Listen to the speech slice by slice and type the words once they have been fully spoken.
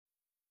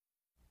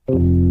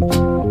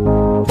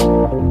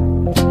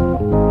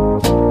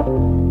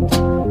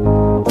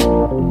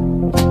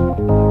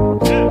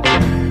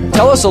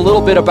Tell us a little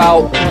bit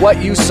about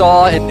what you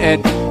saw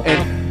and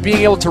being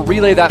able to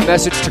relay that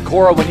message to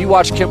Cora when you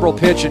watched Kimbrel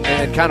pitch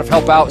and kind of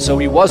help out so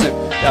he wasn't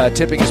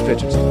tipping his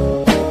pitches.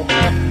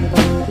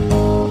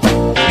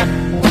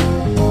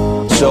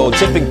 So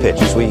tipping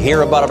pitches, we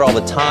hear about it all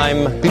the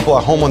time. People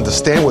at home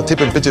understand what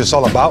tipping pitches is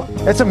all about.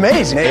 It's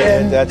amazing.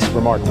 And that's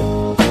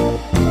remarkable.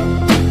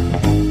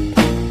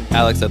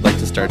 Alex, I'd like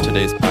to start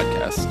today's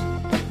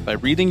podcast by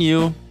reading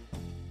you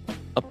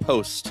a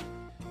post,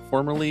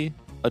 formerly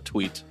a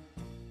tweet,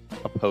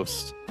 a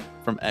post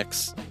from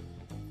X,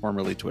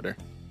 formerly Twitter.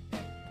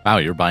 Wow,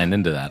 you're buying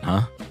into that,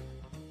 huh?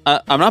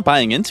 I'm not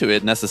buying into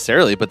it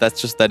necessarily, but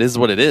that is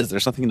what it is.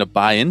 There's nothing to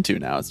buy into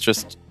now. It's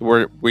just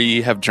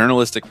we have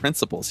journalistic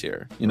principles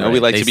here. You know, right. We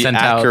like to be accurate. They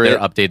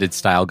sent out their updated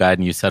style guide,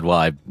 and you said,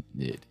 "Well,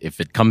 if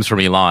it comes from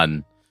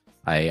Elon,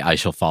 I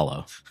shall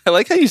follow." I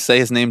like how you say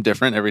his name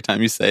different every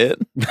time you say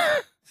it.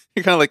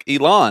 You're kind of like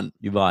Elon.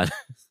 Elon.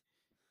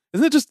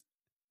 Isn't it just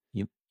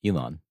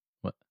Elon?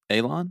 What?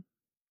 Elon?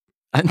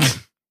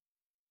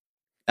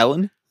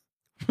 Ellen?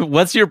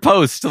 What's your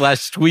post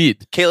 /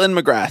 tweet? Caitlin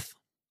McGrath,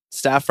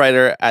 staff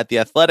writer at The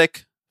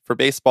Athletic for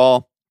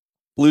baseball.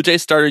 Blue Jay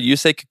starter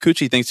Yusei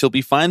Kikuchi thinks he'll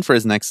be fine for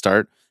his next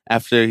start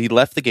after he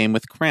left the game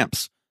with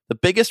cramps. The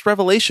biggest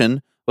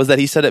revelation was that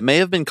he said it may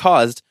have been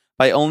caused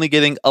by only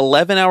getting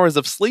 11 hours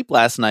of sleep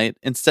last night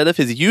instead of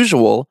his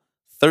usual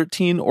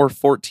 13 or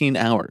 14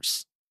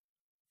 hours.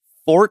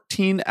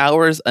 14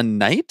 hours a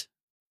night?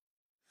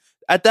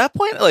 At that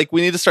point, like,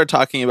 we need to start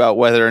talking about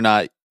whether or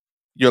not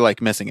you're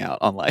like missing out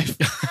on life.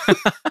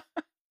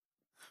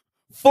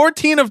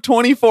 14 of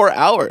 24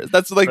 hours.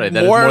 That's like right,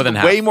 more than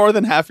half. Way more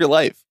than half your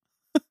life.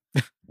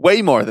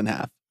 Way more than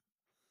half.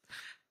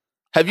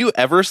 Have you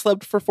ever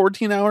slept for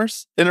 14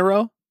 hours in a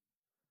row?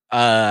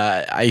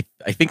 I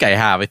think I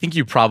have. I think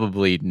you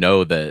probably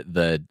know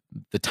the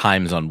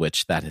times on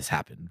which that has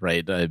happened,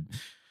 right?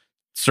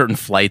 Certain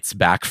flights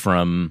back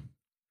from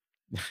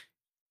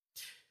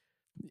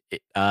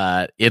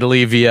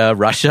Italy via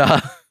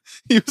Russia.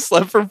 You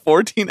slept for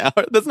 14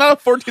 hours? That's not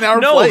a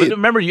 14-hour flight. No, but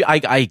remember,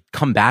 I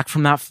come back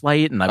from that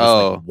flight and I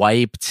was like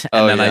wiped,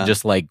 and then I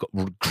just like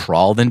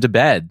crawled into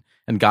bed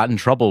and got in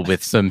trouble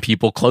with some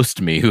people close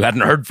to me who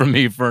hadn't heard from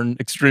me for an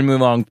extremely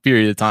long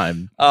period of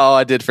time. Oh,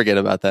 I did forget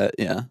about that.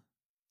 Yeah.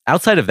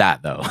 Outside of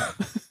that, though.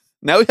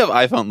 Now we have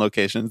iPhone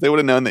locations. They would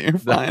have known that you're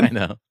fine. I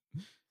know.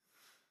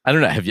 I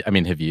don't know.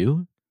 Have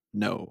you?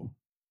 No.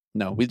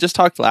 We just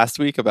talked last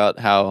week about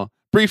how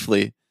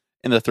briefly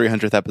in the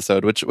 300th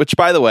episode, which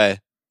by the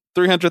way,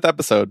 300th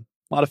episode,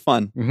 a lot of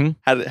fun. Mm-hmm.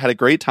 Had a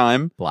great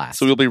time. Blast.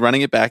 So we'll be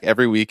running it back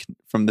every week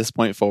from this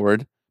point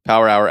forward.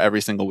 Power Hour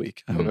every single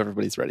week. I hope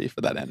everybody's ready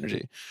for that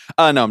energy.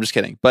 No, I'm just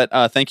kidding. But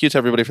thank you to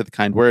everybody for the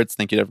kind words.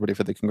 Thank you to everybody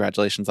for the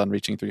congratulations on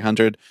reaching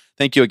 300.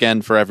 Thank you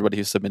again for everybody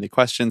who submitted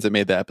questions. It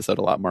made the episode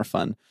a lot more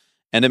fun.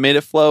 And it made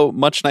it flow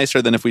much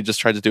nicer than if we just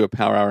tried to do a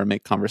Power Hour and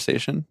make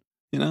conversation,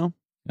 you know?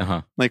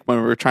 Uh-huh. Like when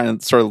we were trying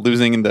to sort of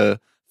losing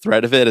the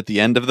thread of it at the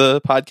end of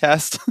the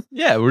podcast.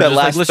 Yeah, we're that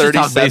just last like,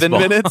 let's 37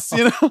 minutes,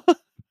 you know?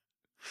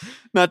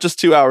 Not just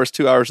 2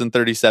 hours and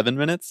 37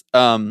 minutes.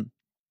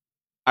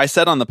 I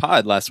said on the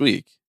pod last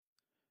week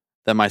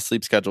that my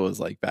sleep schedule is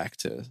like back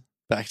to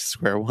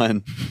square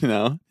one, you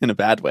know, in a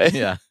bad way.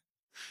 Yeah.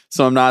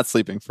 So I'm not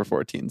sleeping for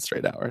 14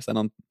 straight hours. I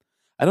don't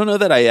know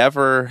that I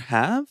ever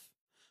have.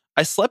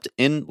 I slept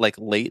in like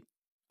late.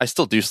 I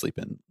still do sleep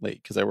in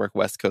late because I work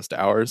West Coast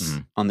hours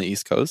on the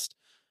East Coast.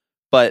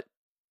 But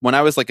when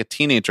I was like a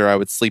teenager, I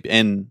would sleep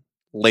in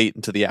late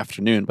into the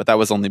afternoon, but that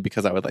was only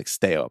because I would like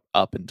stay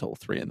up until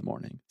 3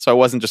 a.m. So I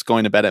wasn't just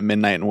going to bed at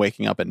midnight and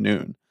waking up at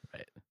noon.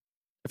 Right.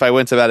 If I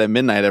went to bed at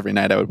midnight every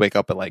night, I would wake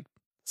up at like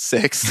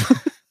 6.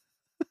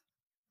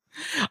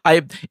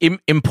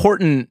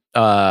 Important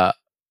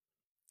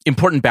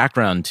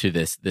background to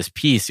this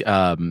piece.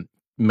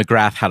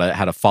 McGrath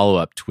had a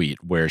follow-up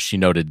tweet where she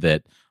noted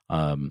that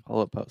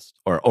follow-up post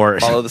or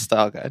follow the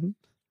style guide.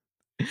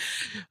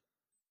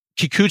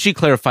 Kikuchi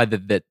clarified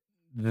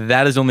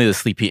that is only the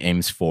sleep he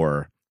aims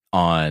for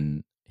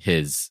on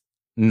his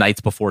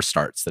nights before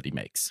starts that he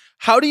makes.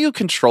 How do you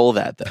control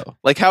that though?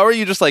 Like, how are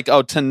you just like,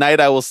 oh, tonight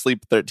I will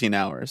sleep 13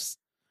 hours?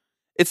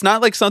 It's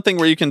not like something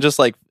where you can just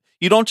like,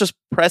 you don't just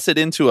press it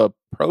into a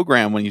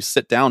program when you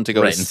sit down to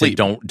go to sleep.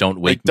 And say, don't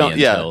wake like,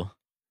 me until.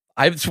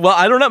 I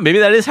don't know. Maybe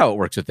that is how it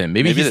works with him.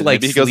 Maybe he's like,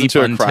 maybe he goes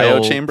into a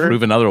cryo chamber,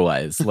 proven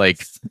otherwise.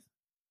 Like,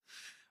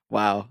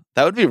 wow,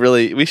 that would be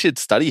really. We should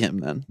study him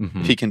then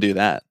if he can do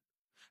that.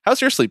 How's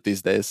your sleep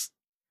these days?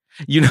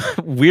 You know,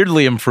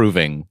 weirdly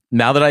improving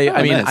now that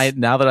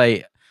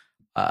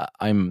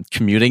I'm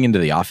commuting into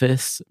the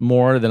office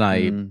more than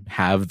I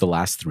have the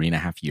last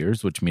 3.5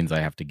 years, which means I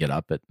have to get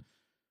up at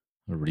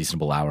a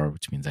reasonable hour,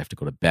 which means I have to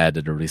go to bed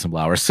at a reasonable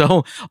hour.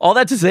 So all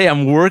that to say,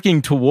 I'm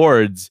working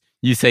towards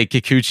Yusei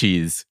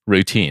Kikuchi's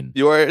routine.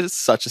 You are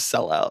such a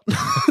sellout.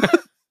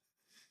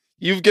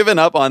 You've given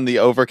up on the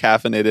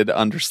over-caffeinated,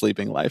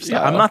 undersleeping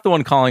lifestyle. Yeah, I'm not the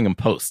one calling him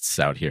posts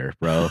out here,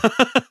 bro.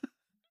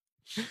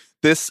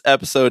 This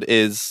episode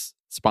is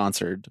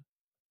sponsored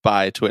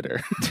by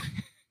Twitter.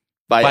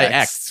 by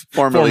X,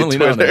 formerly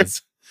Twitter. Known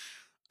as.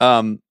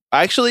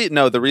 Actually,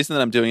 no, the reason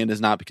that I'm doing it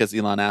is not because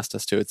Elon asked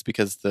us to. It's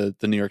because the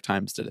New York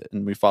Times did it,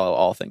 and we follow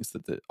all things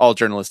all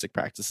journalistic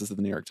practices of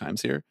the New York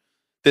Times here.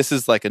 This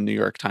is like a New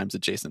York Times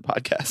adjacent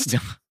podcast.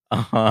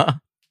 Uh-huh.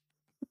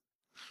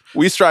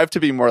 We strive to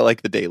be more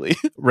like the Daily.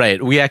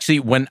 Right. We actually,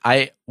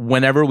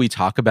 whenever we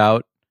talk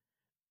about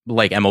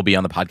like MLB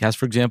on the podcast,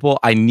 for example,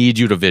 I need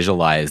you to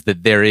visualize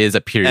that there is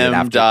a period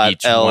after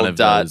each one of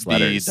those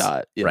letters.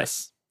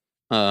 Yes.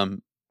 Right.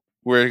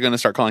 We're going to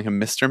start calling him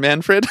Mr.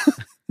 Manfred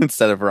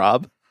instead of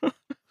Rob.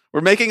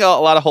 We're making a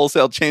lot of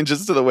wholesale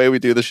changes to the way we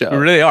do the show. We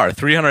really are.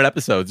 300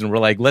 episodes, and we're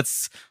like,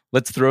 let's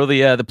throw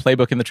the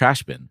playbook in the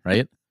trash bin,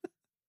 right?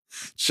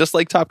 It's just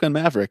like Top Gun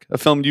Maverick, a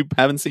film you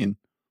haven't seen.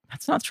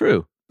 That's not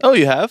true. Oh,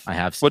 you have? I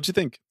have. What'd you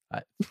think?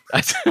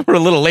 We're a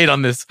little late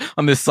on this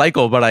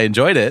cycle, but I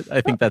enjoyed it.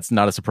 I think that's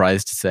not a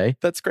surprise to say.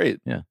 That's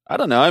great. Yeah. I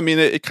don't know. I mean,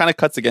 it kind of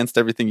cuts against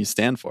everything you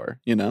stand for,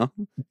 you know?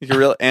 You're a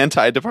real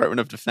anti-Department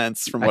of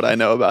Defense from what I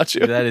know about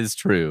you. That is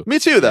true. Me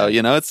too, though.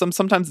 You know,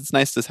 sometimes it's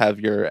nice to have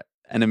your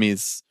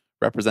enemies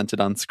represented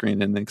on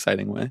screen in an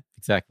exciting way.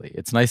 Exactly.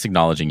 It's nice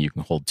acknowledging you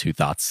can hold two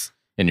thoughts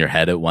in your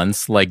head at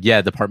once. Like,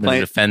 yeah, Department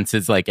of Defense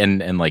is like,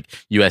 and like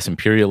U.S.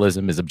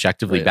 imperialism is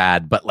objectively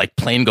bad, but like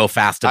plane go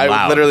fast and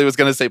loud. I literally was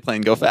going to say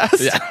plane go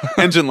fast. Yeah.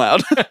 Engine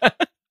loud.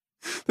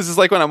 This is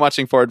like when I'm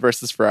watching Ford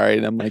versus Ferrari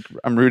and I'm like,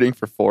 I'm rooting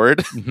for Ford.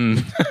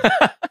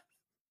 Mm-hmm.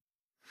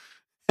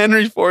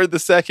 Henry Ford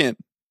II.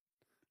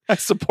 I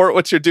support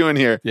what you're doing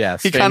here. Yeah.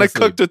 He kind of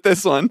cooked with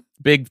this one.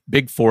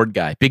 Big Ford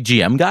guy. Big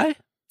GM guy?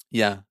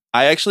 Yeah.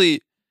 I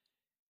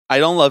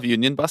don't love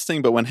union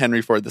busting, but when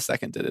Henry Ford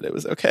II did it, it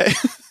was okay.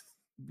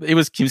 He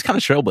was kind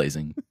of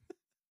trailblazing.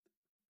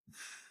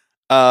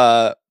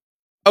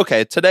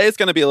 Okay, today is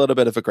going to be a little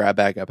bit of a grab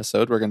bag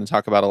episode. We're going to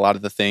talk about a lot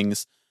of the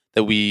things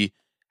that we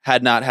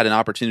had not had an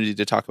opportunity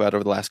to talk about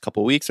over the last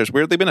couple of weeks. There's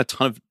weirdly been a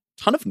ton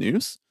of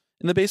news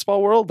in the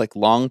baseball world, like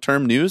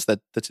long-term news that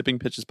the Tipping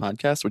Pitches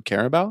podcast would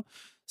care about.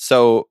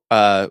 So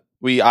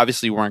we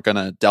obviously weren't going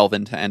to delve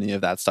into any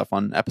of that stuff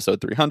on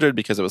episode 300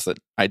 because it was an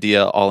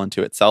idea all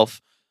into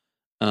itself.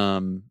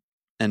 And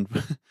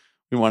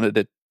we wanted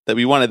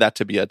that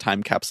to be a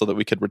time capsule that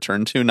we could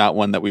return to, not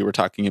one that we were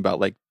talking about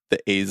like the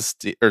A's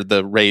or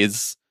the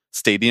Rays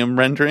stadium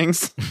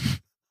renderings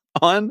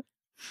on.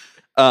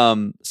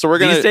 So we're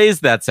gonna these days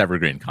that's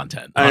evergreen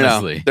content.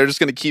 Honestly, I know. They're just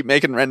gonna keep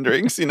making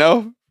renderings, you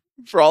know,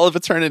 for all of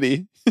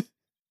eternity.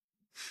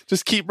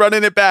 Just keep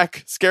running it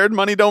back. Scared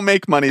money don't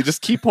make money.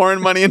 Just keep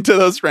pouring money into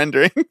those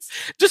renderings.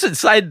 Just a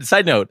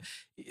side note,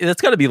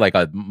 that's got to be like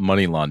a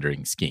money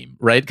laundering scheme,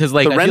 right? Because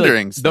like the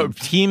renderings, like the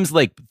teams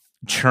like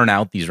churn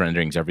out these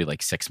renderings every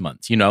like 6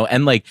 months, you know,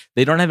 and like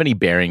they don't have any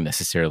bearing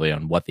necessarily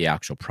on what the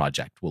actual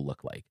project will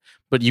look like.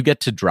 But you get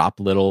to drop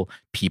little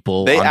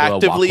people. They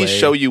onto actively a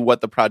show you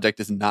what the project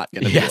is not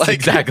going to be like.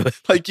 Exactly.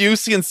 Like you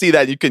can see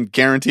that, you can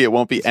guarantee it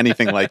won't be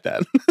anything like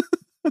that.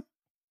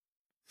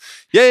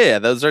 Yeah.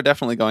 Those are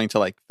definitely going to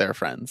like their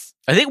friends.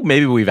 I think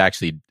maybe we've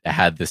actually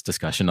had this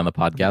discussion on the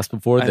podcast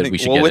before that we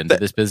should get into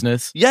this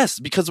business. Yes,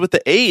 because with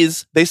the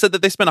A's, they said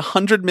that they spent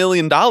 $100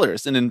 million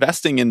in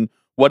investing in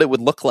what it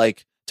would look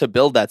like to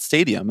build that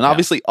stadium. And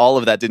obviously all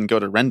of that didn't go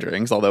to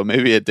renderings, although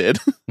maybe it did.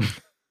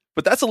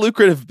 But that's a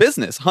lucrative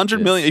business.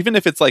 $100 million, even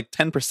if it's like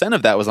 10%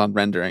 of that was on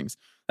renderings,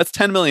 that's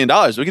 $10 million.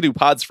 We could do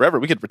pods forever.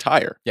 We could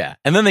retire. Yeah.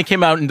 And then they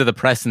came out into the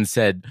press and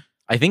said,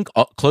 I think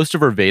close to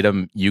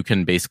verbatim, you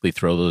can basically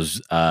throw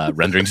those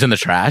renderings in the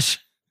trash.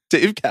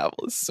 Dave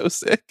Cavill is so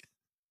sick.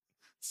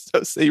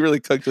 So he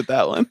really cooked with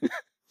that one.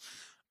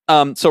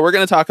 So we're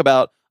going to talk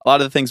about a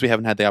lot of the things we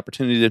haven't had the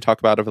opportunity to talk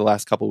about over the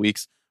last couple of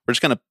weeks. We're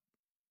just going to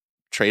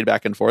trade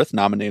back and forth,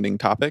 nominating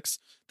topics.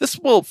 This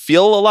will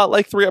feel a lot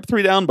like 3 Up,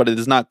 3 Down, but it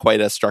is not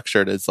quite as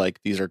structured as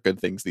like, these are good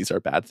things, these are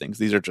bad things.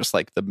 These are just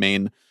like the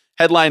main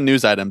headline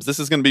news items. This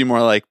is going to be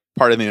more like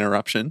part of the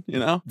interruption, you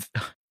know?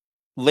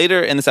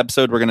 Later in this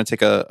episode, we're going to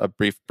take a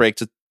brief break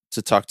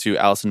to talk to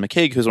Allison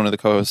McCague, who's one of the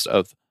co-hosts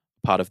of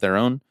Pod of Their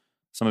Own.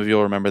 Some of you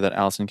will remember that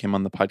Allison came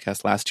on the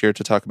podcast last year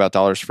to talk about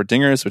Dollars for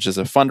Dingers, which is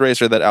a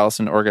fundraiser that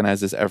Allison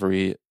organizes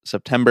every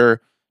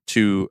September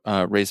to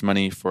raise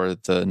money for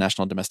the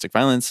National Domestic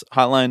Violence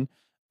Hotline.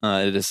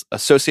 It is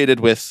associated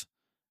with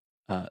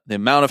the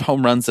amount of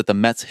home runs that the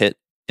Mets hit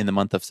in the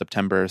month of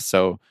September.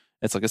 So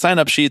it's like a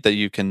sign-up sheet that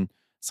you can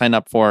sign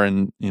up for,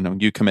 and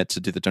you commit to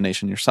do the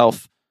donation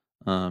yourself.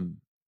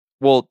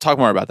 We'll talk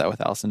more about that with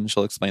Allison.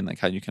 She'll explain like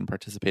how you can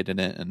participate in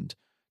it and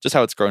just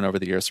how it's grown over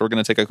the years. So we're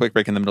going to take a quick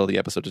break in the middle of the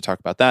episode to talk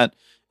about that,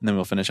 and then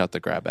we'll finish out the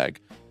grab bag.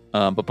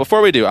 But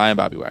before we do, I am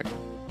Bobby Wagner.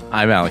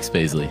 I'm Alex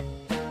Baisley.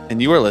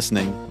 And you are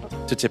listening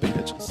to Tipping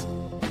Pitches.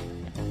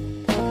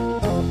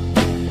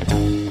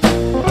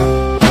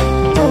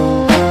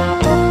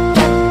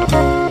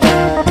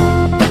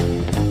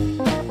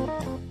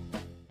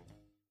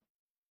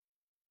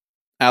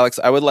 Alex,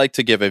 I would like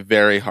to give a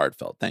very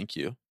heartfelt thank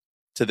you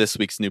to this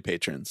week's new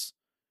patrons.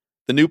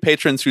 The new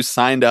patrons who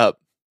signed up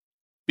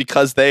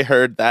because they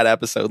heard that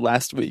episode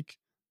last week.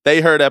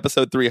 They heard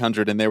episode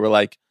 300 and they were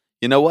like,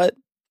 you know what?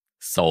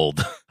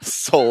 Sold.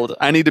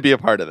 I need to be a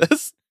part of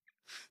this.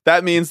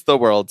 That means the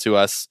world to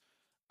us.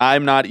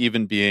 I'm not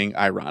even being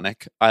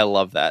ironic. I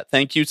love that.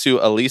 Thank you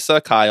to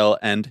Elisa, Kyle,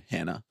 and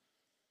Hannah.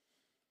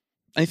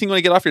 Anything you want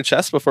to get off your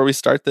chest before we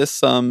start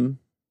this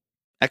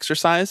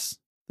exercise,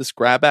 this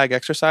grab bag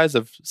exercise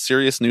of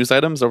serious news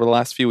items over the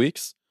last few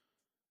weeks?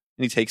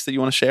 Any takes that you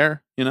want to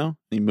share?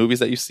 Any movies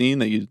that you've seen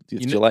that you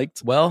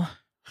liked? Well,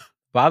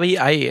 Bobby,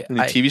 any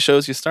TV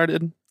shows you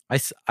started?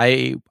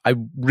 I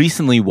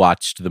recently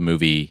watched the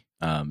movie,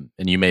 and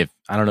you may have,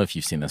 I don't know if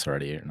you've seen this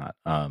already or not,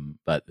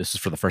 but this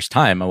is for the first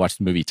time. I watched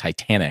the movie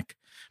Titanic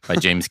by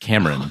James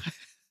Cameron.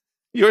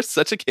 You're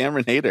such a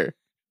Cameron hater.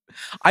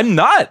 I'm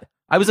not.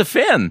 I was a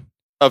fan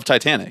of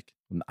Titanic.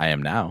 I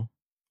am now.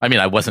 I mean,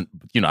 I wasn't,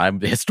 I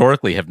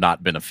historically have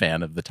not been a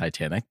fan of the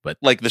Titanic, but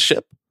like the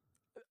ship.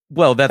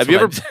 Well, that's have you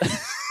ever?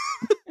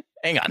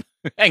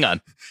 Hang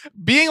on.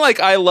 Being like,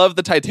 I love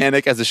the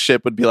Titanic as a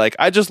ship would be like,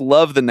 I just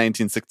love the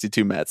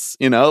 1962 Mets.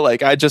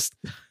 Like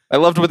I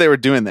loved what they were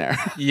doing there.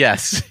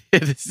 Yes,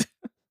 it is.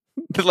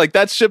 Like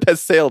that ship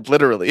has sailed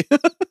literally.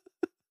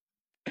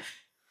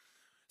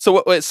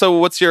 So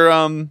what's your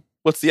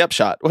what's the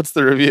upshot? What's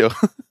the review?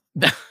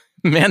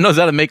 Man knows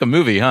how to make a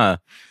movie, huh?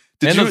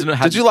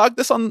 Did you log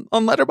this on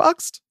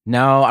Letterboxd?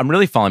 No, I'm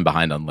really falling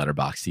behind on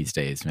Letterboxd these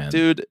days, man.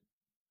 Dude,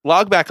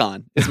 log back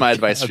on is my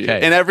advice for you.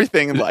 And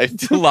everything in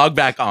life. Log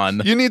back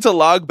on. You need to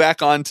log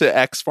back on to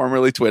X,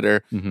 formerly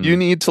Twitter. Mm-hmm. You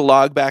need to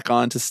log back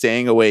on to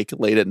staying awake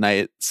late at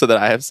night so that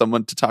I have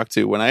someone to talk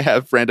to when I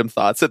have random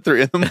thoughts at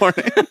 3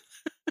 a.m.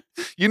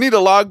 You need to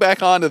log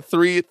back on to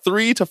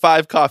 3 to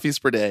 5 coffees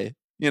per day.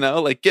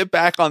 Like get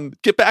back on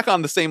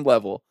the same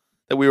level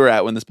that we were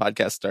at when this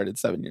podcast started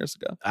 7 years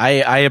ago.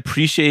 I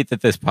appreciate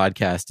that this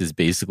podcast is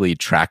basically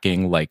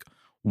tracking like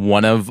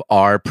one of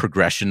our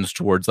progressions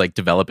towards like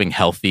developing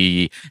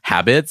healthy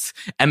habits,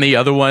 and the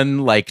other one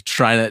like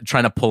trying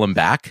to pull them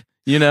back.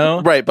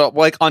 Right? But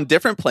like on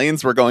different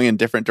planes, we're going in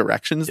different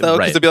directions though.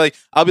 Because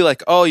I'll be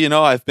like, oh,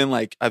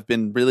 I've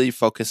been really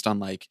focused on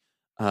like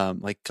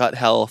gut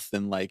health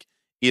and like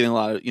eating a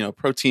lot of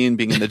protein,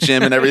 being in the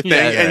gym and everything,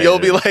 and you'll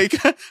be like,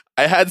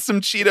 I had some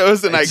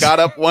Cheetos and I got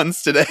up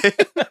once today.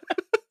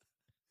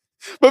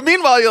 But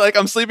meanwhile, you're like,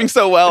 I'm sleeping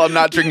so well, I'm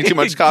not drinking too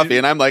much coffee,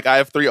 and I'm like, I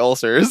have 3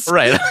 ulcers.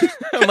 Right.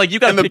 I'm like, you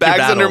got. And the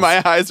bags under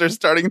my eyes are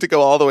starting to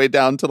go all the way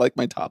down to like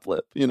my top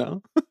lip.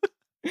 So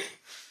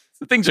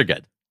things are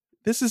good.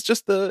 This is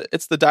just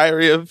it's the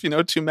diary of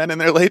 2 men in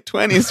their late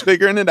 20s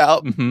figuring it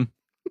out. Mm-hmm.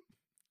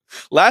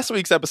 Last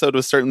week's episode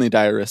was certainly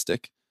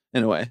diaristic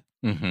in a way.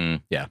 Mm-hmm.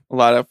 Yeah, a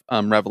lot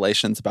of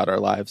revelations about our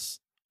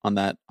lives on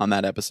that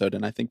episode,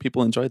 and I think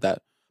people enjoyed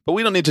that. But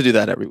we don't need to do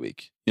that every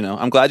week.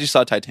 I'm glad you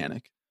saw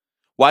Titanic.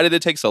 Why did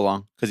it take so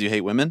long? Because you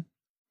hate women?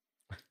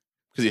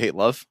 Because you hate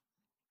love?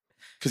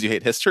 Because you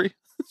hate history?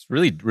 It's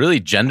really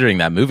gendering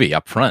that movie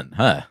up front,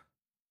 huh?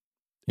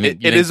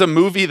 It is a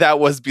movie that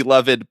was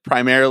beloved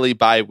primarily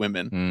by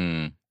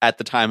women at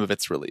the time of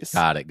its release.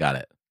 Got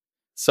it.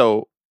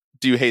 So,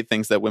 do you hate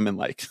things that women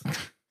like?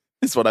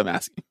 Is what I'm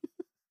asking.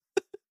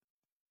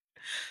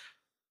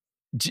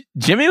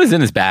 Jimmy was in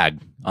his bag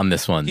on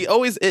this one. He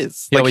always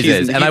is. He always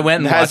is. And I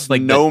went and watched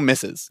like no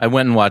misses. I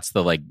went and watched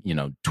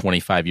the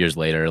 25 years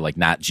later like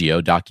Nat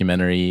Geo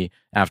documentary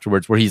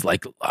afterwards where he's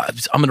like, I'm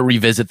going to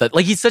revisit that.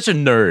 Like he's such a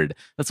nerd.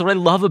 That's what I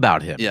love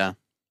about him. Yeah.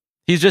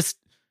 He's just.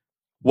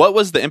 What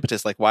was the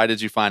impetus? Like, why did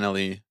you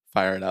finally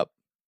fire it up?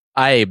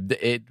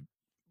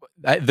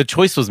 The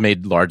choice was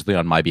made largely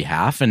on my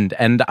behalf, and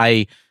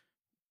I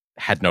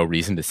had no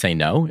reason to say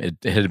no.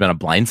 It had been a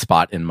blind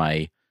spot in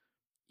my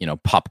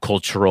pop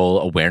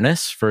cultural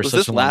awareness for was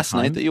such this a long last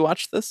time. night that you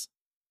watched this?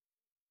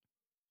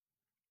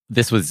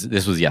 This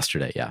was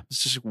yesterday. Yeah,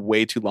 it's just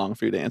way too long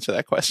for you to answer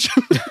that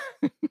question.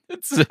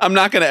 I'm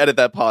not going to edit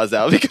that pause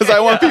out because I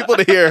want people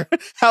to hear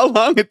how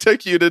long it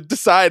took you to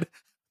decide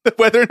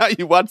whether or not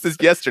you watched this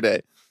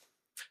yesterday.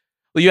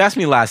 Well, you asked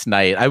me last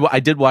night. I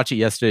did watch it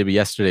yesterday, but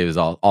yesterday was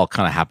all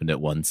kind of happened at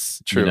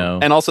once. True.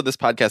 And also this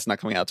podcast is not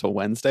coming out till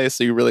Wednesday,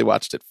 so you really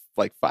watched it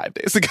like 5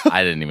 days ago.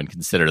 I didn't even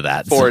consider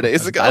that. 4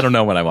 days ago. I don't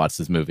know when I watched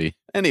this movie.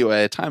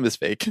 Anyway, time is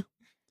fake.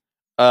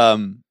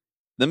 The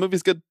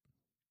movie's good.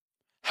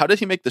 How did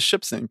he make the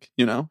ship sink?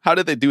 How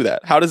did they do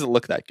that? How does it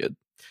look that good?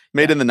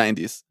 Made in the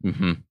 90s.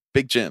 Mm-hmm.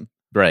 Big Jim.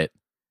 Right.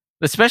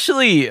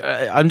 Especially,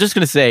 I'm just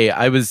going to say,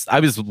 I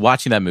was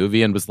watching that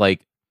movie and was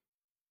like,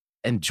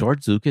 and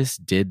George Lucas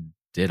did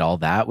all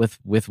that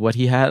with what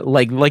he had.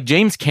 Like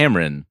James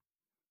Cameron,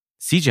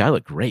 CGI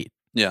looked great.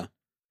 Yeah.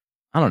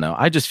 I don't know.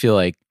 I just feel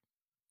like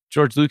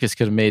George Lucas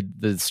could have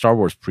made the Star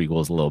Wars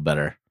prequels a little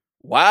better.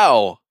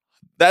 Wow.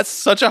 That's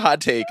such a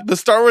hot take. The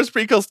Star Wars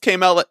prequels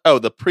came out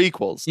the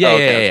prequels. Yeah,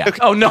 okay. Okay.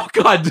 Oh, no,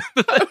 God.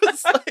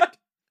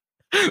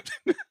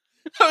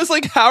 I was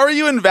like, how are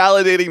you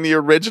invalidating the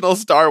original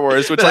Star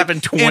Wars, which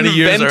happened 20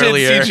 years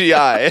earlier?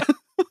 CGI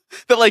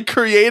that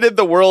created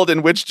the world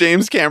in which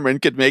James Cameron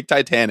could make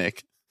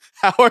Titanic?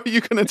 How are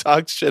you going to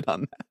talk shit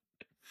on that?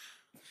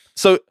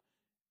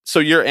 So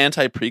you're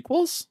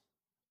anti-prequels?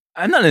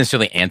 I'm not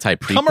necessarily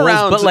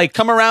anti-prequels, but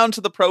come around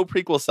to the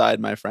pro-prequel side,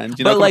 my friend.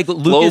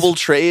 Global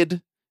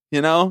trade,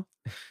 Yeah.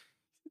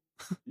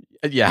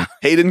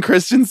 Hayden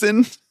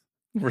Christensen.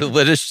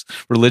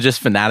 religious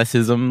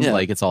fanaticism. Yeah.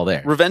 Like it's all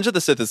there. Revenge of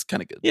the Sith is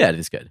kind of good. Yeah, it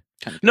is good.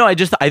 Kinda good. No, I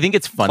think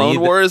it's funny. Clone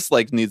Wars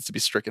like needs to be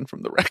stricken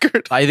from the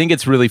record. I think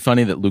it's really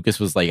funny that Lucas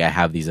was like, I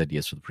have these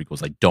ideas for the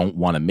prequels. I don't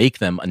want to make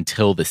them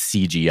until the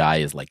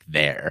CGI is like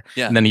there.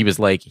 Yeah. And then he was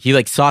like, he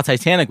like saw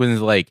Titanic when he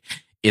was like,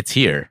 it's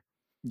here.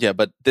 Yeah,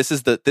 but this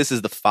is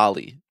the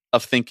folly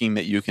of thinking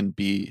that you can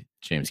be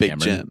James Big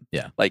Cameron. Jim.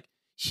 Yeah. Like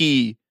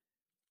he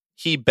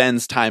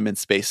bends time and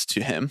space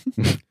to him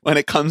when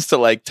it comes to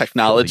like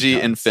technology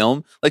and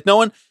film. Like no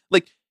one,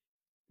 like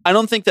I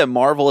don't think that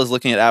Marvel is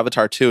looking at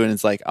Avatar 2 and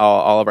it's like, oh,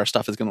 all of our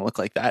stuff is going to look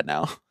like that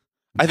now.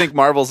 I think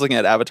Marvel's looking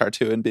at Avatar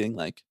 2 and being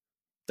like,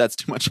 that's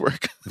too much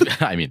work.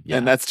 I mean, yeah.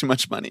 And that's too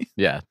much money.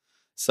 Yeah.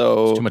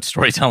 So There's too much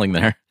storytelling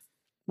there.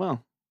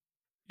 Well,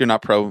 you're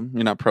not pro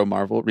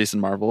Marvel,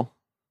 recent Marvel.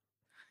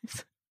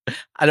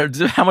 I don't.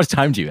 How much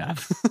time do you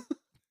have?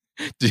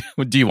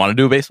 Do you want to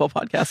do a baseball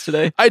podcast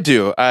today? I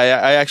do. I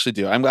actually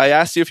do. I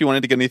asked you if you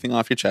wanted to get anything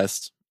off your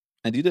chest,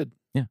 and you did.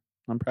 Yeah,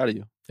 I'm proud of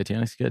you.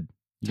 Titanic's good.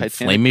 You can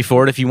Titanic. flame me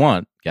for it if you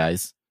want,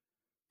 guys.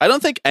 I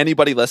don't think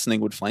anybody listening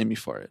would flame me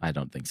for it. I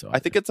don't think so. I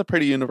think it's a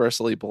pretty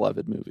universally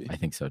beloved movie. I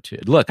think so too.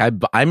 Look, I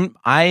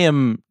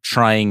am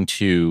trying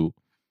to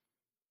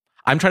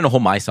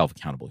hold myself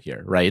accountable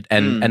here, right?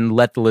 And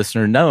let the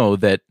listener know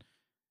that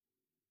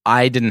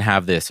I didn't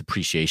have this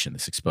appreciation,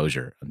 this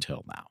exposure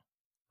until now,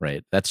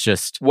 right? That's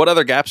just... What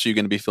other gaps are you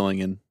going to be filling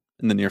in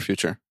the near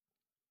future?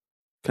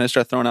 Can I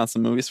start throwing out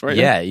some movies for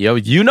you? Yeah,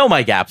 you know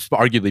my gaps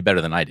arguably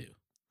better than I do.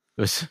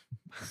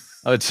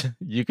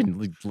 You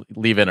can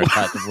leave in or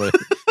cut.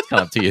 It's kind of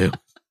up to you.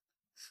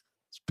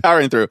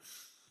 Powering through.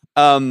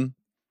 Have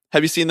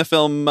you seen the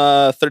film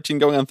 13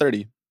 Going on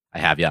 30? I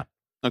have, yeah.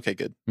 Okay,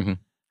 good. Mm-hmm.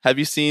 Have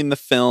you seen the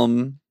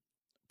film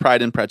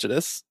Pride and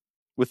Prejudice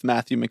with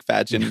Matthew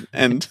McFadden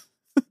and...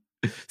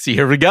 See,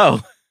 here we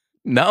go.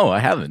 No, I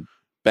haven't.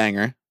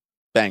 Banger.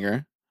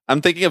 I'm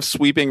thinking of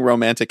sweeping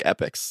romantic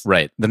epics.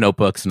 Right. The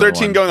Notebook's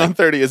 13 Going on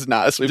 30 is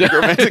not a sweeping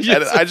romantic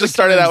edit. I just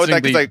started out with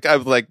that because I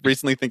was like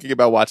recently thinking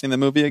about watching the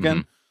movie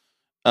again.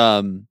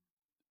 Mm-hmm.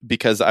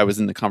 Because I was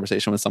in the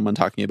conversation with someone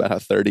talking about how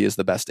 30 is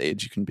the best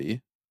age you can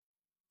be.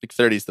 Like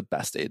 30 is the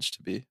best age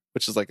to be,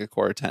 which is like a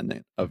core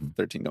tenet of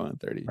 13 Going on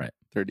 30. Right.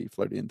 30,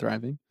 flirty and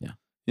thriving. Yeah.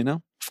 You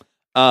know?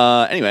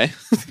 Anyway.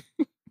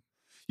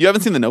 You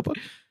haven't seen The Notebook?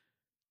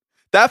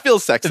 That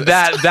feels sexist.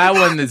 That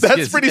one is...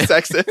 That's pretty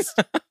sexist.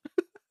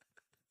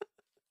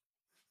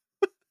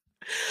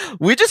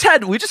 We just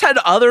had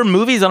other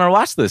movies on our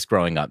watch list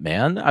growing up,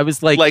 man. I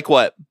was like... Like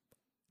what?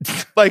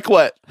 Like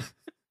what?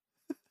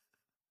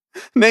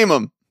 Name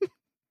them.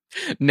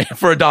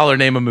 For $1,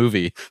 name a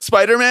movie.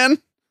 Spider-Man?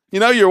 You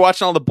know, you're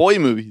watching all the boy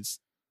movies.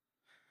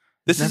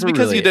 This is Never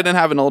because really... you didn't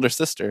have an older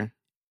sister.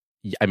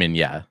 I mean,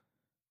 yeah.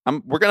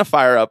 We're going to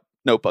fire up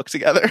Notebook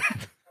together.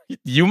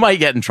 You might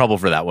get in trouble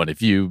for that one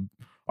if you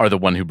are the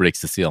one who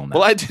breaks the seal.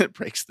 Well, I didn't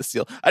break the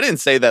seal. I didn't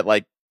say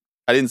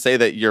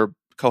that your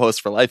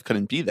co-host for life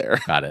couldn't be there.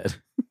 Got it.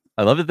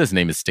 I love that this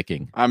name is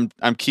sticking. I'm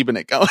keeping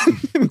it going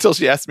until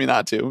she asks me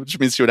not to, which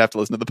means she would have to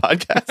listen to the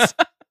podcast.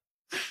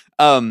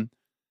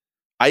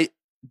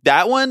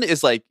 That one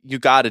is like, you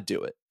got to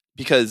do it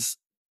because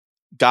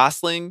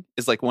Gosling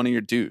is like one of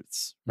your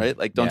dudes, right?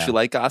 Like, don't you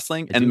like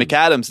Gosling? And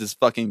McAdams is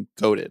fucking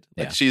goated.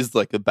 Like, she's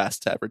like the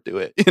best to ever do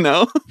it, you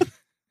know,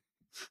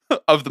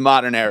 of the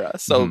modern era.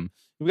 So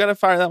we got to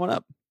fire that one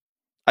up.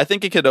 I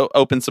think it could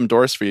open some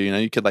doors for you. You know,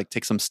 you could like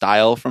take some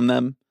style from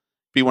them.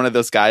 Be one of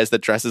those guys that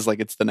dresses like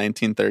it's the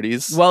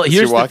 1930s. Well,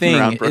 here's the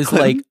thing: is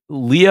like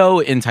Leo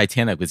in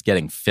Titanic was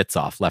getting fits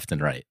off left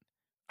and right.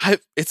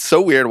 It's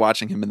so weird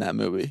watching him in that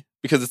movie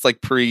because it's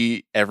like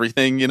pre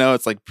everything. You know,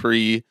 it's like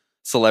pre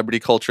celebrity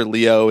culture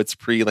Leo. It's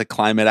pre like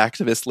climate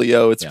activist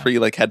Leo. It's pre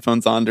like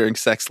headphones on during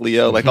sex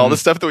Leo. Like all the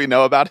stuff that we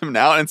know about him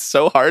now, and it's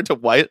so hard to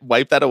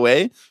wipe that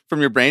away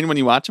from your brain when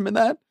you watch him in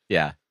that.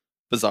 Yeah,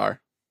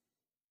 bizarre.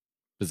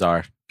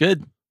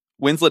 Good.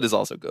 Winslet is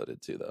also goated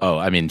too, though. Oh,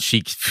 I mean,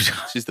 she's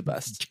the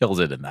best. Kills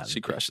it in that.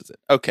 She crushes it.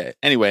 Okay.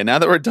 Anyway, now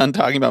that we're done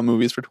talking about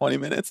movies for 20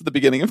 minutes at the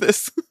beginning of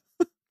this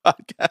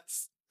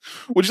podcast,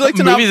 would you like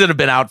to movies that have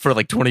been out for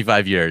like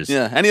 25 years?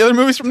 Yeah. Any other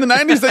movies from the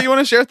 90s that you want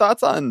to share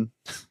thoughts on?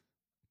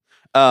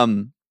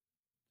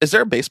 Is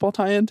there a baseball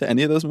tie-in to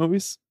any of those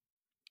movies?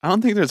 I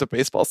don't think there's a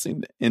baseball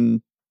scene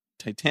in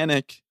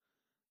Titanic,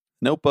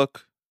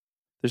 Notebook.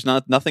 There's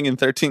nothing in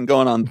 13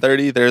 Going on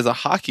 30. There's a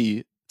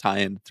hockey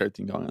tie-in to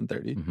 13 Going on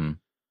 30. Mm-hmm.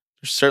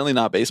 There's certainly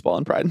not baseball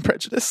in Pride and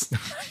Prejudice.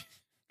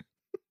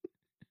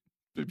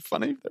 It'd be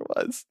funny if there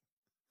was.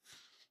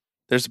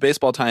 There's a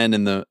baseball tie-in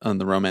in the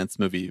romance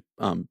movie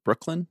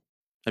Brooklyn.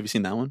 Have you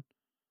seen that one?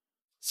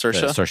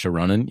 Saoirse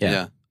Ronan.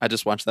 Yeah, I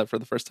just watched that for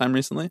the first time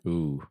recently.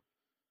 Ooh,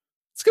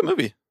 it's a good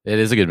movie. It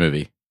is a good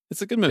movie.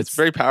 It's a good movie. It's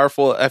very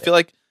powerful. I feel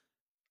like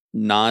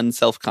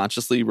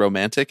non-self-consciously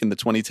romantic in the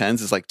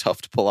 2010s is like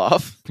tough to pull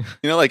off.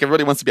 You know, like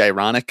everybody wants to be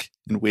ironic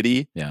and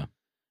witty. Yeah.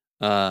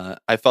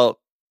 I felt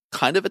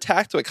kind of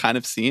attacked, but kind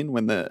of seen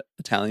when the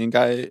Italian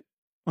guy,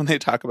 when they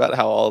talk about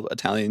how all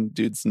Italian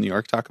dudes in New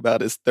York talk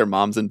about is their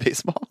moms in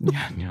baseball.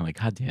 Yeah, and you're like,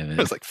 God damn it.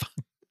 I was like,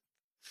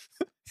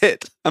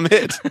 hit. I'm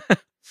hit.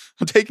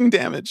 I'm taking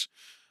damage.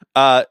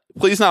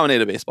 Please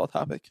nominate a baseball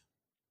topic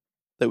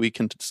that we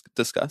can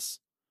discuss.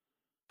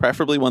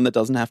 Preferably one that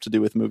doesn't have to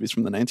do with movies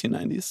from the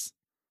 1990s.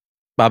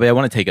 Bobby, I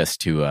want to take us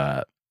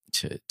to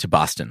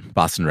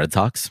Boston Red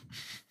Sox.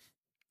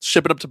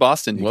 Ship it up to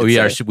Boston. Well,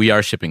 we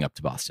are shipping up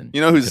to Boston.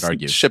 You know who's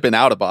shipping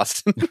out of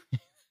Boston?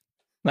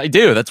 I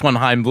do. That's one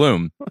Chaim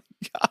Bloom.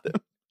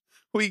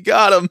 We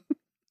got him.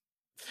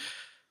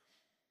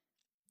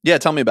 Yeah,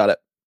 tell me about it.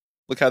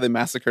 Look how they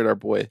massacred our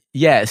boy.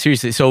 Yeah,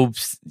 seriously. So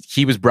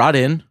he was brought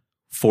in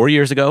 4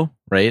 years ago,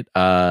 right?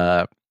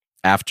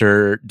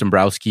 After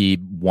Dombrowski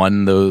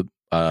won the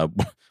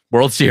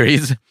World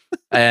Series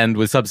and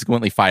was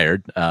subsequently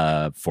fired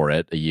for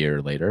it a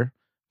year later.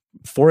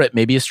 For it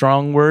may be a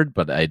strong word,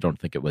 but I don't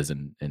think it was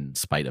in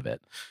spite of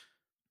it.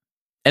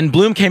 And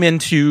Bloom came in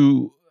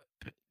to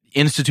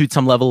institute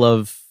some level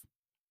of,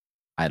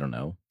 I don't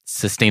know,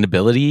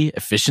 sustainability,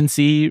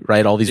 efficiency,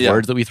 right? All these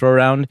words that we throw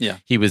around. Yeah.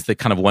 He was the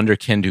kind of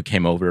wonderkind who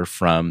came over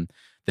from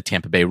the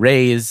Tampa Bay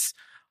Rays.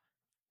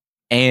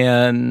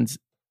 And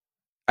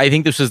I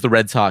think this was the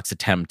Red Sox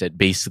attempt at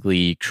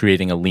basically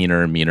creating a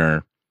leaner,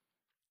 meaner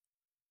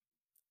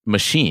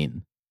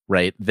machine,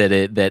 right?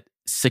 That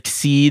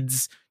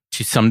succeeds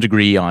to some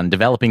degree on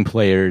developing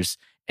players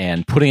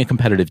and putting a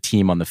competitive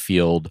team on the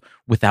field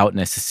without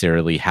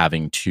necessarily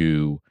having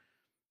to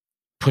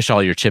push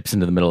all your chips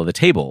into the middle of the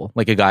table,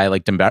 like a guy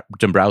like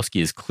Dombrowski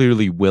is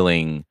clearly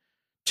willing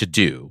to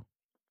do.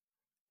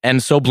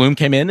 And so Bloom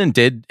came in and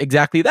did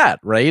exactly that,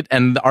 right?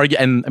 And I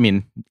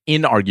mean,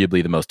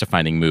 inarguably the most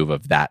defining move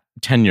of that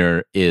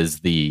tenure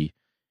is the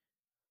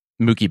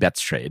Mookie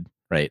Betts trade,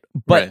 right?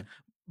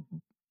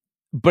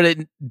 But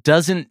it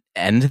doesn't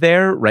end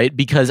there, right?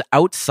 Because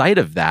outside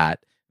of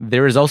that,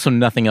 there is also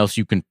nothing else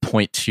you can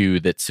point to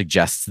that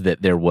suggests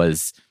that there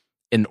was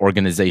an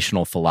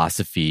organizational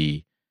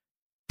philosophy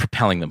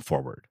propelling them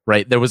forward,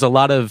 right? There was a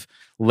lot of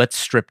let's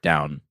strip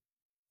down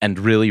and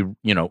really,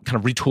 kind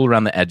of retool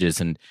around the edges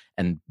and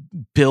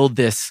build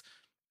this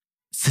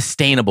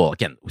sustainable,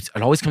 again,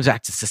 it always comes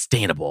back to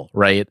sustainable,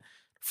 right?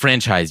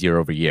 Franchise year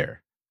over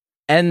year.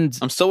 And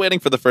I'm still waiting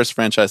for the first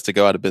franchise to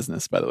go out of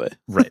business, by the way.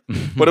 Right.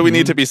 What do we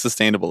need to be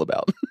sustainable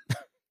about?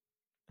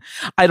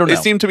 I don't know.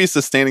 They seem to be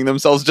sustaining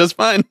themselves just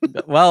fine.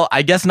 Well,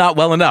 I guess not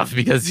well enough,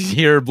 because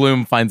here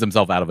Bloom finds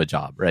himself out of a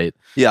job, right?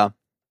 Yeah.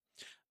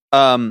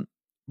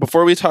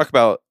 Before we talk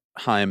about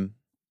Chaim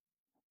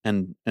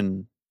and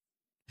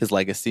his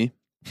legacy,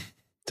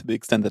 to the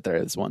extent that there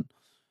is one,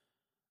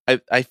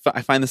 I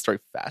find this story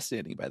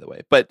fascinating, by the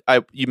way. But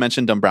you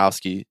mentioned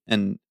Dombrowski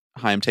and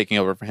Chaim taking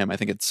over for him. I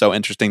think it's so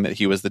interesting that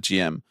he was the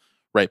GM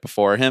right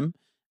before him,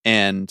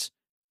 and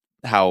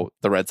how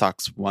the Red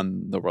Sox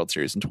won the World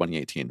Series in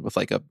 2018 with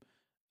like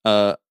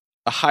a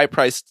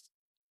high-priced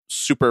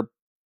super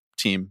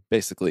team,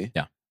 basically.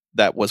 Yeah.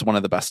 That was one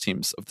of the best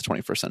teams of the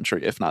 21st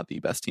century, if not the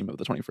best team of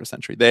the 21st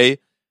century. They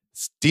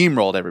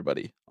steamrolled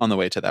everybody on the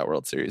way to that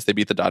World Series. They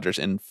beat the Dodgers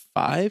in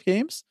 5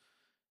 games.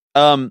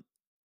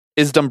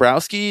 Is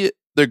Dombrowski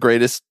the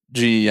greatest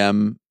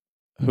GM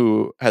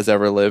who has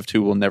ever lived,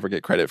 who will never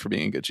get credit for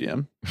being a good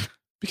GM?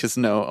 Because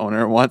no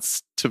owner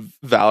wants to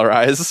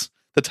valorize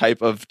the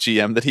type of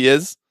GM that he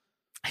is.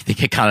 I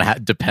think it kind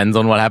of depends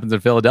on what happens in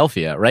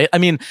Philadelphia, right? I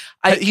mean,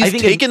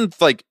 he's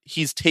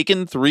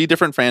taken 3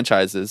 different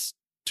franchises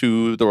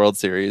to the World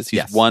Series.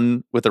 He's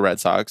won with the Red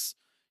Sox.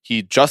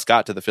 He just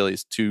got to the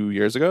Phillies 3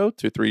 years ago.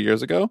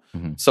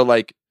 Mm-hmm. So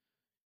like,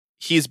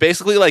 he's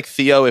basically like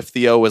Theo if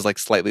Theo was like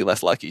slightly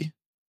less lucky.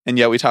 And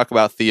yet we talk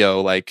about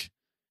Theo like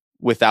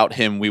without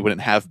him, we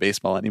wouldn't have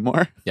baseball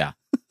anymore. Yeah.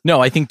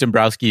 No, I think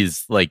Dombrowski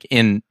is like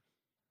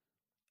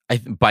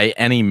by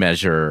any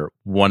measure,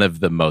 one of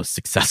the most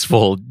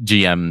successful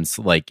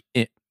GMs like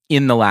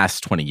in the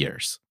last 20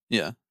 years.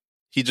 Yeah.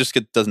 He just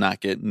does not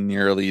get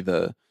nearly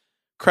the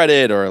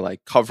credit or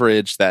like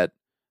coverage that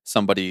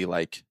somebody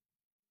like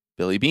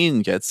Billy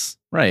Beane gets.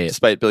 Right.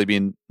 Despite Billy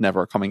Beane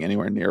never coming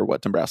anywhere near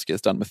what Dombrowski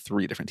has done with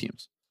 3 different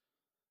teams.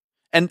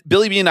 And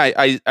Billy Beane,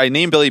 I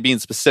name Billy Beane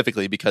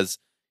specifically because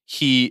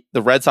the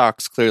Red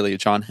Sox, clearly,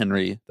 John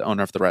Henry, the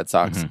owner of the Red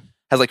Sox,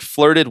 has like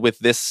flirted with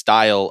this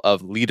style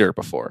of leader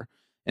before.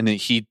 And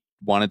he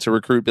wanted to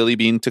recruit Billy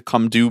Beane to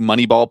come do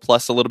Moneyball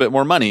plus a little bit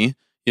more money,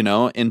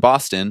 in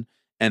Boston.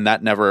 And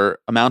that never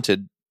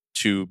amounted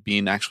to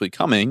Beane actually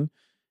coming,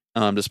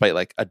 despite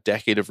like a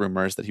decade of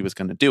rumors that he was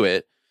going to do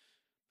it.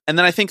 And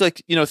then I think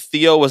like,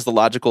 Theo was the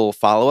logical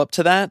follow-up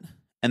to that.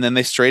 And then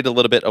they strayed a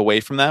little bit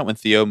away from that when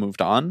Theo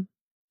moved on.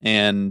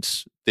 And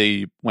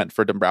they went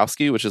for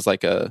Dombrowski, which is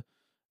like a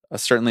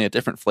certainly a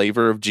different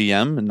flavor of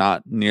GM, and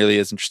not nearly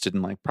as interested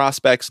in like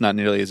prospects, not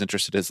nearly as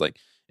interested as like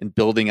in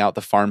building out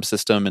the farm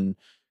system and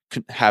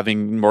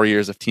having more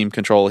years of team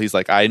control. He's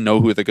like, I know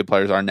who the good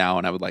players are now,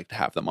 and I would like to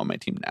have them on my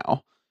team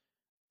now.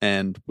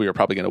 And we are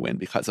probably going to win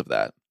because of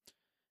that.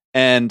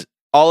 And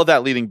all of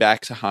that leading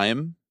back to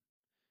Chaim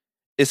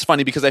is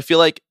funny because I feel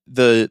like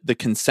the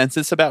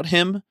consensus about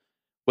him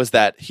was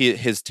that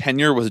his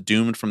tenure was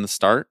doomed from the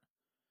start.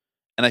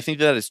 And I think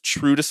that is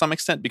true to some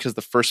extent because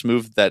the first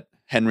move that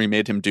Henry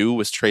made him do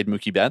was trade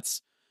Mookie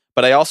Betts.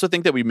 But I also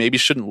think that we maybe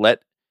shouldn't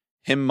let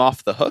him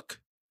off the hook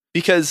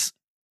because,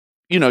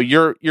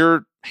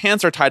 your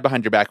hands are tied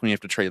behind your back when you have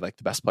to trade like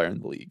the best player in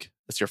the league.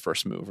 That's your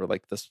first move, or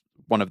like this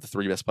one of the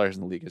three best players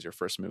in the league is your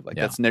first move. Like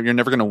you're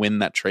never going to win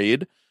that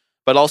trade.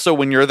 But also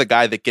when you're the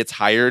guy that gets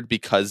hired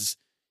because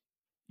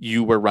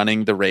you were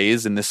running the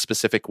Rays in this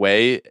specific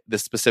way,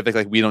 this specific,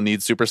 like, we don't need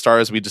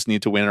superstars. We just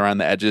need to win around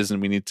the edges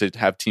and we need to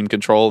have team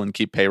control and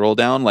keep payroll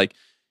down. Like,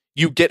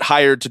 you get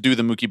hired to do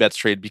the Mookie Betts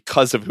trade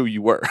because of who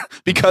you were,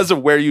 because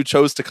of where you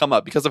chose to come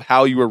up, because of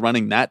how you were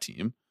running that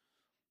team,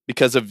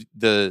 because of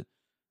the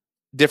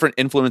different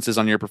influences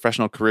on your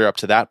professional career up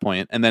to that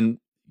point. And then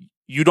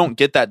you don't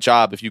get that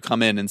job if you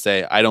come in and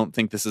say, I don't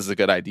think this is a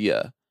good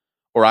idea,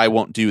 or I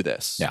won't do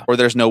this, or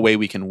there's no way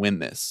we can win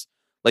this.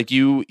 Like,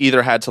 you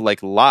either had to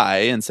like lie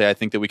and say, I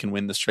think that we can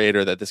win this trade,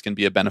 or that this can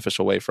be a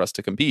beneficial way for us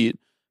to compete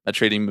at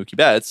trading Mookie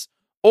Betts,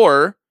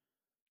 or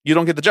you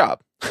don't get the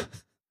job.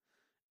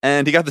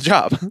 And he got the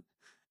job.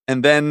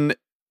 And then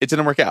it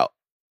didn't work out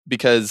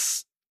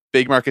because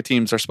big market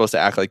teams are supposed to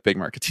act like big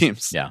market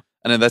teams. Yeah.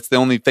 And that's the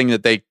only thing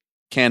that they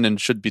can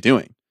and should be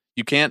doing.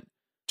 You can't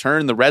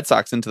turn the Red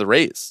Sox into the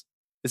Rays.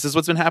 This is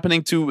what's been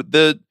happening to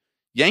the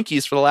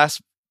Yankees for the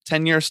last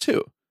 10 years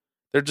too.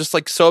 They're just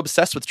like so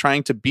obsessed with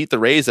trying to beat the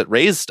Rays at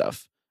Rays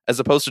stuff, as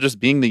opposed to just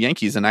being the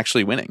Yankees and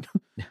actually winning.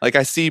 Like,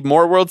 I see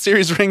more World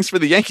Series rings for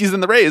the Yankees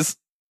than the Rays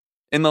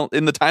in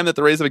the time that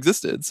the Rays have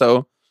existed.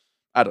 So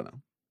I don't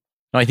know.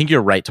 No, I think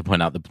you're right to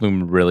point out that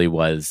Bloom really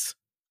was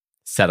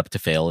set up to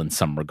fail in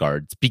some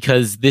regards,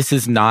 because this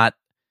is not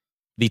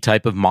the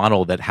type of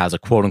model that has a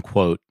quote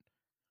unquote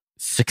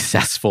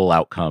successful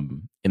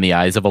outcome in the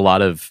eyes of a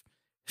lot of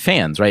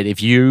fans, right?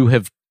 If you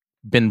have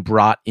been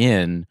brought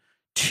in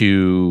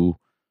to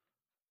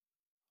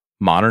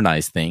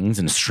modernize things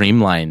and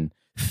streamline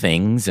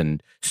things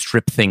and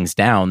strip things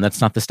down, that's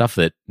not the stuff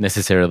that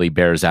necessarily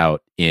bears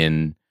out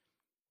in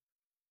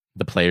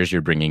the players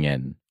you're bringing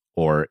in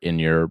or in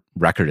your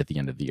record at the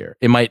end of the year.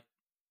 It might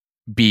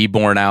be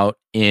borne out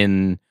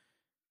in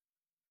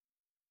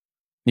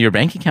your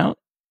bank account,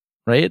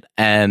 right?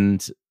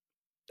 And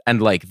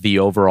like the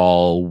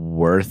overall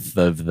worth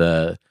of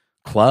the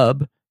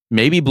club.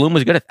 Maybe Bloom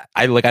was good at that.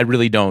 I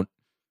really don't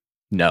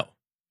know.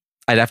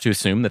 I'd have to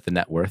assume that the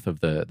net worth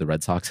of the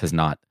Red Sox has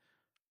not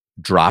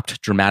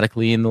dropped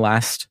dramatically in the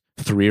last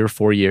 3 or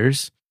 4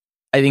 years.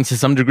 I think to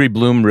some degree,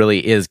 Bloom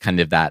really is kind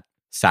of that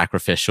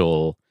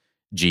sacrificial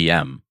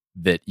GM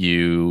that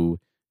you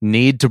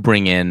need to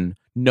bring in,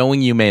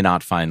 knowing you may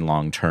not find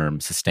long-term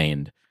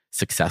sustained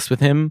success with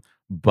him,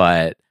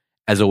 but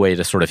as a way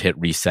to sort of hit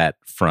reset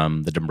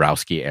from the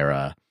Dombrowski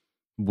era,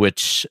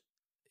 which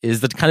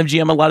is the kind of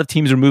GM a lot of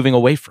teams are moving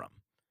away from.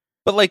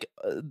 But like,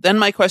 then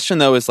my question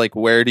though is like,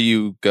 where do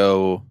you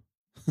go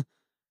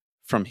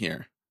from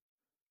here?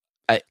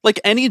 Like,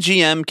 any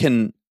GM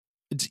can,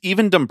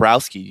 even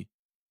Dombrowski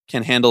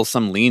can handle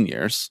some lean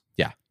years.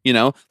 Yeah.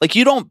 Like,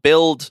 you don't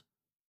build,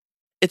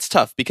 it's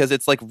tough because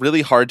it's like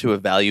really hard to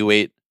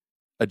evaluate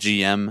a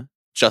GM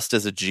just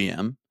as a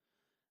GM.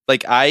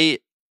 Like,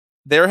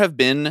 there have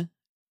been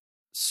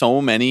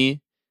so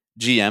many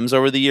GMs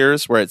over the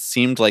years where it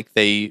seemed like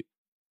they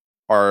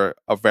are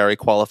a very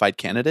qualified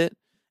candidate.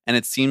 And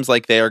it seems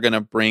like they are going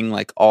to bring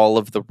like all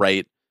of the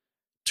right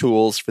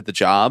tools for the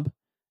job.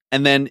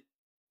 And then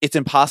it's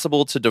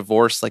impossible to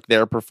divorce like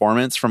their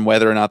performance from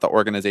whether or not the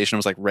organization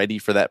was like ready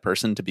for that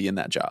person to be in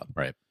that job.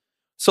 Right.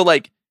 So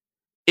like,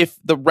 if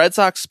the Red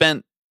Sox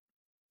spent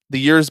the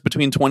years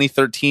between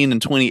 2013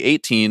 and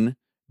 2018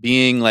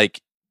 being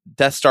like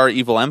Death Star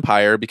Evil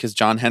Empire because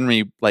John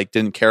Henry like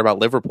didn't care about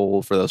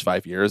Liverpool for those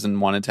 5 years and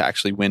wanted to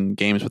actually win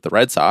games with the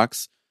Red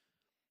Sox,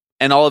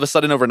 and all of a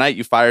sudden overnight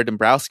you fire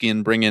Dombrowski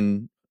and bring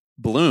in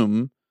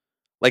Bloom,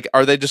 like,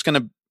 are they just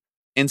going to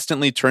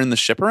instantly turn the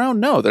ship around?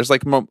 No, there's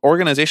like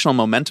organizational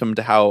momentum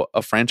to how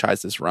a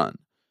franchise is run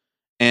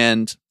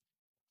and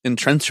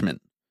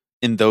entrenchment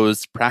in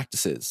those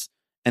practices,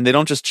 and they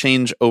don't just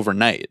change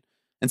overnight.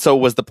 And so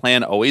was the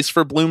plan always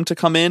for Bloom to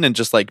come in and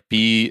just like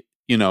be,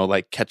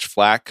 like catch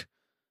flack,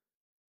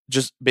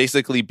 just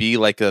basically be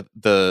like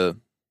the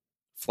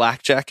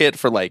flak jacket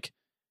for like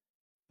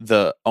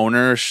the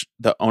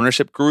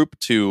ownership group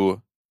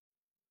to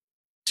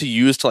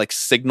use to like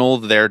signal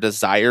their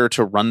desire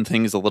to run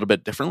things a little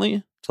bit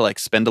differently, to like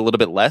spend a little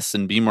bit less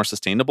and be more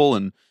sustainable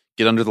and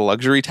get under the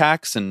luxury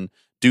tax and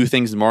do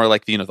things more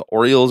like the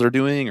Orioles are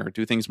doing, or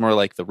do things more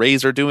like the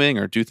Rays are doing,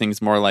 or do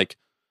things more like,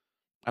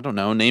 I don't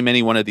know, name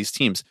any one of these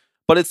teams.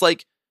 But it's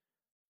like,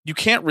 you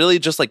can't really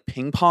just like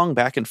ping pong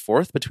back and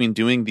forth between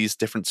doing these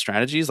different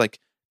strategies. Like,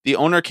 the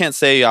owner can't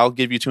say, I'll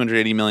give you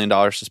 $280 million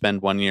to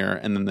spend 1 year,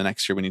 and then the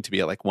next year we need to be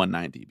at like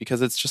 190,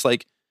 because it's just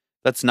like,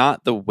 that's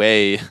not the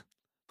way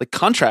like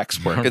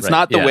contracts work. It's Right,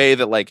 not the way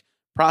that like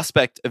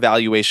prospect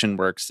evaluation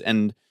works.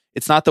 And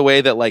it's not the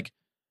way that like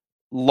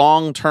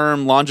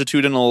long-term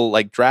longitudinal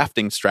like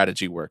drafting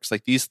strategy works.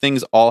 Like, these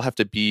things all have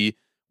to be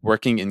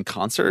working in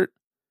concert.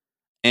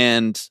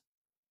 And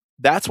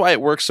that's why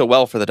it works so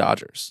well for the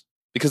Dodgers,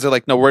 because they're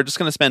like, no, we're just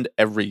going to spend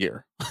every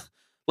year.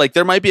 Like,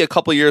 there might be a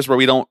couple years where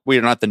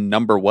we're not the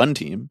number one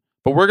team,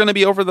 but we're going to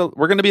be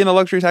in the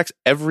luxury tax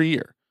every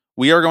year.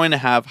 we are going to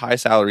have high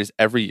salaries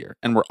every year,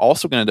 and we're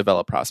also going to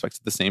develop prospects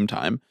at the same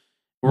time.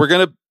 We're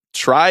going to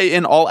try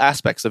in all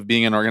aspects of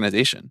being an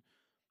organization.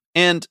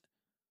 And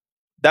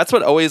that's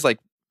what always like,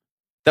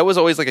 that was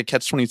always like a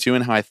catch-22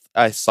 in how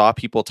I saw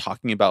people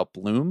talking about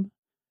Bloom,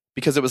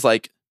 because it was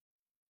like,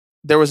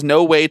 there was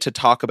no way to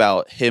talk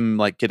about him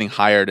like getting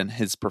hired and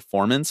his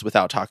performance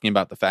without talking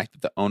about the fact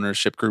that the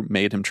ownership group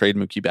made him trade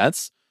Mookie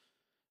Betts.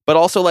 But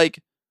also like,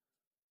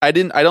 I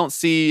don't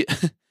see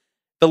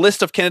the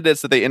list of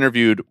candidates that they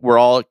interviewed were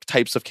all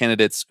types of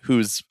candidates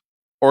whose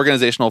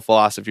organizational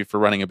philosophy for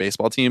running a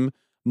baseball team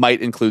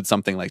might include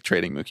something like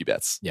trading Mookie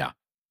Betts. Yeah.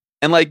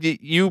 And like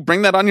you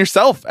bring that on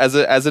yourself as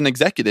an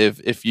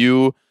executive if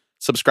you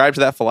subscribe to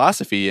that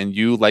philosophy and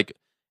you like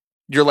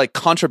your like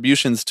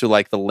contributions to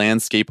like the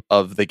landscape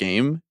of the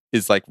game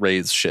is like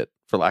Rays shit,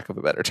 for lack of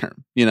a better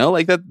term. You know,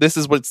 like that this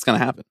is what's going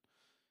to happen.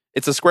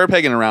 It's a square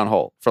peg in a round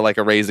hole for like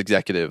a Rays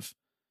executive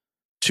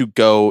to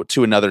go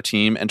to another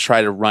team and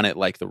try to run it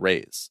like the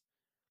Rays.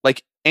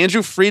 Like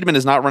Andrew Friedman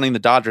is not running the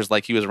Dodgers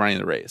like he was running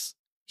the Rays.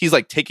 He's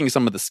like taking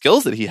some of the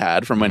skills that he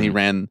had from when he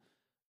ran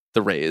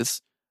the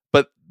Rays,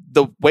 but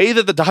the way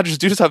that the Dodgers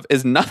do stuff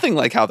is nothing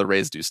like how the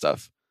Rays do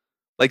stuff.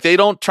 Like they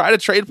don't try to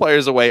trade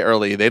players away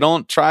early. They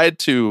don't try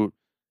to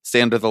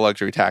stay under the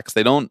luxury tax.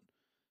 They don't,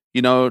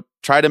 you know,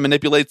 try to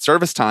manipulate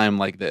service time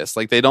like this.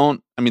 Like they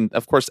don't, I mean,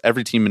 of course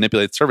every team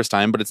manipulates service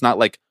time, but it's not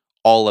like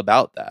all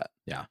about that.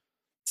 Yeah.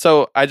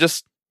 So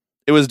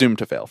it was doomed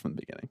to fail from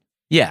the beginning.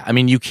 Yeah. I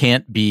mean, you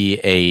can't be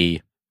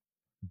a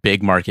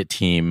big market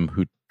team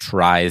who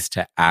tries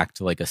to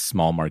act like a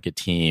small market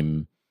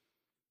team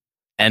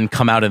and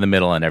come out in the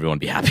middle and everyone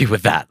be happy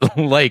with that.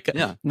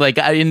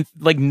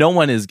 No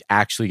one is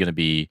actually going to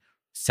be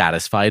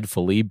satisfied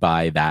fully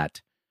by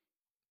that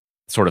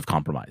sort of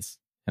compromise.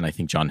 And I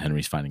think John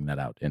Henry's finding that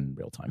out in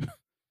real time.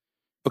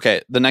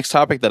 Okay. The next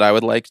topic that I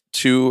would like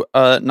to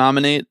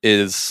nominate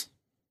is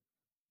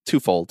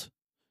twofold.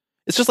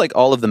 It's just like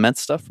all of the Mets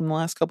stuff from the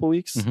last couple of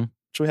weeks,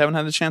 which we haven't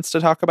had a chance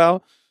to talk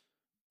about.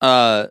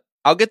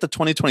 I'll get the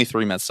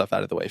 2023 Mets stuff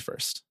out of the way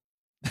first.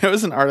 There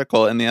was an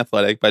article in The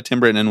Athletic by Tim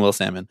Britton and Will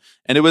Salmon,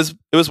 and it was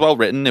well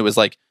written. It was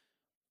like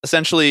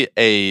essentially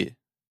a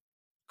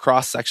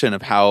cross section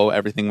of how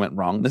everything went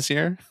wrong this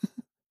year.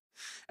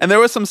 And there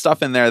was some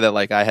stuff in there that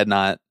like I had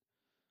not,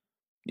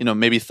 you know,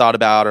 maybe thought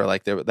about, or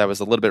like that was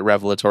a little bit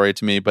revelatory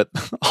to me. But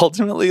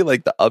ultimately,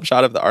 like the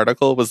upshot of the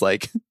article was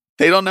like,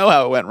 they don't know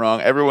how it went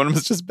wrong. Everyone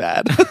was just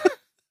bad.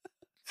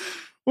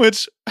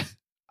 Which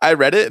I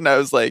read it and I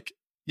was like,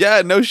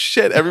 yeah, no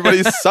shit.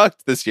 Everybody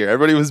sucked this year.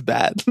 Everybody was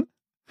bad.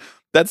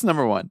 That's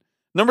number one.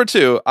 Number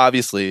two,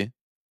 obviously,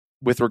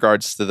 with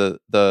regards to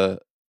the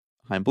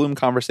Chaim Bloom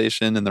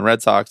conversation and the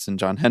Red Sox and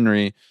John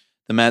Henry,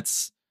 the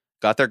Mets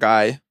got their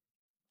guy.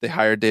 They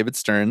hired David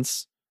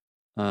Stearns.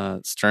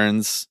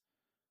 Stearns,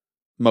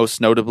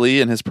 most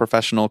notably in his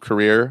professional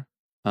career,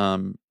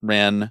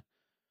 ran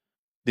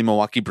the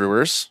Milwaukee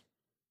Brewers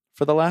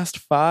for the last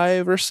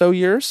 5 or so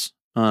years.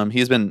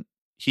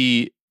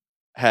 He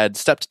had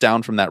stepped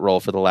down from that role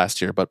for the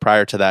last year, but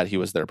prior to that, he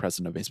was their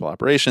president of baseball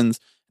operations,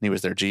 and he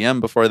was their GM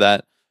before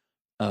that.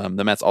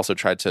 The Mets also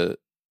tried to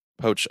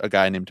poach a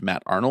guy named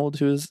Matt Arnold,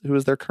 who is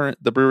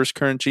the Brewers'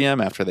 current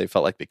GM, after they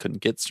felt like they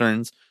couldn't get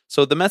Stearns.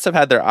 So the Mets have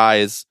had their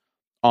eyes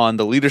on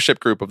the leadership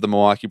group of the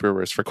Milwaukee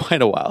Brewers for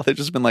quite a while. They've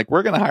just been like,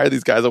 we're going to hire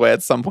these guys away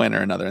at some point or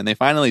another, and they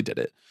finally did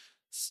it.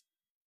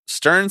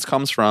 Stearns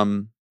comes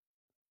from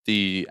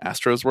the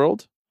Astros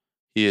world.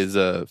 He's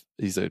a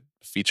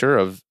feature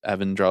of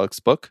Evan Drellick's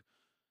book,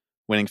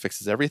 Winning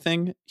Fixes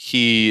Everything.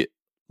 He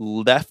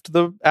left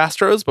the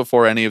Astros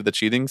before any of the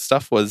cheating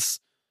stuff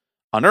was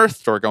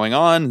unearthed or going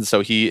on, and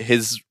so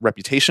his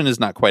reputation is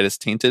not quite as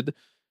tainted,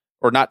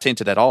 or not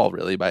tainted at all,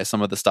 really, by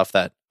some of the stuff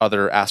that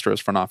other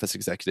Astros front office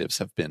executives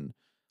have been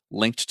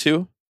linked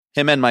to.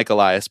 Him and Mike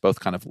Elias both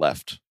kind of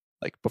left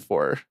like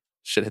before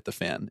shit hit the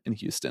fan in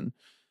Houston.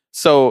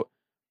 So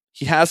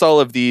he has all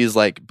of these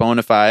like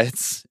bona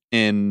fides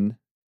in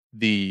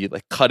the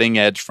like cutting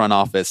edge front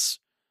office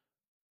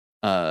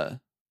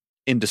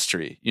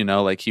industry, you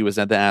know, like he was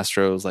at the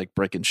Astros like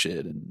breaking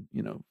shit and,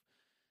 you know,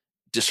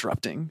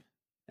 disrupting.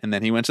 And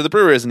then he went to the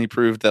Brewers and he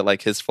proved that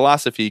like his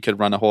philosophy could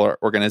run a whole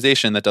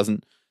organization that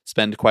doesn't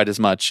spend quite as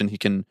much, and he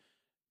can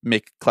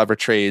make clever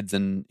trades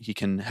and he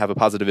can have a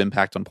positive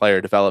impact on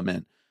player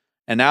development.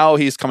 And now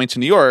he's coming to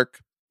New York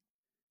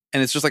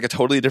and it's just like a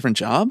totally different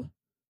job.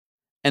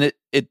 And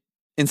it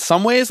in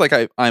some ways, like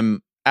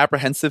I'm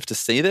apprehensive to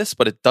say this,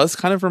 but it does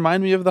kind of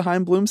remind me of the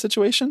Chaim Bloom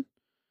situation.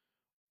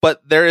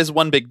 But there is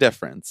one big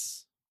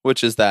difference,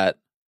 which is that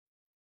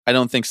I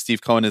don't think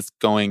Steve Cohen is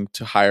going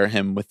to hire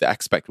him with the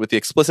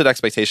explicit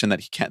expectation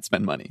that he can't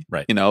spend money.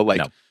 Right. You know, like,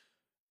 no.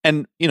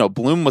 And, you know,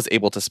 Bloom was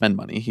able to spend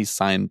money. He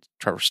signed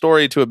Trevor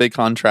Story to a big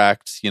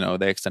contract. You know,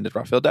 they extended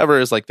Rafael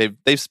Devers. Like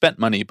they've spent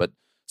money, but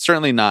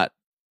certainly not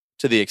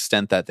to the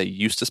extent that they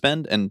used to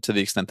spend, and to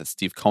the extent that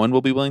Steve Cohen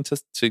will be willing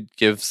to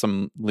give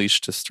some leash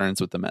to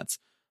Stearns with the Mets.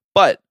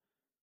 But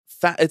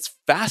it's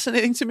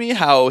fascinating to me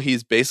how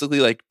he's basically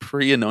like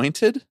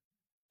pre-anointed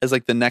as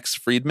like the next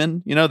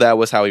Friedman. You know, that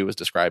was how he was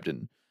described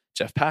in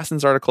Jeff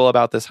Passan's article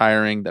about this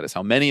hiring. That's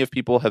how many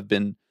people have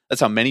been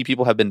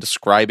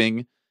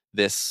describing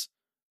this,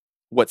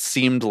 what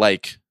seemed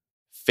like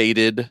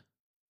fated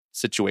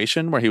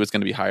situation where he was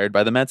going to be hired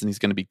by the Mets and he's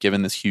going to be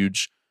given this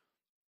huge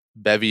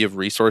bevy of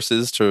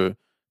resources to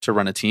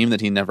run a team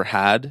that he never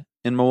had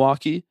in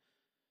Milwaukee.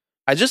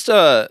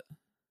 It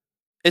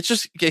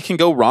can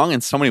go wrong in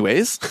so many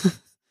ways.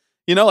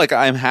 Like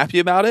I'm happy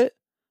about it.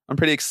 I'm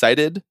pretty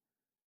excited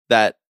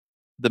that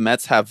the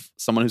Mets have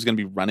someone who's going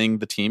to be running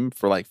the team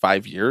for like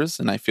 5 years.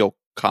 And I feel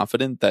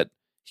confident that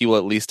he will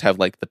at least have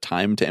like the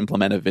time to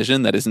implement a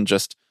vision that isn't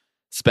just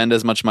spend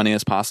as much money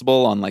as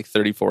possible on like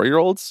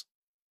 34-year-olds,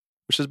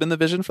 which has been the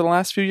vision for the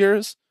last few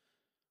years.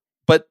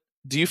 But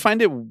do you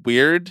find it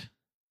weird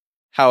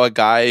how a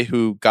guy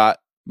who got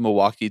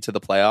Milwaukee to the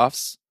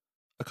playoffs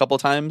a couple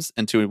times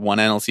and to one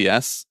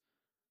NLCS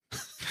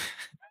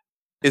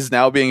is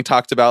now being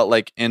talked about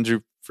like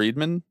Andrew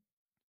Friedman?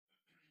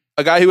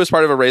 A guy who was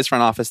part of a Rays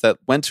front office that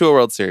went to a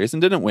World Series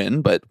and didn't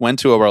win, but went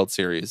to a World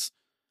Series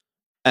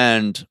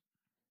and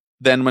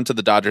then went to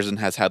the Dodgers and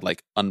has had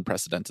like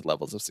unprecedented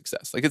levels of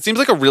success. Like it seems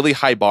like a really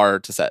high bar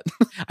to set.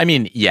 I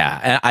mean,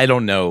 yeah, I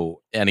don't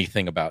know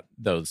anything about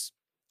those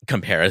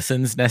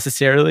comparisons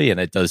necessarily, and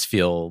it does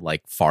feel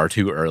like far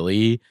too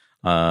early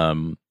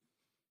to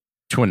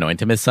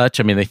anoint him as such.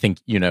 I mean, I think,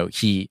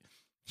 he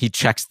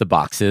checks the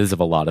boxes of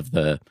a lot of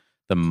the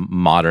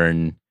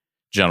modern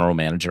general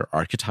manager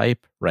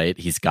archetype, right?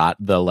 He's got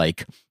the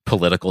like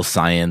political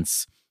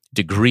science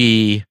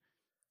degree.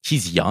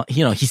 He's young,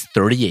 he's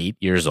 38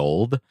 years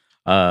old.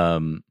 He's a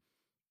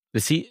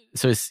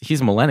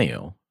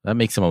millennial. That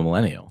makes him a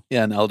millennial.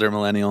 Yeah, an elder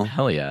millennial.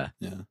 Hell yeah.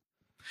 Yeah.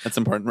 That's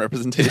important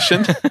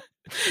representation.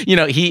 He's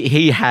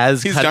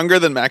younger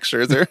than Max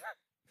Scherzer.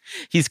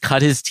 He's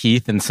cut his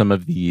teeth in some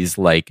of these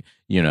like,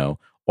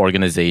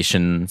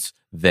 organizations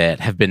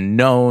that have been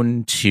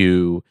known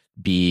to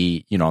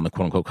be, on the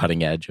quote unquote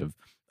cutting edge of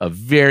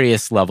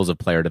various levels of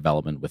player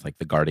development with like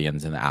the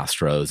Guardians and the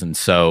Astros. And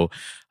so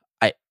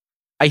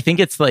I think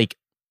it's like,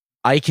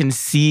 I can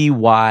see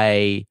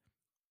why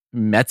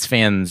Mets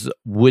fans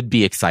would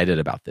be excited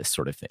about this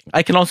sort of thing.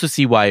 I can also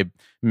see why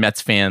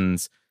Mets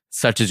fans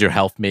such as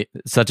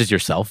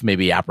yourself may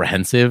be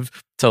apprehensive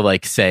to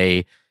like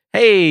say,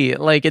 hey,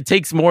 like it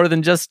takes more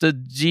than just a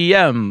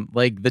GM.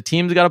 Like the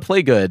team's got to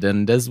play good.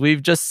 And as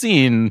we've just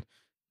seen,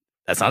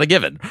 that's not a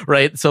given,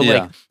 right? So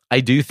like,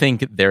 I do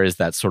think there is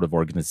that sort of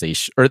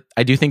organization, or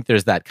I do think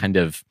there's that kind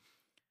of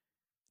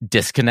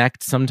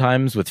disconnect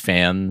sometimes with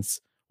fans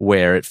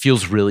where it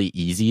feels really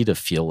easy to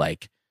feel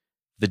like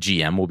the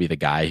GM will be the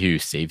guy who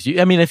saves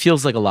you. I mean, it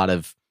feels like a lot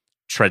of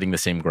treading the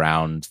same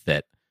ground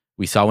that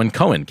we saw when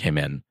Cohen came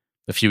in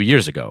a few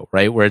years ago,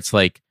 right? Where it's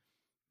like,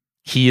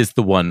 he is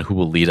the one who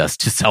will lead us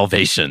to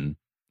salvation.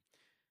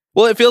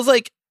 Well, it feels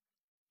like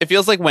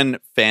when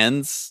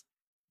fans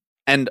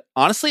and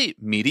honestly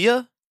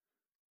media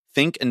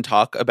think and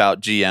talk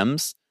about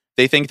GMs,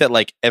 they think that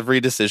like every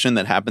decision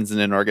that happens in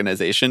an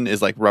organization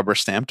is like rubber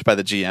stamped by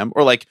the GM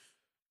or like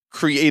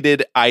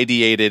created,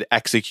 ideated,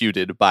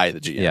 executed by the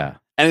GM. Yeah.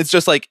 And it's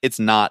just like, it's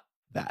not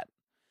that.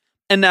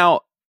 And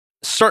now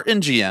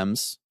certain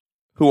GMs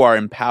who are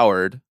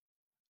empowered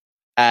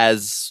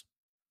as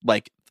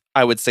like,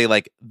 I would say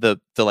like the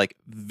like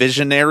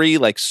visionary,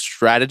 like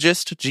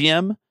strategist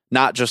GM,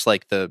 not just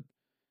like the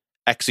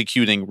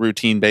executing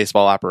routine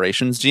baseball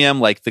operations GM,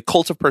 like the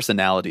cult of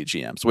personality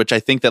GMs, which I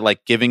think that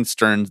like giving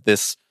Stearns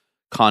this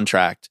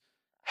contract,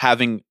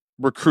 having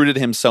recruited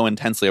him so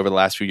intensely over the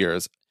last few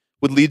years,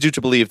 would lead you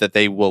to believe that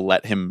they will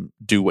let him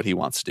do what he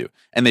wants to do.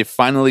 And they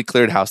finally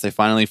cleared house. They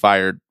finally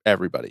fired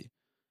everybody.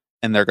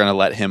 And they're going to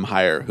let him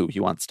hire who he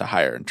wants to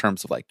hire in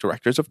terms of like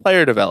directors of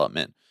player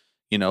development,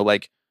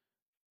 like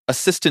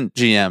assistant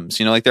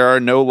GMs, like there are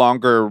no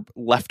longer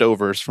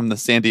leftovers from the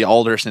Sandy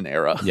Alderson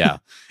era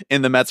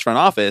in the Mets front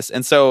office.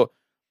 And so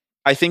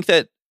I think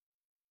that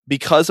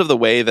because of the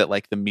way that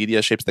like the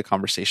media shapes the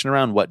conversation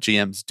around what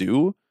GMs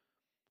do,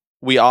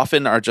 we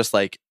often are just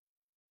like,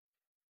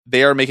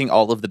 they are making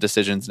all of the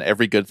decisions and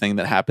every good thing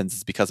that happens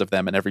is because of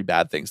them and every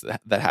bad thing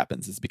that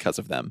happens is because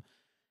of them.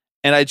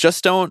 And I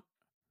don't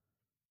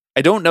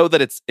know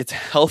that it's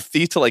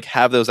healthy to like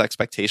have those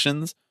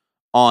expectations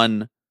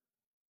on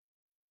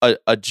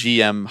a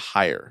GM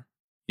hire,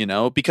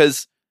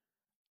 because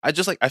I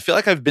feel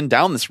like I've been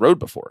down this road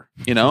before,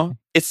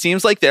 It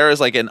seems like there is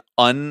like a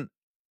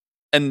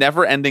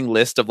never-ending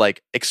list of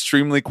like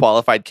extremely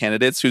qualified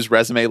candidates whose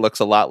resume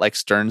looks a lot like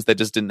Stearns. They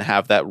just didn't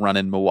have that run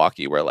in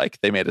Milwaukee where like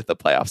they made it to the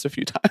playoffs a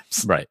few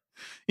times. Right.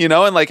 And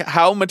like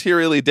how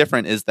materially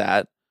different is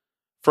that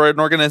for an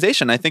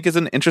organization? I think is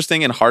an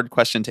interesting and hard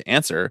question to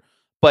answer,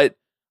 but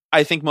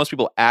I think most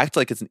people act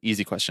like it's an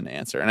easy question to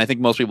answer. And I think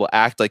most people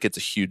act like it's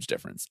a huge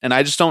difference. And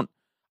I don't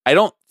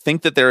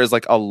think that there is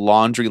like a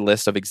laundry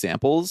list of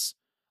examples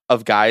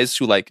of guys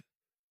who like,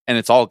 and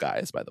it's all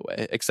guys, by the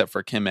way, except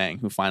for Kim Ang,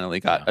 who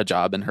finally got a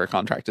job and her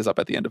contract is up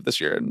at the end of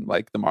this year. And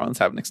like the Marlins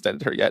haven't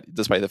extended her yet,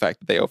 despite the fact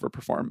that they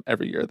overperform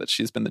every year that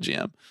she's been the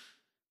GM.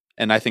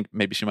 And I think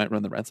maybe she might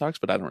run the Red Sox,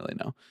 but I don't really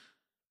know.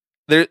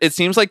 it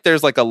seems like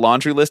there's like a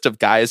laundry list of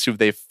guys who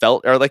they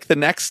felt are like the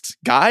next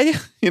guy,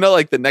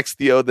 like the next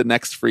Theo, the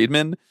next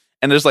Friedman.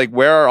 And there's like,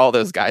 where are all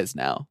those guys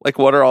now? Like,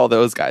 what are all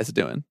those guys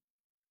doing?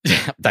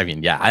 I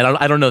mean, yeah,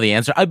 I don't know the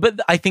answer, but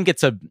I think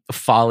it's a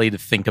folly to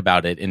think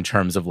about it in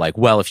terms of like,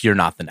 well, if you're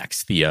not the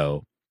next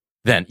Theo,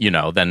 then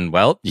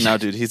well, no,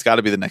 dude, he's got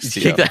to be the next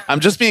Theo. I'm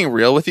just being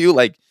real with you.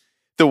 Like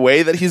the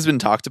way that he's been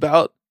talked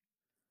about,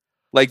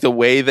 like the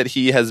way that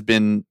he has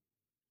been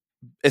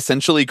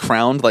essentially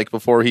crowned, like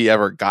before he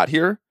ever got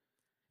here.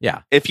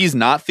 Yeah, if he's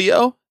not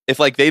Theo, if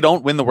like they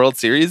don't win the World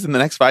Series in the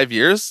next 5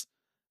 years,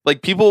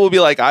 like people will be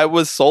like, I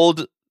was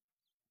sold.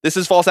 This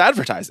is false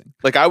advertising.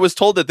 Like I was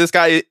told that this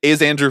guy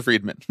is Andrew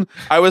Friedman.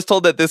 I was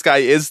told that this guy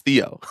is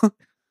Theo.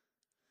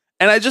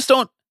 And I just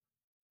don't.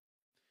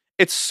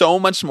 It's so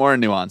much more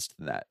nuanced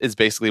than that, is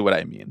basically what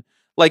I mean.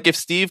 Like if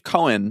Steve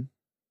Cohen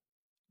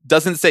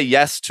doesn't say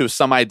yes to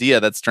some idea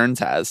that Stearns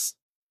has,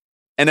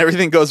 and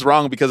everything goes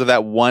wrong because of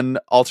that one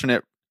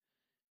alternate,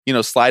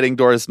 sliding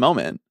doors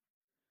moment,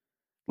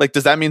 like,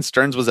 does that mean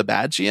Stearns was a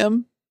bad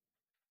GM?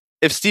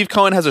 If Steve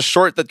Cohen has a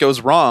short that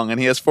goes wrong and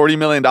he has $40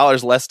 million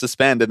less to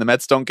spend and the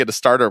Mets don't get a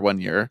starter one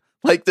year,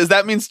 like, does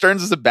that mean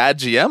Stearns is a bad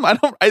GM?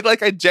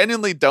 I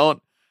genuinely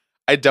don't.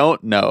 I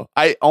don't know.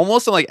 I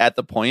almost am like at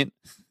the point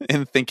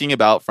in thinking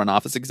about front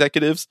office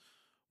executives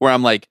where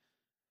I'm like,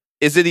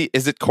 is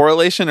it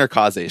correlation or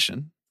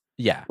causation?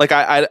 Yeah. Like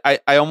I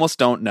almost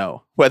don't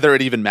know whether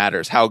it even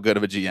matters how good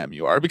of a GM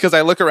you are, because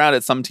I look around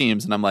at some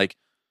teams and I'm like,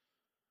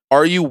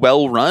 are you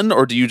well run,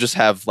 or do you just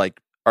have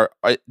like,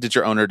 did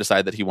your owner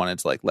decide that he wanted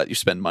to like let you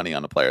spend money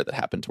on a player that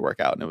happened to work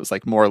out and it was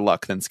like more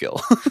luck than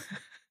skill?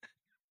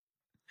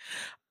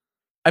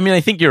 I mean,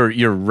 I think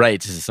you're right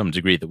to some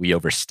degree that we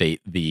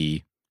overstate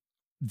the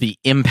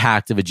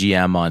impact of a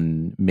GM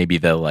on maybe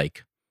the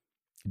like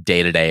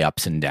day-to-day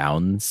ups and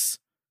downs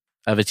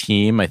of a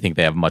team. I think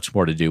they have much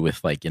more to do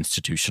with like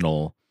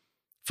institutional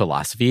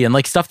philosophy and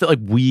like stuff that like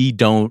we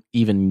don't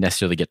even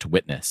necessarily get to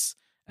witness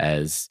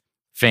as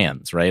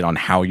fans, right? On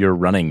how you're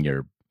running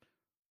your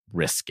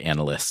risk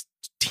analyst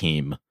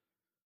team.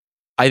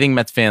 I think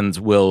Mets fans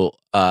will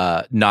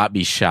not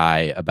be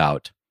shy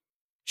about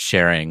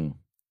sharing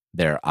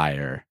their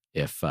ire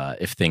if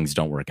things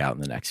don't work out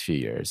in the next few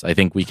years. I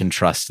think we can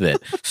trust that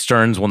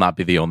Stearns will not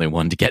be the only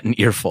one to get an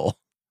earful.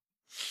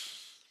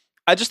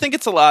 I just think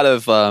it's a lot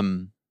of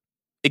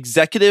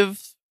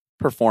executive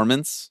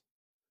performance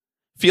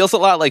feels a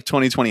lot like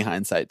 2020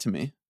 hindsight to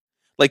me.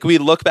 Like we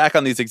look back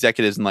on these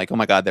executives and like, oh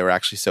my God, they were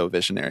actually so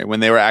visionary when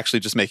they were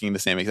actually just making the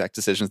same exact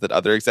decisions that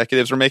other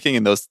executives were making,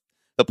 and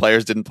the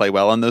players didn't play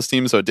well on those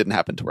teams, so it didn't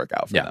happen to work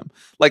out for them.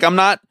 Like I'm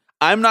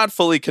not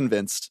fully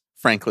convinced,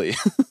 frankly,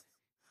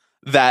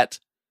 that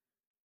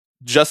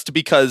just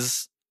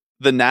because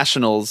the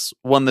Nationals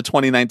won the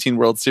 2019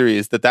 World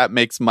Series, that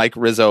makes Mike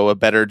Rizzo a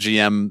better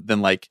GM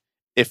than like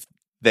if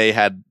they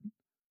had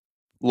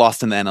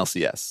lost in the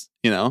NLCS,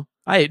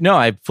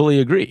 I fully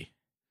agree.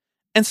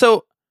 And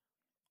so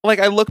like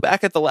I look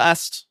back at the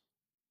last,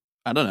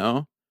 I don't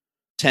know,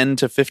 10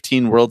 to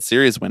 15 World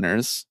Series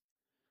winners,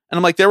 and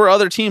I'm like, there were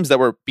other teams that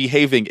were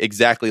behaving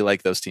exactly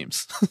like those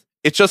teams.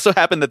 It just so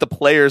happened that the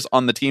players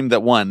on the team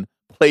that won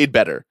played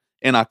better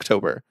in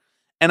October.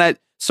 And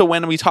so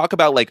when we talk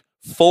about like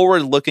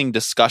forward-looking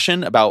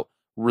discussion about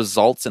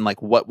results and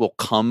like what will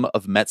come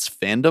of Mets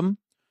fandom,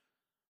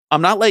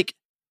 I'm not like,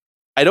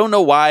 I don't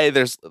know why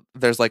there's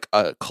like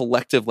a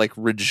collective like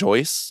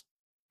rejoice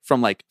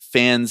from like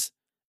fans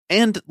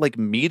and like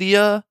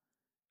media,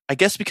 I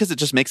guess, because it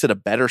just makes it a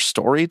better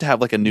story to have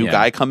like a new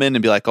guy come in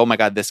and be like, oh my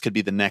God, this could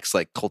be the next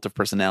like cult of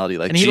personality,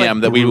 like GM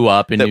like, that we grew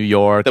up in New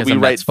York, that we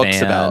write books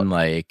fan, about.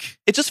 Like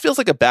it just feels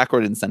like a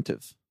backward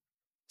incentive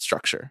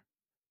structure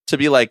to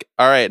be like,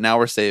 all right, now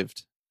we're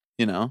saved,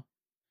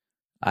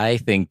 I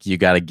think you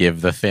got to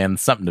give the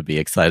fans something to be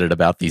excited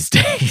about these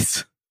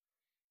days.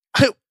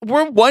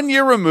 We're 1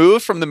 year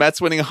removed from the Mets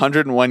winning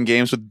 101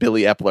 games with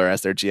Billy Epler as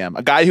their GM,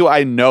 a guy who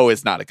I know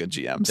is not a good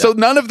GM. Yeah. So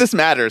none of this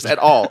matters at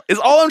all. Is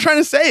all I'm trying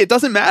to say. It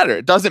doesn't matter.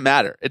 It doesn't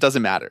matter. It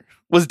doesn't matter.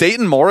 Was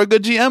Dayton Moore a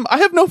good GM? I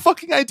have no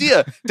fucking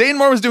idea. Dayton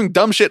Moore was doing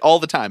dumb shit all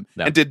the time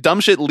and did dumb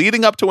shit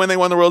leading up to when they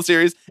won the World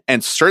Series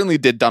and certainly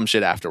did dumb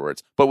shit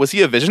afterwards. But was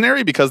he a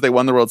visionary because they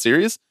won the World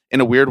Series in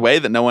a weird way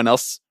that no one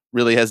else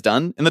really has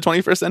done in the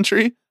 21st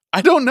century?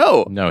 I don't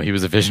know. No, he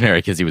was a visionary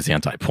because he was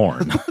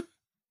anti-porn.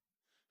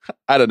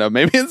 I don't know.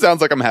 Maybe it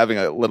sounds like I'm having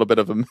a little bit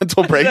of a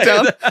mental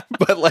breakdown,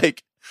 but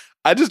like,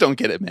 I just don't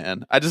get it,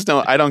 man. I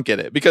don't get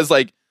it, because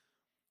like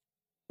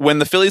when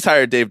the Phillies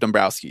hired Dave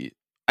Dombrowski,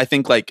 I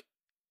think like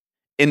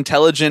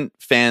intelligent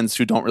fans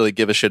who don't really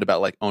give a shit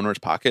about like owners'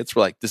 pockets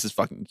were like, this is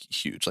fucking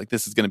huge. Like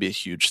this is going to be a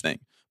huge thing.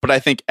 But I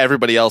think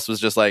everybody else was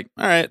just like,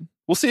 all right,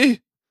 we'll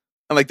see.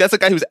 And like, that's a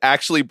guy who's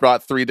actually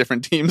brought 3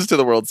 different teams to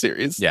the World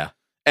Series. Yeah.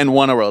 And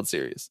won a World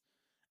Series.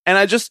 And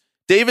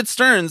David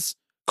Stearns,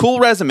 cool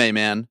resume,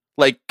 man.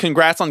 Like,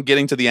 congrats on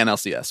getting to the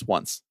NLCS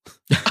once.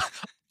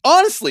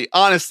 honestly.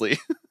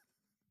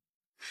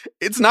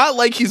 It's not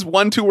like he's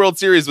won 2 World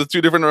Series with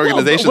 2 different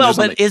organizations.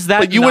 But is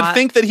that you would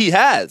think that he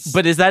has.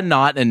 But is that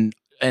not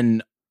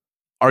an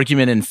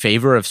argument in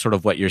favor of sort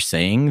of what you're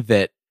saying,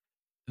 that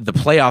the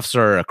playoffs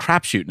are a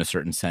crapshoot in a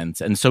certain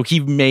sense. And so he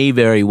may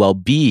very well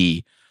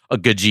be a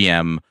good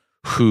GM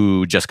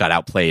who just got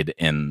outplayed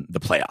in the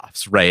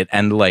playoffs, right?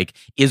 And like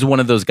is one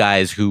of those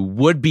guys who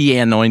would be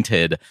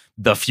anointed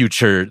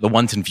the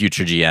once and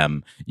future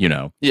GM,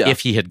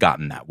 if he had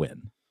gotten that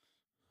win.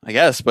 I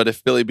guess, but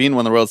if Billy Beane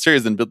won the World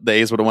Series, then the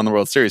A's would have won the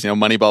World Series.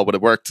 Moneyball would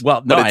have worked.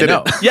 Well, no, but it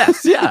didn't. I know.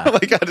 Yes, yeah.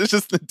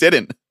 It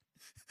didn't.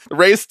 The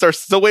Rays are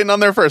still waiting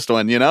on their first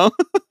one, I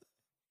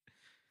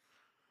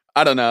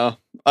don't know.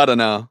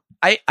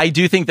 I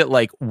do think that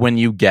like when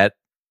you get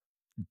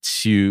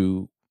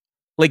to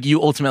like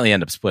you ultimately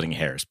end up splitting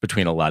hairs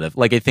between a lot of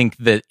like I think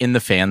that in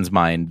the fans'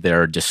 mind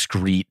there are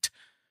discrete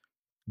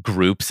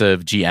groups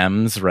of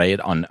GMs, right?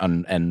 On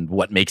and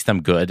what makes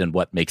them good and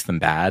what makes them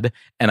bad.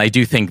 And I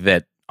do think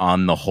that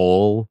on the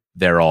whole,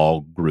 they're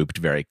all grouped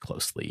very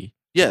closely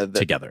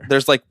together.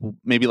 There's like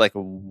maybe like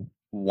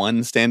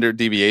one standard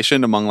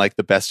deviation among like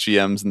the best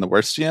GMs and the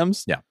worst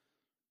GMs. Yeah.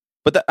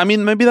 But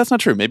maybe that's not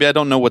true. Maybe I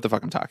don't know what the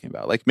fuck I'm talking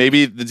about. Like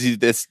maybe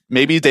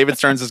David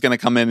Stearns is going to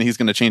come in and he's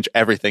going to change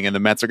everything and the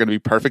Mets are going to be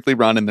perfectly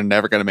run and they're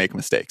never going to make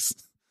mistakes.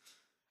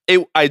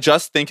 I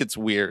just think it's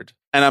weird.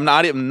 And I'm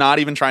not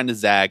even trying to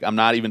zag. I'm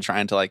not even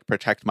trying to like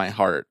protect my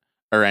heart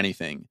or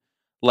anything.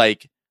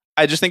 Like,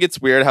 I just think it's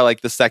weird how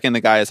like the second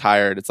the guy is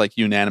hired, it's like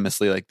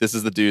unanimously like, this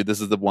is the dude,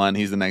 this is the one,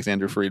 he's the next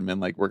Andrew Friedman.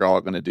 Like, we're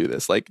all going to do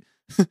this. Like,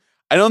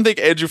 I don't think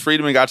Andrew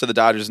Friedman got to the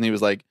Dodgers and he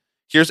was like,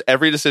 here's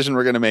every decision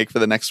we're going to make for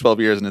the next 12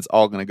 years and it's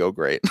all going to go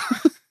great.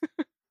 I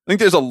think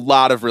there's a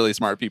lot of really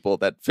smart people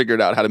that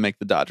figured out how to make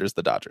the Dodgers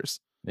the Dodgers.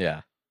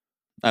 Yeah.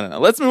 I don't know.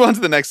 Let's move on to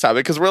the next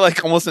topic because we're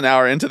like almost an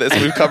hour into this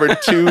and we've covered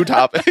 2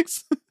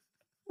 topics.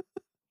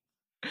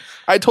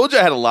 I told you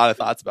I had a lot of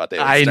thoughts about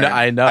David Stern.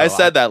 I know. I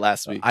said that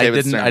last week. I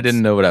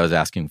didn't know what I was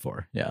asking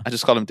for. Yeah. I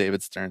just called him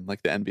David Stern,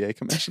 like the NBA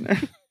commissioner.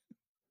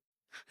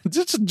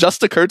 It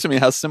just occurred to me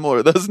how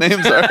similar those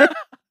names are.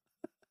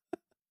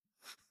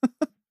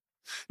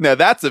 Now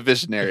that's a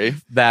visionary.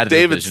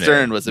 David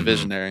Stern was a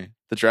visionary. Mm-hmm.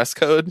 The dress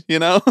code,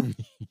 Yeah.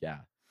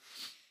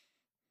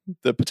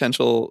 The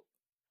potential.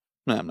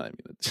 No, I'm not even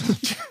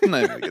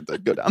going to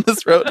go down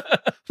this road.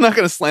 I'm not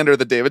going to slander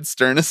the David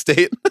Stern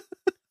estate.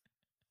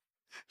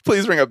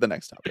 Please bring up the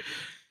next topic.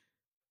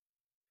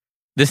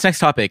 This next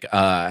topic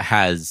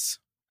has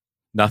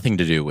nothing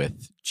to do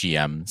with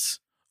GMs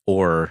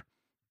or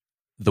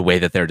the way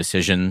that their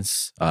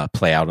decisions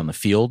play out on the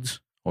field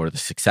or the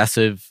success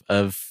of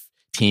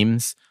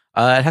teams.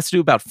 It has to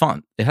do about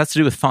font. It has to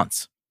do with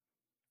fonts.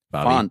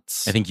 Bobby.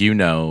 Fonts. I think you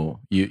know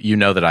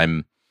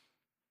that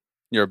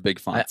You're a big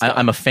font.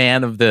 I'm a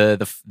fan of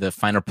the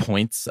finer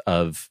points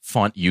of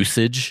font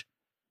usage,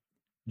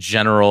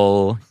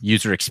 general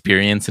user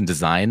experience and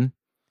design.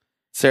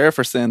 Serif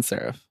or sans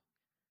serif?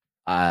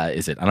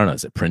 Is it? I don't know.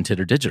 Is it printed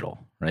or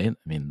digital? Right?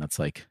 I mean, that's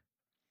like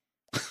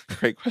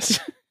great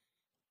question.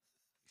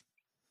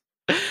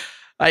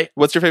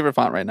 What's your favorite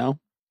font right now?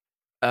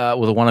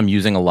 Well, the one I'm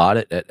using a lot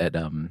at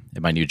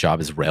my new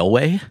job is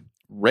Railway.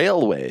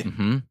 Railway.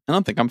 Mm-hmm. I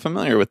don't think I'm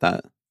familiar with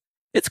that.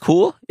 It's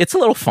cool. It's a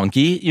little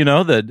funky,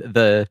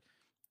 it's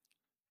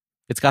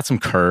got some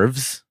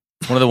curves.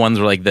 It's one of the ones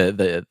where like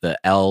the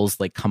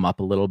L's like come up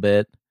a little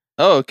bit.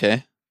 Oh,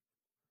 okay.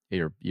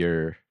 You're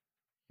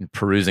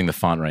perusing the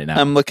font right now.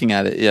 I'm looking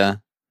at it. Yeah,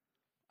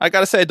 I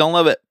gotta say, I don't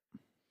love it.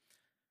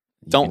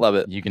 Love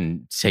it. You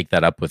can take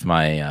that up with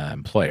my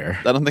employer.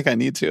 I don't think I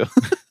need to,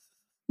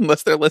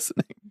 unless they're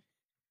listening.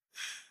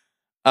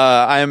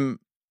 I'm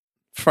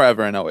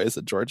forever and always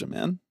a Georgia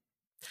man.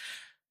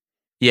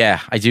 Yeah,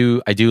 I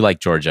do like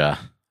Georgia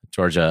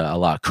a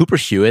lot. Cooper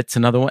Hewitt's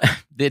another one.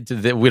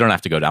 We don't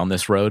have to go down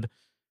this road.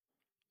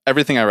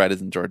 Everything I write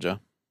is in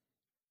Georgia.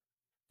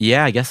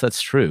 Yeah, I guess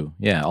that's true.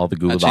 Yeah, all the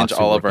Google Docs. I change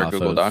all of our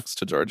Google Docs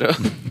to Georgia.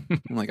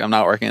 I'm like, I'm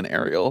not working in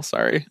Arial.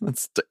 Sorry,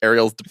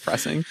 Arial's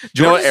depressing. Do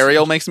you know what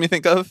Arial makes me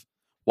think of?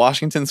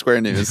 Washington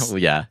Square News. Oh,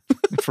 yeah,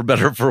 for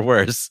better or for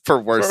worse. For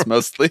worse,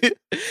 mostly.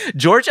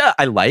 Georgia,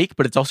 I like,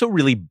 but it's also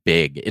really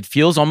big. It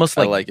feels almost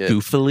like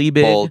goofily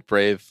big. Bold,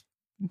 brave.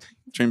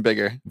 Dream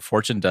bigger.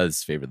 Fortune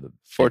does favor the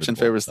Fortune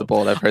favors the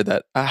bold. I've heard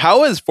that.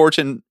 How is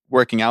Fortune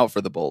working out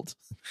for the bold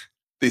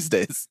these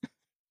days?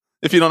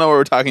 If you don't know what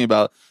we're talking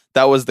about,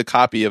 that was the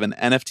copy of an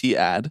NFT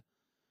ad.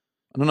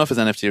 I don't know if it's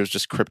NFT or it was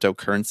just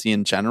cryptocurrency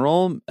in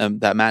general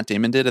that Matt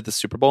Damon did at the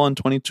Super Bowl in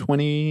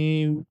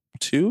 2021,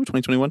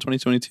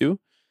 2022.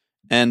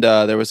 And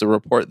there was a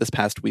report this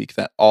past week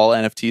that all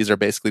NFTs are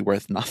basically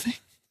worth nothing.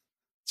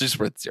 It's just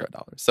worth $0.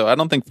 So I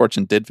don't think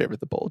Fortune did favor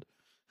the bold.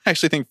 I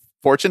actually think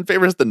Fortune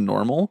favors the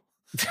normal,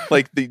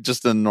 like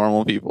just the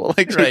normal people.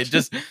 Like right,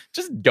 just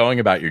going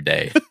about your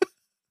day.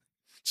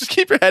 Just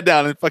keep your head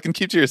down and fucking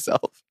keep to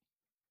yourself.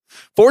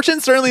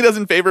 Fortune certainly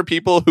doesn't favor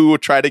people who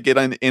try to get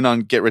in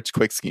on get rich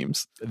quick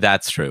schemes.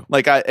 That's true.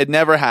 Like it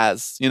never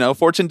has.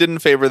 Fortune didn't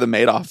favor the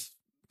Madoff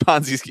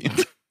Ponzi scheme.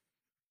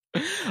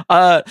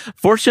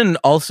 Fortune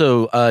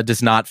also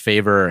does not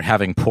favor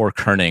having poor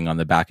kerning on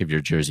the back of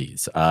your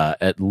jerseys.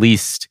 At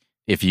least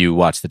if you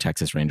watch the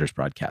Texas Rangers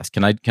broadcast.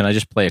 Can I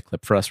just play a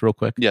clip for us real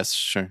quick? Yes,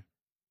 sure.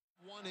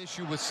 One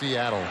issue with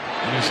Seattle,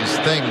 and there's this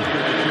thing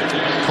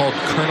called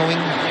kerneling.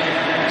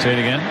 Say it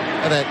again.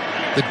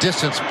 That the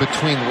distance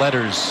between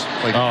letters,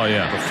 like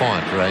the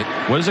font, right?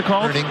 What is it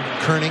called?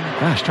 Kerning.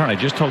 Gosh darn! I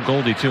just told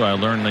Goldie too. I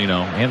learned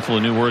a handful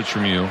of new words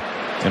from you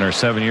in our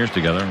 7 years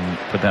together, and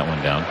put that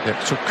one down.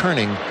 Yeah, so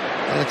kerning,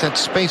 it's that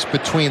space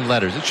between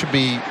letters. It should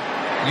be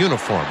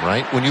uniform,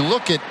 right? When you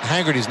look at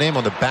Haggerty's name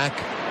on the back,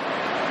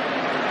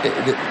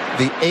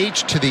 the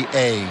H to the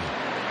A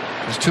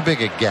is too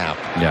big a gap.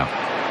 Yeah.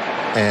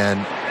 And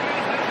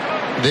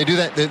they do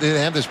that. They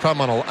have this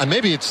problem on a.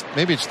 Maybe it's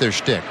their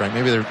shtick, right?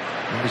 Maybe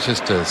it's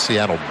just a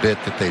Seattle bit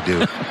that they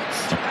do,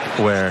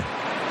 where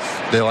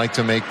they like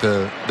to make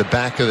the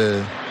back of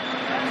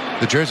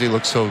the jersey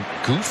look so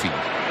goofy.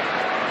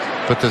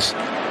 But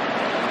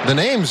the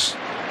names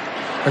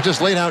are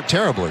just laid out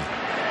terribly,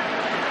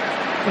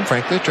 and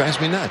frankly, it drives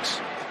me nuts.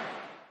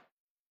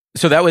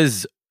 So that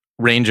was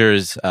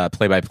Rangers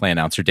play-by-play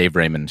announcer Dave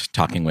Raymond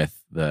talking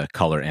with the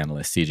color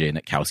analyst CJ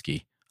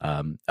Nitkowski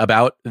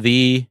about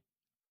the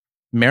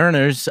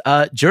Mariners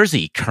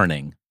jersey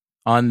kerning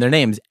on their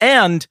names.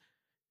 And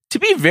to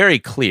be very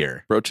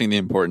clear, broaching the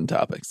important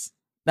topics,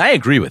 I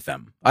agree with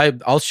them.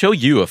 I'll show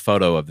you a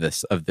photo of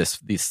these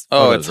photos.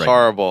 Oh, it's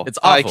horrible. It's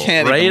awful. I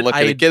can't right? even look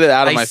at it. Get it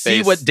out of my face.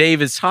 I see what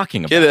Dave is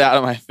talking about. Get it out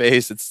of my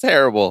face. It's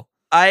terrible.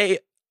 I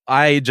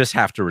just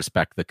have to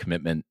respect the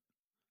commitment.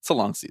 It's a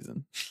long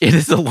season. It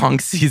is a long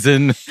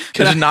season.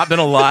 There's not been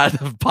a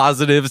lot of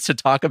positives to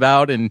talk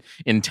about in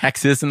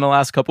Texas in the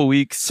last couple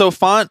weeks. So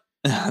font,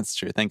 that's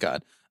true. Thank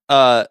God.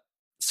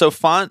 So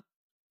font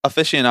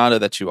aficionado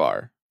that you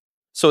are.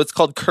 So it's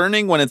called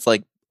kerning when it's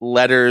like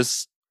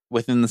letters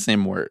within the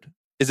same word.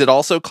 Is it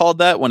also called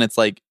that when it's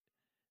like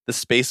the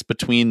space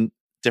between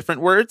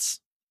different words?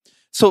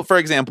 So for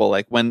example,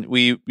 like when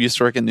we used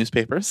to work in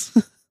newspapers,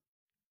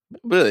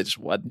 really just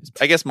one,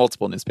 I guess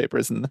multiple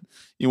newspapers, and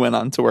you went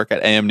on to work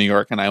at AM New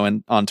York and I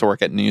went on to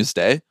work at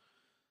Newsday.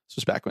 This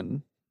was back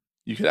when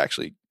you could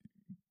actually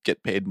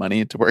get paid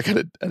money to work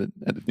at a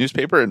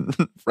newspaper and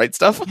write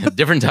stuff.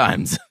 Different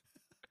times.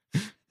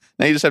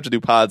 Now you just have to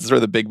do pods. That's where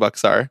the big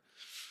bucks are.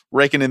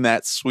 Raking in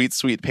that sweet,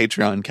 sweet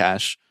Patreon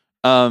cash.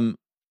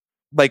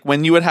 Like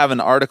when you would have an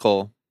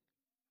article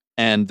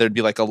and there'd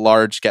be like a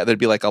large gap, there'd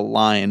be like a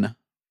line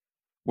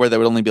where there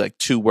would only be like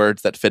 2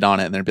 words that fit on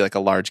it, and there'd be like a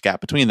large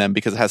gap between them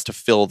because it has to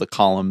fill the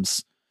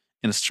columns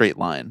in a straight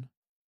line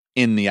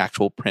in the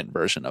actual print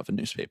version of a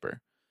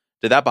newspaper.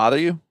 Did that bother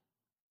you?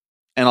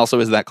 And also,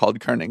 is that called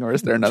kerning, or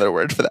is there another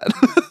word for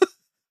that?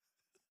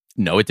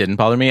 No, it didn't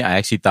bother me.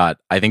 I think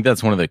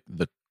that's one of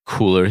the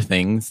cooler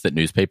things that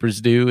newspapers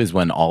do is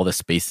when all the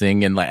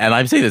spacing and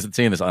I'm saying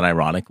this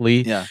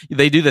unironically. Yeah.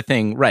 They do the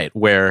thing right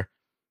where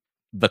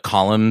the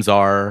columns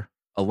are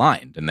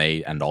aligned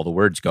and all the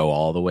words go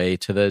all the way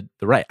to the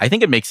right. I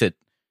think it makes it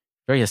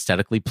very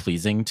aesthetically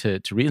pleasing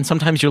to read. And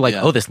sometimes you're like,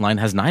 oh, this line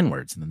has 9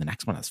 words, and then the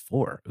next one has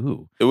 4.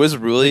 Ooh, it was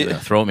really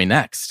throw at me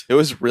next. It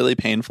was really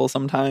painful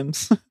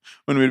sometimes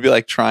when we'd be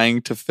like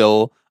trying to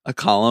fill a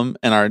column,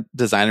 and our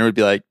designer would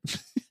be like,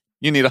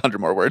 "You need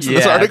 100 more words in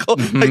this article.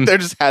 Mm-hmm. Like there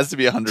just has to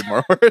be 100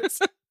 more words.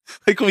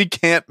 Like we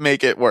can't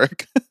make it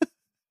work."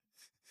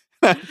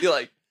 I'd be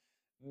like,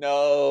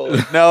 No,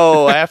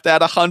 I have to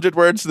add 100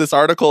 words to this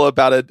article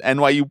about an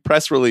NYU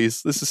press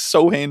release. This is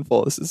so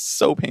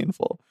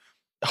painful.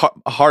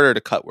 Harder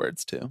to cut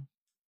words too.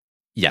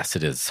 Yes,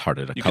 it is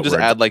harder to cut words. You can just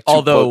add like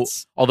 2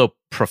 quotes. Although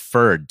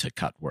preferred to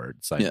cut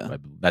words.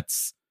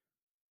 It's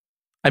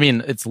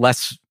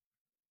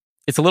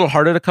a little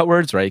harder to cut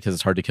words, right? Because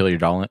it's hard to kill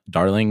your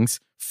darlings.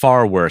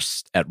 Far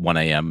worse at 1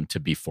 a.m. to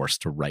be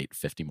forced to write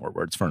 50 more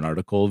words for an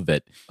article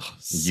that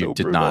you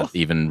did not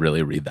even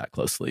really read that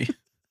closely.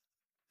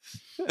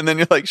 And then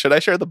you're like, should I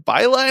share the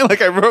byline?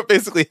 Like I wrote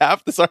basically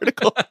half this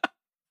article.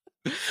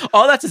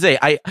 All that to say,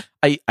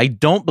 I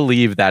don't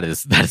believe that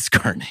is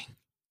kerning.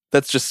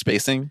 That's just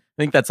spacing. I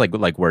think that's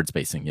like word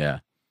spacing. Yeah.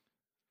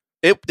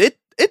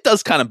 It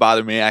does kind of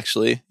bother me,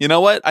 actually. You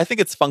know what? I think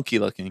it's funky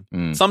looking.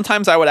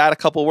 Sometimes I would add a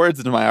couple words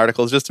into my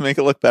articles just to make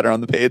it look better on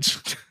the page.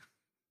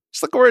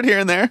 Just like a word here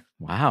and there.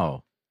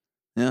 Wow.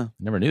 Yeah. I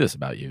never knew this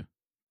about you.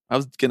 I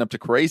was getting up to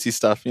crazy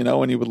stuff,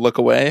 when you would look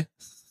away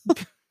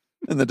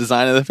in the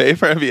design of the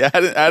paper and be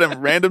adding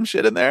random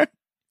shit in there.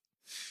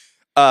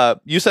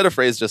 You said a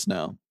phrase just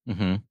now.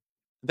 Mm-hmm.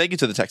 Thank you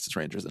to the Texas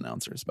Rangers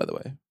announcers, by the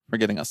way, for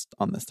getting us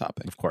on this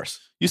topic. Of course.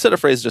 You said a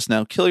phrase just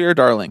now, kill your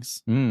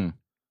darlings. Mm.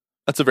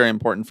 That's a very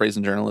important phrase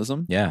in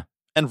journalism. Yeah.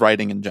 And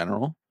writing in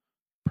general.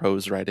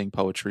 Prose writing,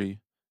 poetry.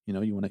 You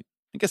want to,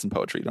 I guess in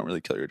poetry, you don't really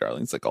kill your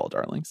darlings like all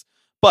darlings.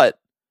 But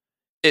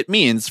it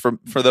means for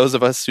those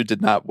of us who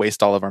did not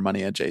waste all of our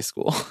money at J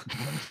school,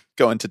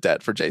 go into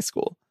debt for J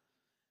school.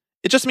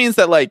 It just means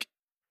that like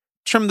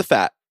trim the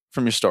fat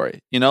from your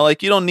story. You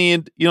don't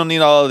need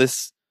all of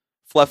this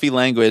fluffy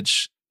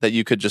language that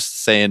you could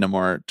just say in a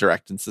more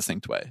direct and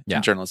succinct way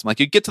in journalism. Like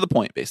you get to the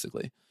point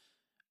basically.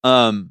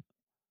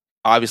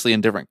 Obviously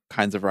in different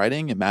kinds of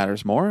writing, it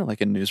matters more.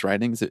 Like in news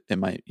writings,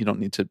 you don't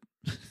need to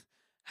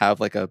have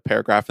like a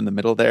paragraph in the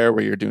middle there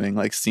where you're doing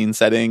like scene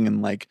setting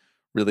and like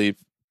really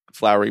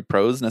flowery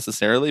prose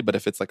necessarily, but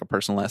if it's like a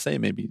personal essay,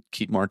 maybe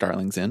keep more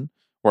darlings in.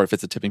 Or if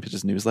it's a Tipping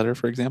Pitches newsletter,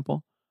 for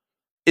example.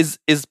 Is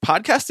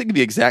podcasting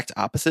the exact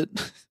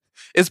opposite?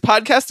 Is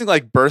podcasting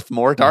like birth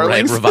more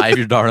darlings? Right, revive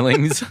your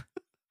darlings.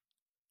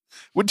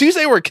 Would you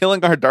say we're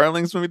killing our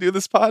darlings when we do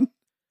this pod?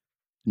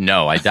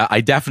 No,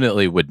 I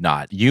definitely would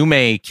not. You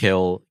may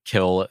kill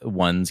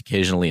ones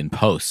occasionally in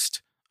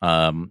post,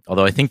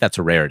 although I think that's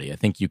a rarity. I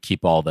think you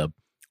keep all the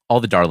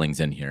darlings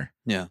in here.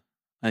 Yeah,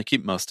 I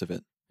keep most of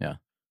it. Yeah,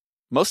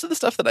 most of the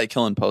stuff that I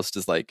kill in post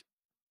is like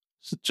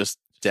just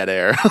dead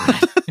air.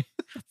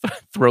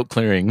 Throat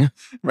clearing.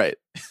 Right.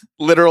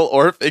 Literal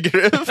or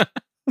figurative.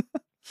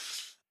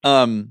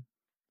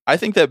 I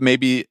think that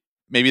maybe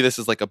this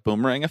is like a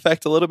boomerang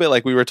effect a little bit.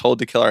 Like we were told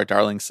to kill our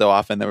darlings so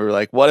often that we were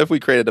like, what if we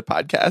created a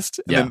podcast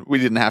and then we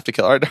didn't have to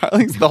kill our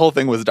darlings? The whole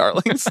thing was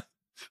darlings.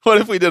 What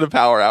if we did a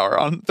power hour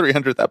on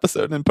 300th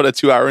episode and put a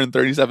 2 hour and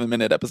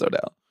 37-minute episode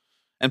out?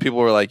 And people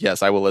were like,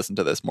 yes, I will listen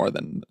to this more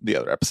than the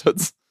other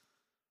episodes.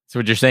 So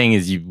what you're saying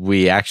is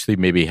we actually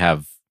maybe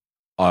have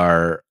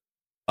our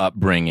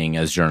upbringing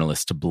as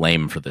journalists to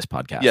blame for this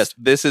podcast. Yes,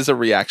 this is a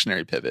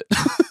reactionary pivot.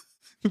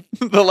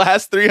 The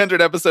last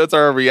 300 episodes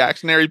are a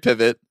reactionary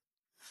pivot.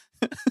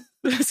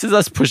 This is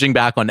us pushing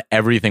back on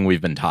everything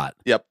we've been taught.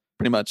 Yep,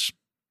 pretty much.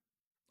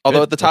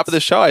 Although at the top of the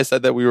show, I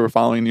said that we were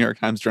following New York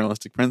Times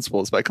journalistic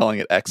principles by calling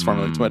it X,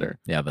 formerly Twitter.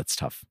 Yeah, that's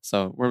tough.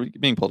 So we're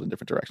being pulled in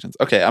different directions.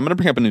 Okay, I'm going to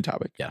bring up a new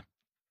topic. Yeah.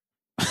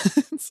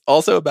 It's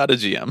also about a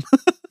GM.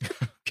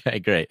 Okay,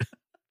 great.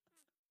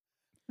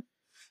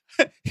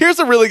 Here's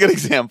a really good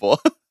example.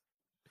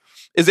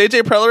 Is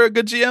AJ Preller a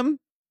good GM?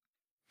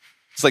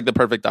 It's like the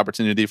perfect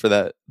opportunity for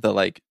that. The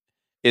like,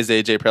 is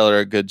AJ Preller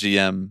a good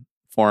GM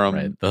forum?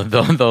 Right.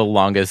 The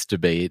longest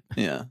debate.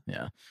 Yeah.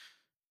 Yeah.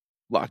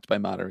 Locked by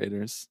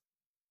moderators.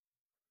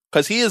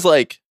 Because he is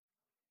like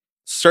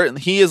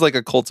he is like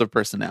a cult of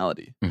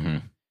personality. Mm-hmm.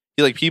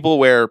 He like people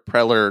wear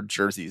Preller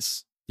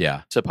jerseys.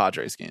 Yeah. To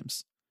Padres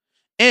games.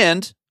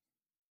 And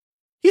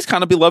he's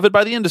kind of beloved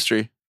by the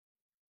industry.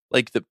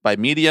 Like by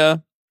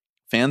media.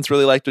 Fans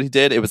really liked what he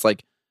did. It was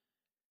like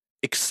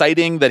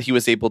exciting that he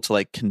was able to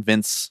like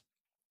convince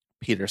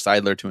Peter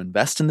Seidler to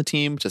invest in the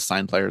team, to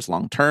sign players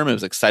long term. It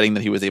was exciting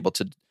that he was able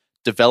to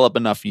develop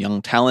enough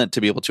young talent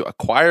to be able to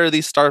acquire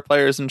these star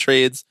players in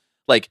trades.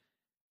 Like,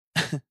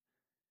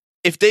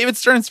 if David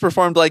Stearns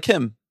performed like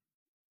him,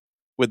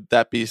 would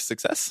that be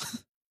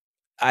success?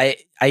 I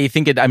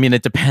think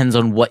it depends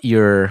on what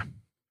your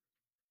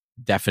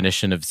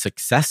definition of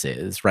success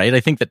is, right? I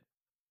think that,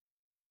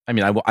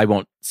 I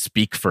won't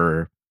speak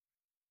for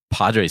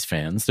Padres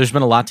fans. There's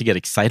been a lot to get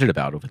excited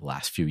about over the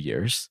last few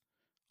years.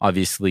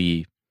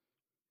 Obviously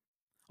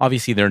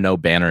there are no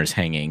banners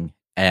hanging,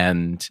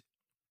 and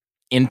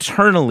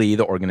internally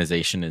the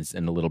organization is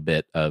in a little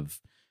bit of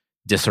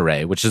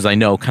disarray, which is, I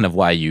know, kind of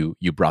why you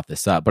brought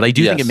this up. But I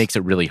do think it makes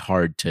it really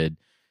hard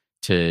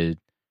to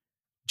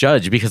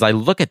judge, because I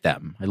look at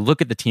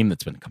the team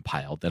that's been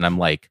compiled, and I'm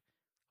like,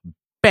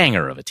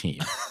 banger of a team.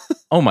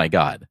 Oh my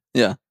God.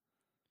 Yeah.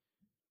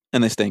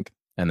 And they stink.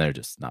 And they're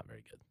just not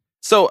very good.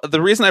 So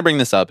the reason I bring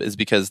this up is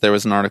because there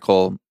was an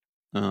article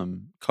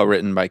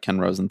co-written by Ken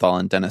Rosenthal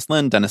and Dennis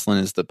Lin. Dennis Lin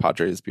is the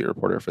Padres beat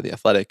reporter for The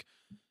Athletic.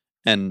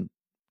 And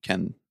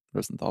Ken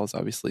Rosenthal is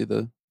obviously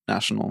the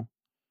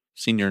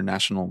senior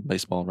national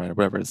baseball writer,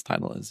 whatever his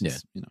title is.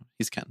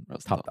 He's Ken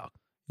Rosenthal. Top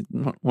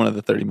dog. One of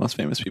the 30 most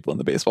famous people in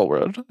the baseball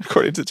world,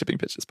 according to Tipping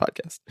Pitches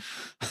podcast.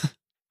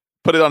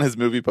 Put it on his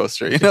movie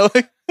poster,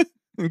 like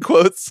in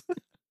quotes.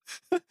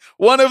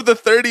 One of the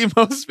 30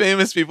 most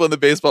famous people in the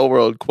baseball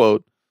world,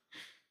 quote,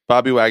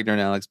 Bobby Wagner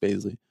and Alex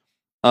Baisley.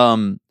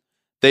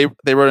 They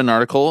wrote an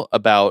article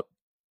about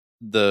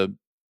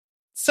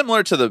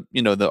similar to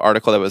the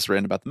article that was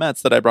written about the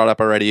Mets that I brought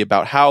up already,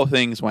 about how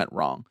things went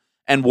wrong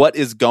and what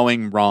is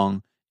going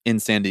wrong in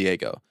San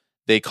Diego.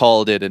 They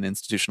called it an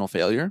institutional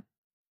failure.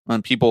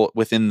 And people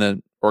within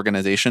the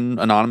organization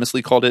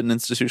anonymously called it an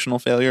institutional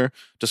failure,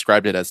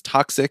 described it as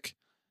toxic.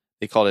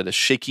 They called it a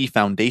shaky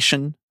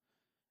foundation.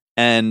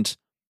 And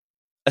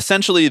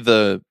essentially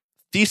the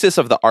thesis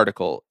of the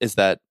article is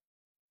that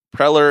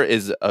Preller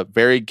is a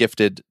very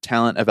gifted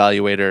talent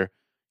evaluator.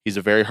 He's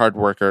a very hard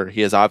worker.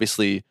 He has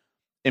obviously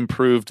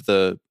improved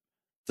the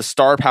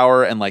star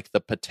power and like the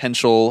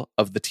potential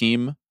of the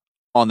team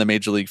on the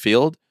major league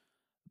field,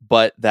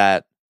 but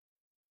that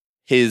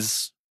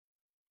his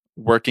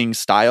working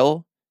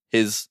style,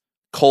 his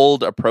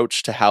cold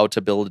approach to how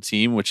to build a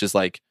team, which is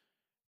like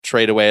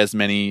trade away as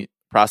many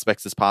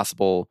prospects as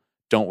possible,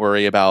 don't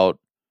worry about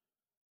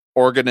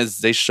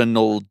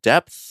organizational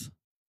depth,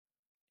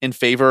 in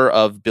favor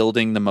of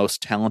building the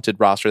most talented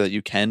roster that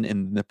you can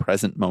in the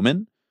present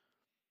moment,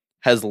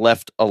 has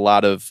left a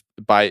lot of,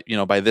 by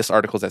this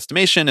article's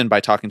estimation and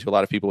by talking to a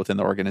lot of people within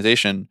the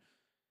organization,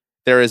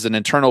 there is an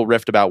internal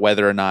rift about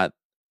whether or not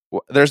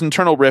there's an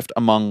internal rift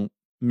among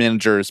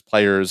managers,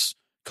 players,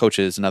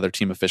 coaches, and other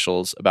team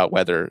officials about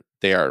whether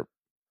they are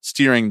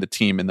steering the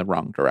team in the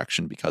wrong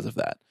direction because of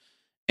that.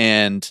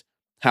 And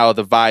how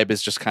the vibe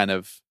is just kind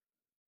of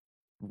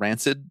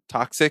rancid,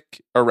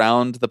 toxic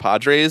around the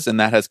Padres, and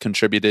that has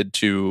contributed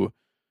to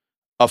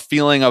a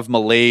feeling of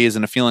malaise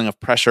and a feeling of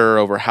pressure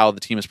over how the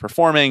team is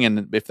performing.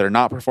 And if they're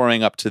not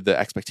performing up to the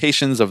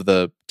expectations of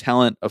the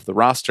talent of the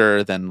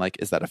roster, then like,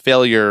 is that a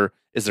failure?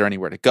 Is there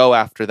anywhere to go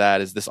after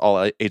that? Is this all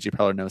AJ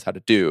Preller knows how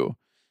to do?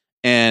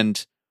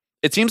 And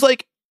it seems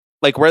like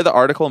where the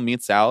article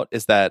meets out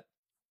is that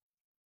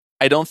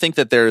I don't think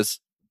that there's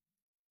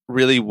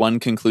really one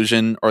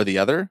conclusion or the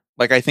other.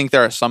 Like, I think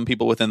there are some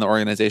people within the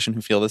organization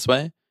who feel this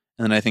way.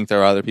 And then I think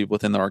there are other people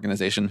within the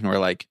organization who are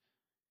like,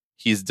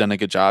 he's done a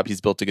good job.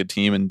 He's built a good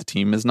team and the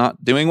team is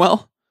not doing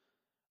well.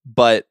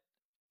 But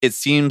it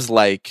seems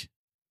like,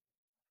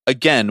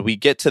 again, we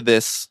get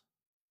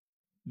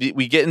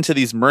into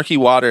these murky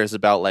waters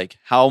about like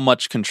how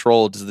much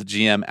control does the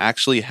GM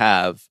actually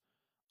have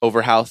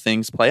over how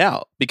things play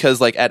out? Because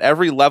like at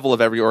every level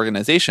of every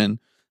organization,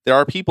 there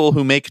are people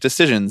who make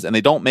decisions and they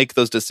don't make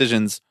those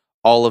decisions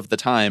all of the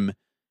time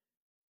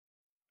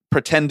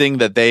pretending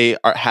that they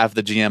have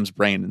the GM's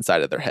brain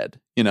inside of their head,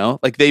 you know?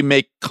 Like they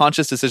make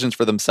conscious decisions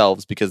for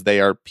themselves because they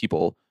are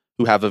people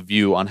who have a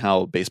view on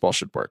how baseball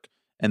should work.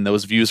 And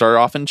those views are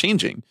often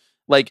changing.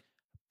 Like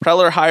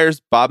Preller hires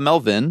Bob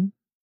Melvin,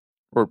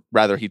 or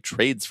rather he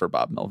trades for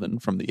Bob Melvin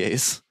from the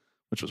A's,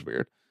 which was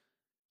weird,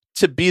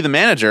 to be the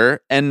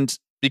manager. And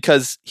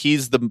because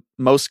he's the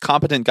most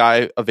competent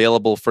guy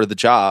available for the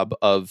job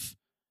of,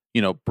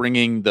 you know,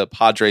 bringing the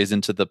Padres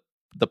into the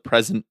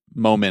present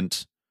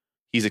moment.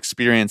 He's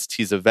experienced.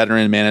 He's a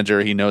veteran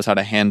manager. He knows how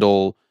to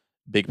handle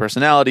big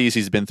personalities.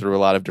 He's been through a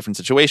lot of different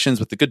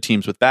situations with the good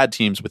teams, with bad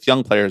teams, with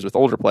young players, with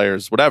older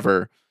players,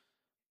 whatever.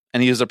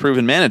 And he is a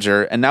proven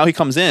manager. And now he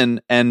comes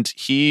in and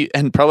he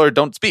and Preller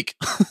don't speak,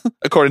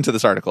 according to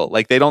this article.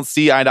 Like they don't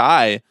see eye to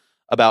eye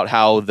about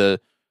how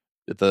the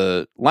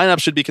lineup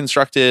should be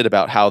constructed,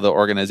 about how the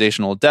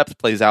organizational depth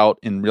plays out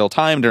in real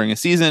time during a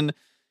season.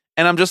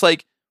 And I'm just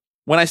like,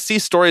 when I see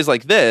stories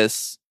like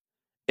this,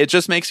 it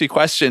just makes me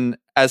question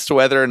as to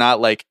whether or not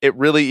like it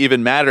really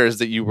even matters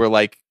that you were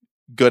like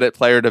good at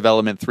player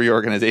development 3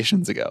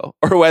 organizations ago,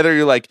 or whether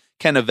you like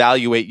can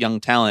evaluate young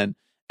talent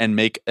and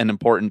make an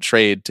important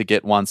trade to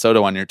get Juan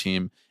Soto on your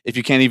team if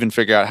you can't even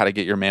figure out how to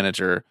get your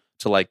manager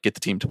to like get the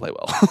team to play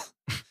well.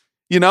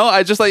 You know,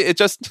 I just like it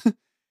just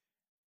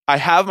I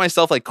have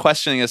myself like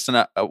questioning as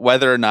to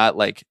whether or not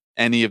like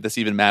any of this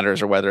even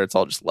matters or whether it's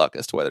all just luck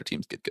as to whether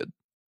teams get good.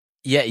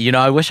 Yeah, you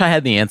know, I wish I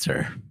had the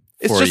answer.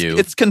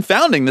 It's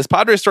confounding. This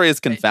Padres story is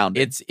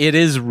confounding. It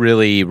is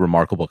really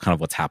remarkable kind of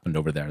what's happened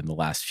over there in the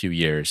last few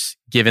years,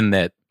 given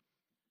that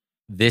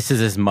this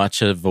is as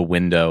much of a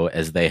window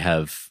as they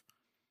have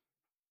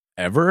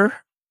ever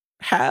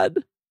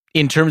had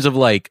in terms of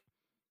like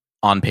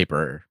on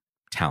paper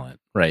talent,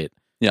 right?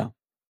 Yeah.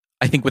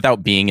 I think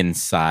without being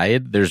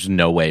inside, there's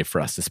no way for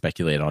us to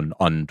speculate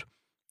on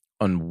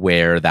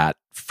where that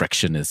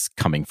friction is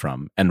coming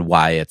from and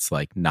why it's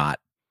like not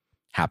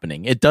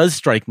happening. It does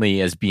strike me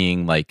as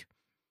being like,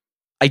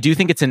 I do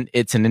think it's an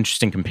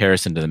interesting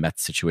comparison to the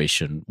Mets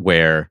situation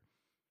where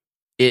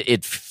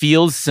it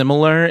feels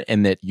similar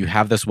in that you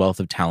have this wealth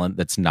of talent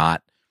that's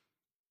not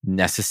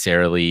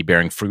necessarily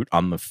bearing fruit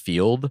on the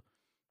field,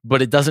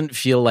 but it doesn't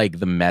feel like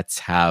the Mets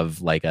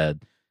have like a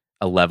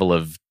level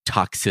of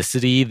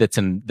toxicity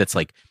that's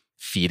like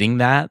feeding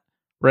that,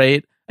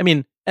 right? I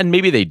mean, and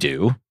maybe they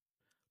do,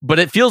 but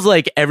it feels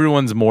like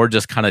everyone's more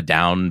just kind of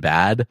down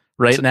bad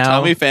right now.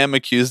 Tommy Pham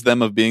accused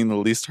them of being the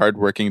least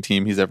hardworking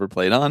team he's ever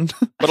played on.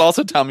 But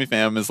also Tommy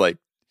Pham is like,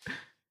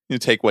 you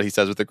take what he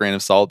says with a grain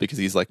of salt because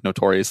he's like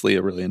notoriously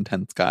a really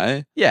intense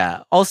guy.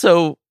 Yeah.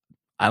 Also,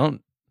 I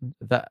don't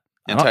care.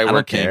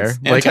 Anti-work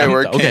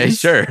okay, kings.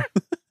 Sure.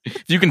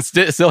 If you can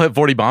still hit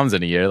 40 bombs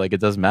in a year, like it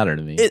doesn't matter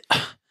to me.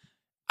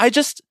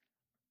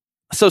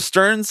 So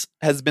Stearns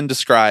has been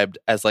described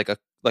as like a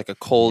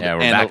cold. Yeah,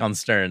 we're back on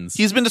Stearns.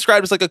 He's been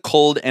described as like a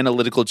cold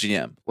analytical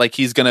GM. Like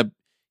he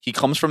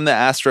comes from the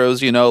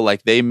Astros, you know,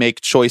 like they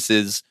make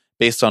choices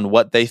based on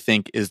what they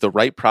think is the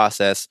right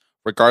process,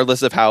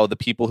 regardless of how the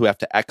people who have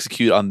to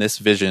execute on this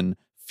vision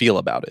feel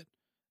about it.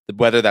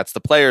 Whether that's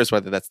the players,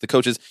 whether that's the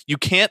coaches. You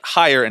can't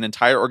hire an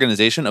entire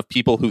organization of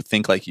people who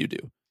think like you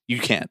do. You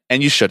can't,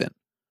 and you shouldn't,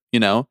 you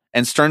know,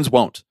 and Stearns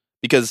won't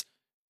because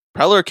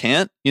Preller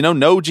can't, you know,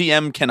 no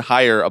GM can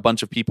hire a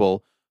bunch of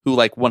people who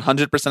like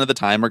 100% of the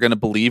time are going to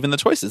believe in the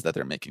choices that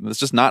they're making. That's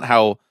just not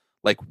how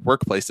like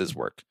workplaces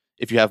work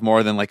if you have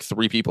more than like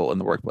 3 people in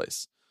the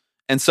workplace.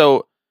 And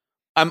so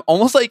I'm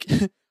almost like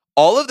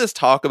all of this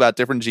talk about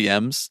different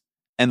GMs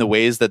and the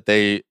ways that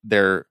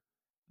their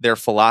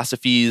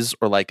philosophies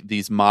or like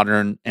these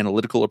modern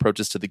analytical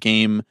approaches to the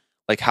game,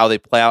 like how they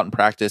play out in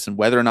practice and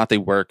whether or not they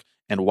work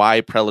and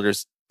why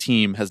Preller's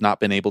team has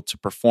not been able to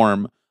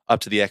perform up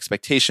to the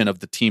expectation of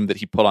the team that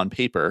he put on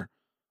paper.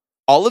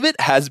 All of it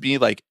has me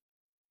like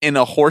in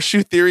a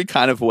horseshoe theory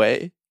kind of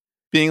way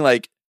being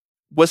like,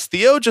 was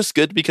Theo just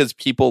good because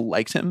people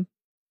liked him?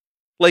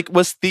 Like,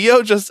 was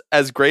Theo just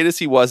as great as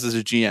he was as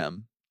a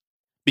GM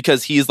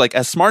because he's like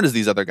as smart as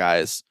these other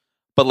guys,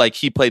 but like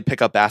he played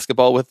pickup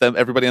basketball with them,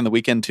 everybody on the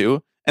weekend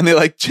too. And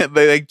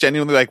they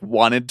genuinely like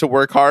wanted to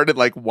work hard and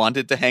like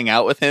wanted to hang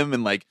out with him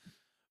and like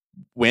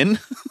win.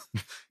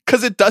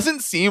 Cause it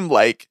doesn't seem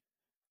like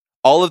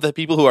all of the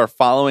people who are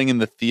following in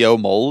the Theo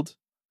mold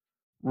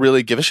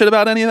really give a shit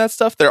about any of that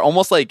stuff. They're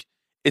almost like,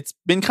 it's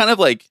been kind of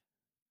like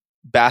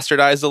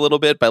bastardized a little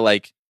bit by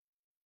like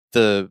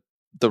the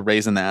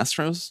Rays and the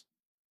Astros,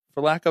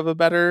 for lack of a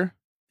better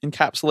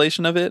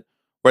encapsulation of it,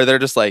 where they're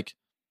just like,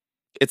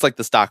 it's like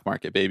the stock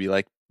market, baby.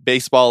 Like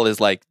baseball is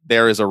like,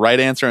 there is a right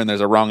answer and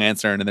there's a wrong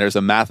answer, and there's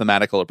a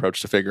mathematical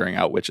approach to figuring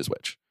out which is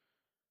which.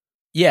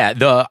 Yeah,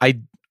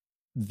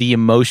 the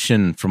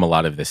emotion from a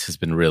lot of this has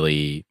been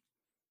really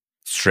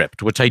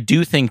stripped, which I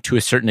do think to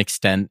a certain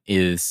extent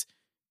is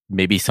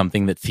maybe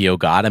something that Theo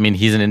got. I mean,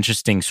 he's an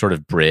interesting sort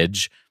of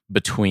bridge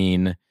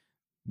between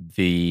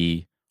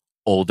the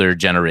older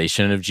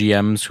generation of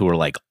GMs who are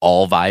like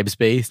all vibes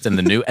based and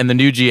the new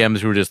GMs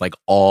who are just like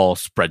all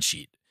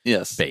spreadsheet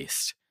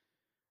based.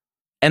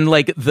 And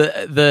like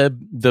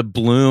the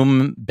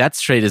Bloom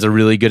Betts trade is a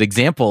really good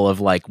example of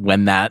like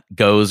when that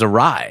goes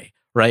awry,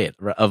 right?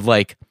 Of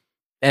like,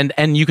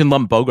 and you can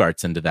lump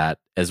Bogarts into that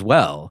as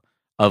well,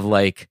 of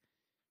like,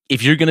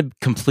 if you're going to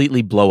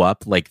completely blow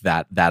up like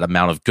that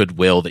amount of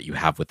goodwill that you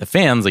have with the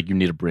fans, like you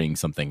need to bring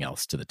something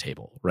else to the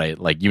table, right?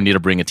 Like you need to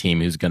bring a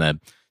team who's going to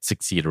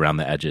succeed around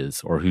the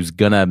edges, or who's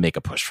going to make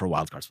a push for a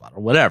wild card spot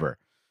or whatever.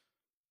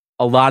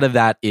 A lot of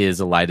that is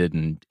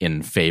elided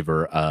in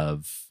favor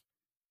of,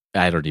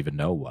 I don't even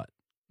know what,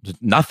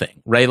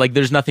 nothing, right? Like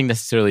there's nothing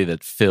necessarily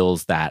that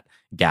fills that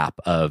gap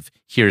of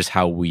here's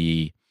how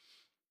we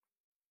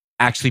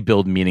actually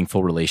build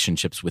meaningful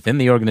relationships within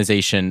the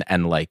organization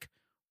and like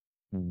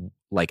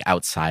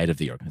outside of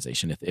the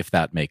organization, if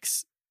that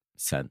makes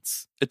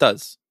sense. It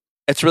does.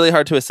 It's really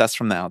hard to assess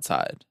from the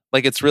outside.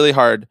 Like it's really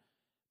hard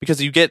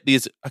because you get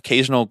these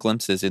occasional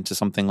glimpses into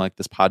something like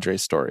this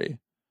Padres story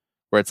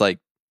where it's like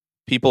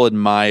people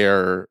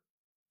admire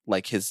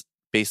like his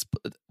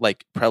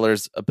like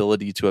Preller's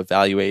ability to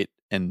evaluate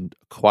and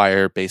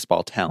acquire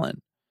baseball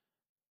talent,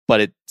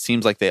 but it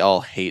seems like they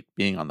all hate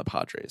being on the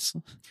Padres.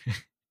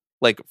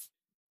 Like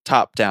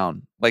top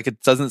down. Like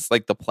it doesn't,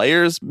 like the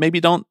players maybe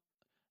don't,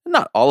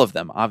 not all of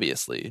them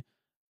obviously,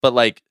 but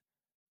like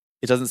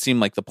it doesn't seem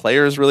like the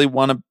players really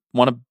want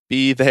to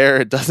be there.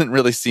 It doesn't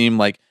really seem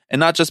like, and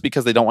not just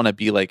because they don't want to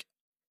be like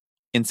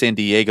in San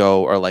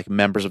Diego or like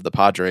members of the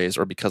Padres,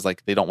 or because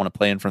like they don't want to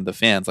play in front of the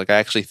fans. Like I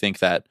actually think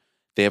that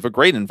they have a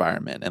great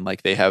environment, and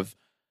like they have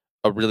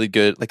a really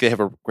good, like they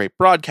have a great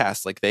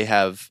broadcast. Like they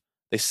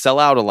sell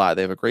out a lot.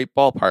 They have a great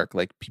ballpark.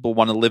 Like people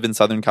want to live in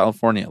Southern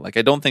California. Like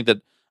I don't think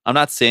that, I'm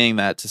not saying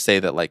that to say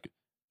that like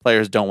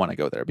players don't want to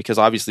go there, because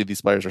obviously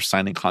these players are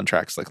signing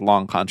contracts, like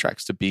long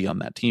contracts to be on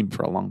that team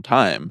for a long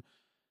time.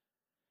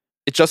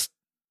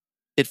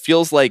 It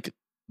feels like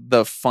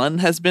the fun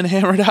has been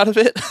hammered out of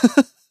it.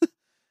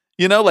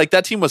 You know, like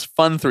that team was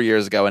fun 3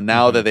 years ago, and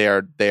now that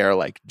they are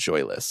like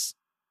joyless.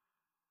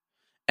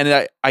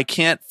 And I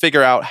can't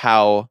figure out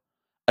how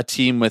a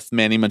team with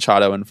Manny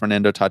Machado and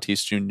Fernando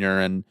Tatis Jr.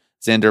 and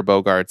Xander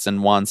Bogaerts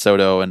and Juan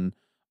Soto and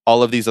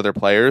all of these other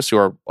players who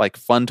are like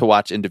fun to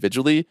watch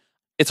individually,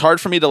 it's hard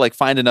for me to like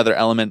find another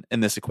element in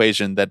this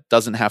equation that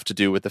doesn't have to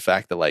do with the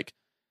fact that like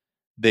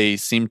they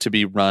seem to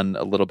be run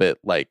a little bit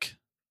like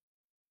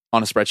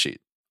on a spreadsheet,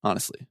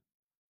 honestly.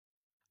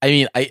 I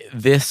mean,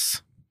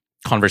 this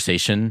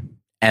conversation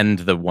and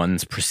the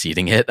ones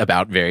preceding it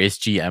about various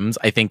GMs,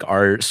 I think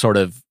are sort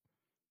of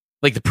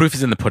like the proof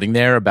is in the pudding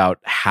there about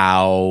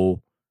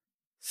how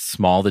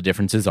small the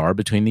differences are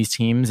between these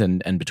teams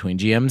and between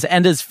GMs.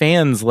 And as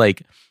fans,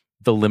 like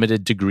the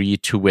limited degree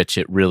to which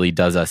it really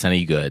does us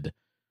any good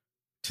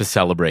to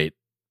celebrate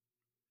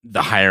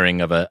the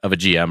hiring of a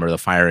GM or the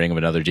firing of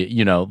another GM.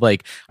 You know,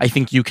 like I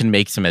think you can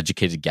make some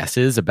educated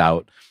guesses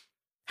about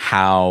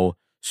how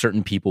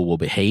certain people will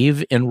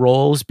behave in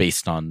roles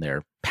based on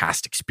their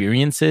past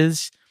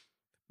experiences.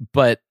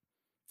 But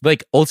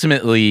like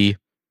ultimately,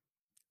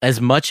 as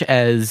much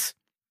as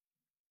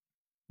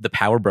the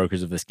power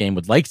brokers of this game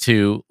would like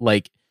to,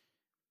 like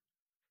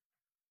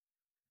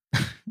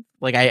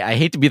I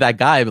hate to be that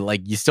guy, but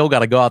like you still got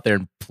to go out there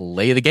and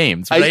play the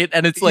games, right?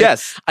 And it's like,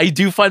 yes. I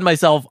do find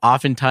myself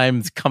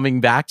oftentimes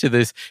coming back to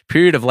this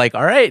period of like,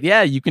 all right,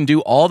 yeah, you can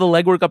do all the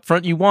legwork up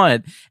front you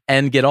want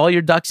and get all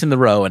your ducks in the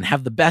row and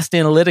have the best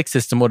analytics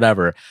system,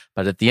 whatever.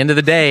 But at the end of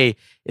the day,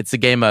 it's a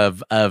game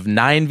of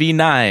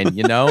 9v9,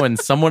 you know, and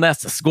someone has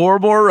to score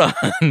more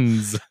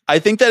runs. I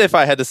think that if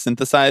I had to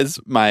synthesize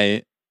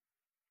my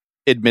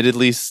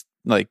admittedly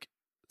like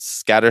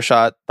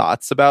scattershot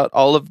thoughts about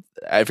all of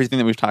everything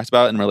that we've talked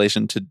about in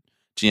relation to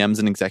GMs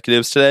and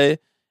executives today,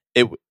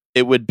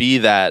 it would be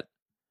that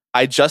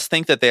I just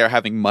think that they are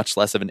having much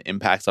less of an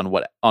impact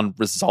on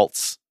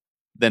results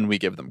than we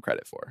give them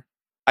credit for.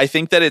 I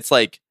think that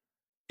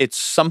it's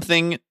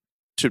something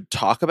to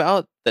talk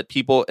about, that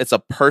people, it's a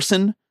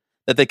person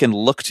that they can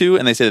look to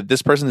and they say that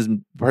this person is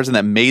the person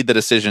that made the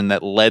decision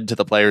that led to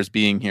the players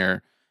being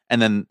here.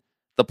 And then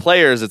the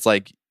players, it's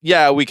like,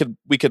 yeah, we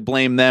could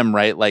blame them,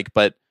 right? Like,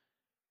 but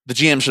the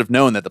GM should have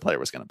known that the player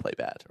was going to play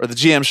bad, or the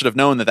GM should have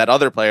known that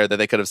other player that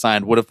they could have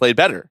signed would have played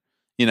better,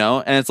 you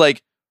know? And it's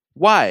like,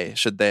 why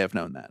should they have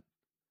known that?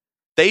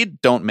 They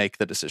don't make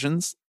the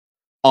decisions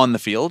on the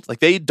field. Like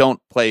they don't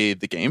play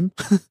the game.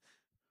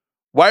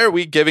 why are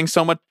we giving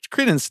so much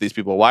credence to these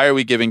people? Why are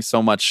we giving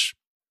so much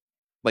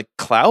like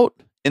clout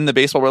in the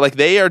baseball where like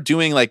they are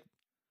doing like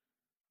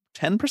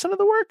 10% of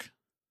the work?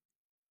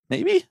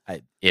 Maybe?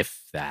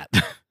 If that.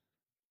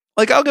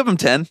 Like I'll give them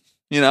 10,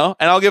 and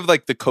I'll give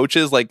like the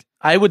coaches like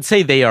I would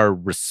say they are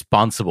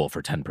responsible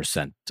for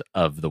 10%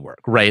 of the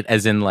work, right?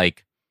 As in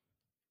like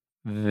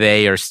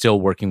they are still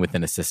working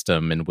within a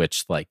system in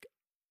which like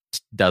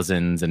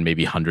dozens and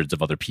maybe hundreds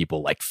of other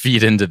people like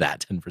feed into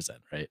that 10%,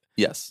 right?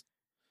 Yes.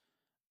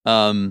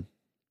 I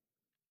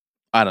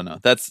don't know.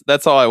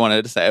 That's all I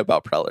wanted to say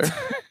about Preller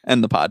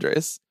and the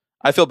Padres.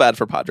 I feel bad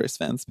for Padres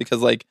fans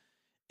because like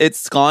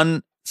it's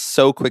gone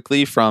so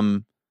quickly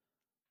from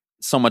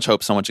so much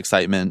hope, so much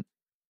excitement,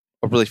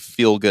 a really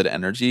feel good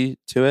energy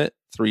to it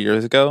 3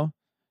 years ago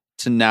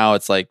to now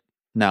it's like,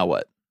 now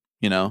what?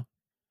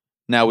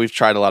 Now we've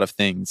tried a lot of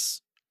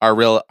things.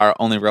 Our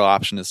only real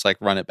option is to like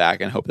run it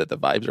back and hope that the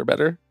vibes are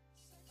better.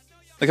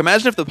 Like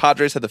imagine if the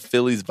Padres had the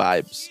Phillies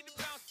vibes.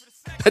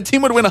 That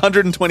team would win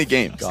 120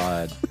 games.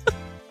 God.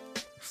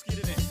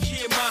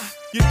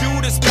 Your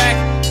dude is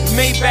back,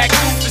 Maybach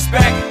roof is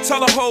back. Tell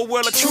the whole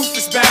world the truth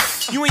is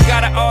back. You ain't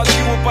gotta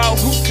argue about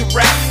who can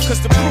rap,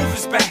 cause the proof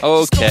is back.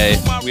 Okay,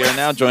 we are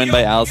now joined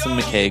by Allison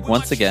McCague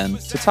once again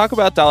to talk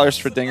about dollars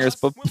for dingers.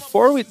 But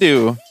before we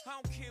do,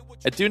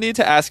 I do need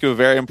to ask you a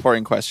very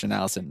important question,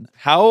 Allison.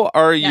 How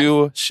are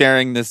you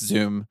sharing this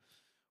Zoom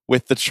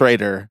with the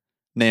traitor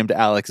named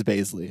Alex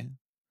Baisley?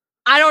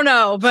 I don't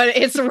know, but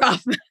it's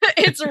rough.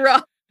 It's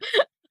rough.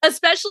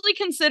 Especially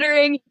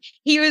considering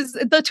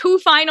the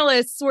two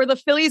finalists were the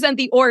Phillies and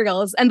the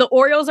Orioles, and the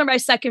Orioles are my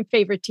second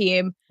favorite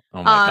team.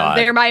 Oh my God.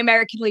 They're my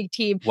American League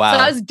team. Wow. So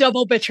I was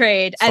double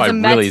betrayed So as I a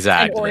Mets really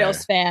and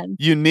Orioles fan.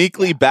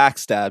 Uniquely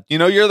backstabbed.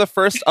 You're the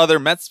first other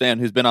Mets fan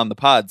who's been on the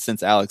pod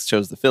since Alex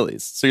chose the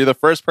Phillies. So you're the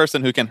first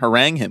person who can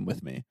harangue him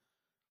with me.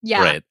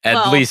 Yeah. Right.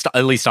 At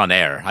least on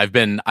air. I've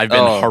been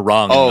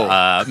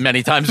harangued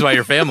many times by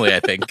your family, I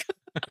think.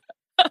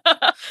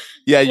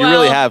 Yeah, you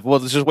really have. Well,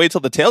 just wait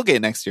till the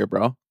tailgate next year,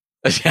 bro.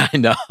 Yeah, I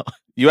know.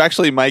 You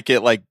actually might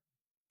get like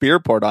beer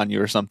poured on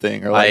you or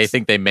something. Or like, I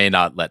think they may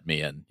not let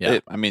me in. Yeah.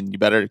 You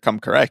better come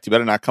correct. You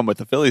better not come with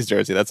the Phillies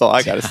jersey. That's all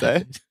I got to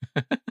say.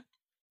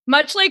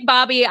 Much like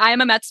Bobby, I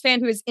am a Mets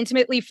fan who is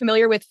intimately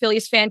familiar with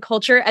Phillies fan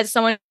culture as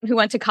someone who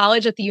went to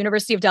college at the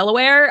University of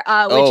Delaware,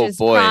 which is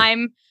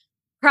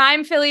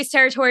prime Phillies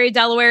territory.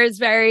 Delaware is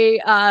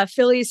very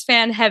Phillies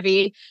fan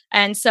heavy.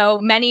 And so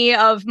many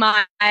of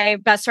my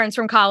best friends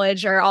from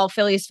college are all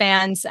Phillies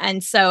fans.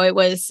 And so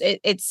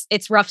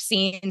it's rough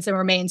scenes and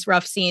remains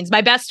rough scenes.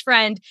 My best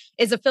friend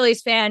is a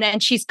Phillies fan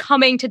and she's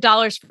coming to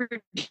Dollars for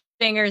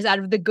Dingers out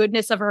of the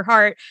goodness of her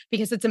heart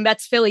because it's a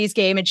Mets Phillies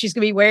game and she's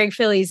going to be wearing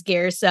Phillies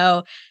gear.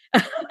 So.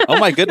 Oh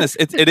my goodness.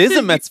 It is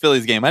a Mets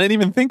Phillies game. I didn't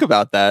even think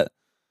about that.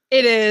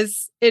 It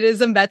is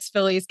a Mets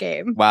Phillies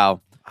game.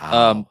 Wow.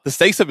 The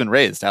stakes have been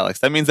raised, Alex.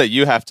 That means that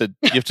you have to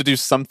do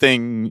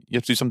something. You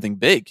have to do something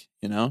big,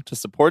 to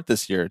support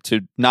this year.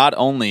 To not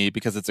only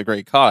because it's a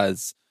great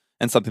cause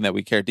and something that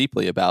we care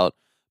deeply about,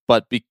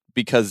 but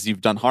because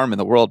you've done harm in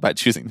the world by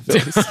choosing the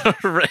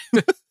Phillies.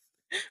 Right.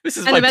 This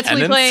is and the Mets will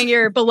be playing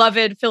your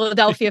beloved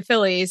Philadelphia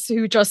Phillies,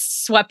 who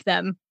just swept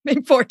them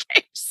in 4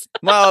 games.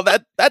 Well,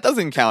 that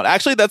doesn't count.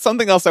 Actually, that's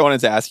something else I wanted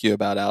to ask you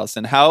about,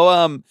 Allison.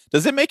 How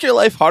does it make your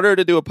life harder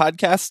to do a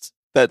podcast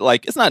that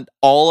like it's not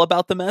all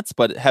about the Mets,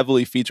 but it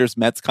heavily features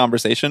Mets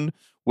conversation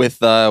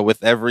with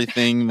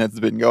everything that's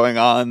been going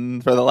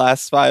on for the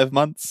last 5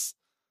 months?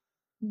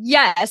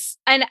 Yes,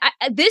 and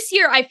this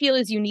year I feel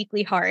is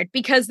uniquely hard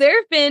because there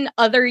have been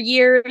other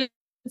years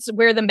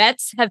where the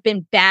Mets have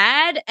been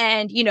bad,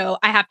 and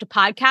I have to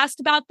podcast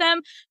about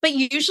them, but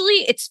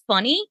usually it's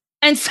funny.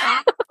 And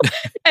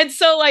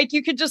so like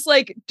you could just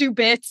like do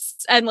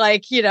bits and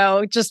like,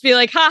 just be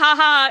like, ha ha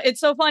ha, it's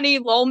so funny,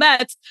 lol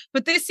Mets.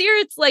 But this year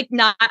it's like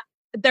not,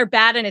 they're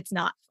bad and it's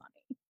not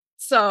funny.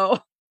 So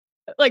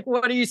like,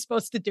 what are you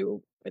supposed to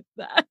do with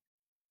that?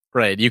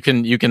 Right. You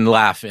can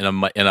laugh in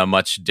a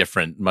much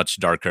different, much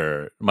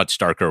darker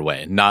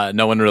way.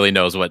 No one really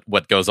knows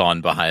what goes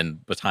on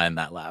behind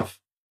that laugh.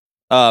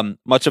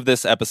 Much of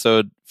this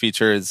episode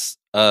features,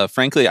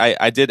 frankly,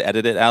 I did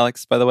edit it,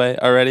 Alex, by the way,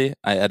 already.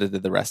 I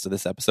edited the rest of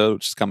this episode,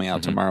 which is coming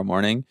out tomorrow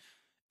morning.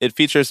 It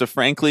features a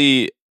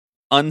frankly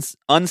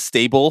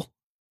unstable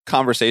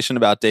conversation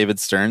about David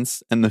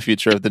Stearns and the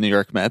future of the New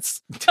York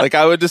Mets. Like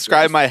I would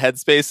describe my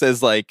headspace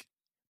as like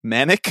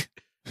manic,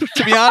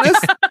 to be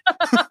honest,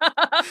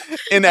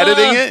 in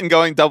editing it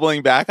and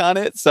doubling back on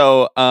it.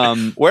 So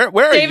where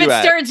are David you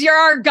at? Stearns, you're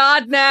our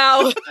god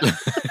now.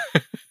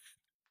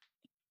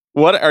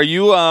 What are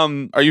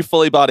you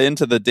fully bought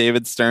into the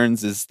David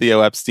Stearns is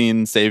Theo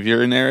Epstein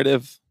savior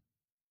narrative?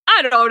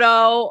 I don't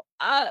know.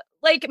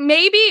 Like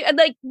maybe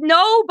like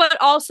no, but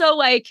also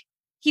like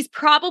he's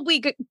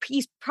probably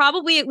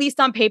at least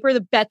on paper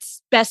the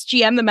best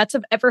GM the Mets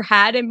have ever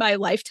had in my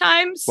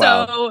lifetime. So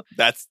wow.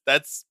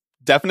 That's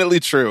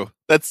definitely true.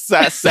 That's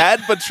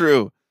sad but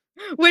true.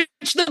 Which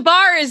the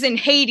bar is in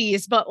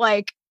Hades, but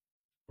like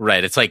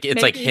Right. It's like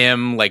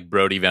him, like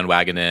Brody Van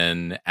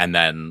Wagenen, and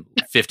then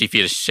 50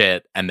 feet of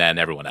shit, and then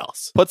everyone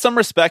else. Put some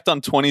respect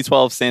on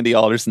 2012 Sandy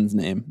Alderson's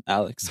name,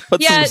 Alex.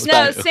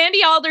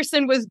 Sandy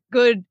Alderson was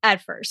good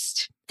at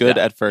first.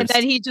 At first. And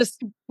then he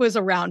just was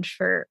around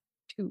for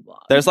too long.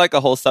 There's like a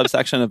whole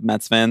subsection of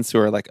Mets fans who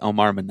are like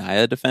Omar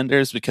Minaya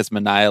defenders because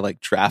Minaya like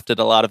drafted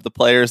a lot of the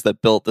players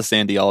that built the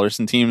Sandy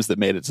Alderson teams that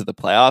made it to the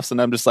playoffs.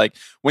 And I'm just like,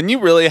 when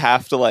you really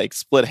have to like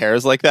split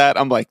hairs like that,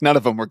 I'm like, none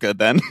of them were good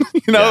then.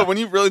 When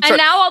you really And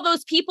now all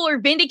those people are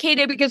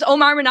vindicated because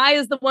Omar Minaya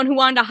is the one who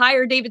wanted to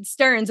hire David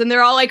Stearns. And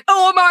they're all like,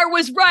 Omar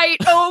was right.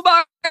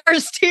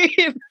 Omar's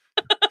team.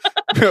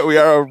 We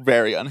are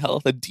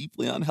a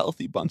deeply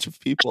unhealthy bunch of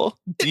people.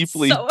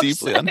 Deeply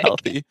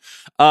unhealthy.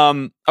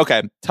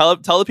 Okay. Tell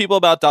the people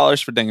about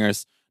Dollars for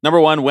Dingers.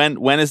 Number one,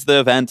 when is the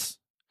event?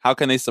 How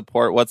can they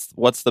support?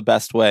 What's the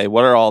best way?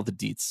 What are all the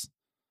deets?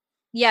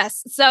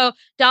 Yes. So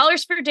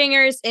Dollars for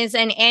Dingers is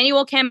an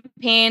annual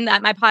campaign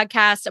that my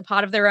podcast, A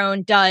Pod of Their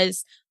Own,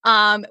 does.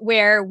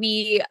 Where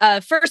we,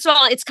 first of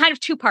all, it's kind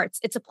of two parts.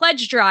 It's a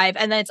pledge drive,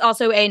 and then it's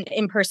also an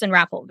in-person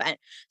raffle event.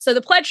 So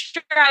the pledge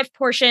drive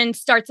portion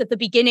starts at the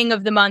beginning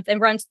of the month and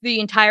runs the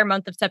entire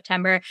month of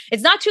September.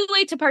 It's not too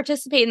late to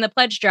participate in the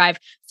pledge drive.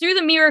 Through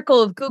the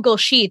miracle of Google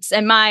Sheets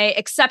and my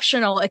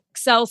exceptional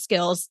Excel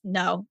skills,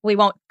 no, we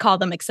won't call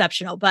them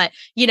exceptional, but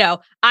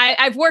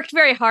I've worked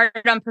very hard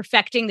on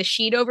perfecting the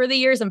sheet over the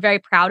years. I'm very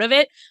proud of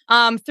it.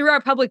 Through our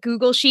public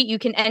Google Sheet, you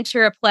can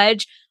enter a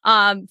pledge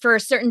for a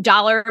certain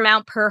dollar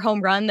amount per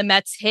home run the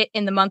Mets hit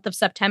in the month of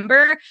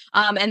September.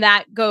 And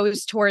that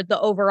goes toward the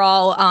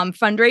overall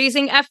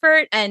fundraising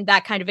effort. And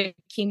that kind of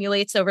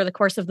accumulates over the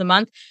course of the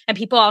month. And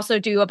people also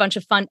do a bunch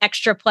of fun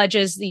extra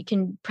pledges. You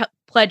can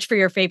pledge for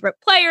your favorite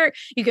player.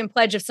 You can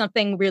pledge if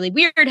something really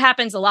weird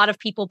happens. A lot of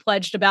people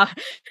pledged about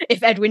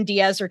if Edwin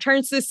Diaz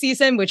returns this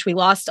season, which we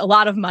lost a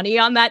lot of money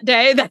on that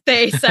day that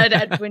they said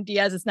Edwin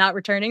Diaz is not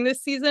returning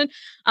this season.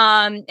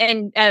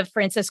 And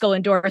Francisco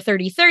Lindor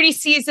 30-30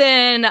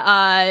 season.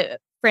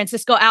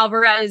 Francisco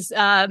Alvarez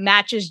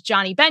matches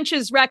Johnny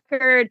Bench's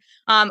record.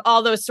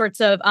 All those sorts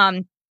of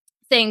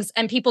things,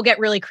 and people get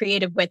really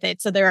creative with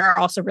it. So there are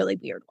also really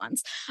weird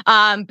ones.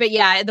 But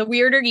yeah, the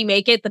weirder you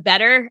make it, the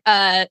better.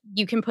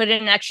 You can put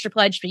in an extra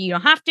pledge, but you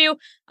don't have to.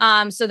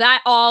 So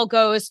that all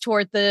goes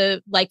toward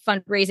the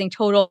fundraising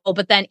total.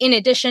 But then in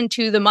addition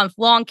to the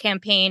month-long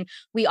campaign,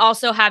 we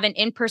also have an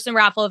in-person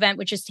raffle event,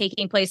 which is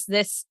taking place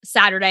this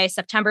Saturday,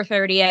 September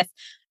 30th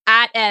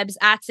at Ebbs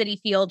at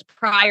Citi Field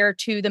prior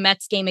to the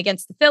Mets game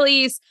against the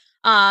Phillies.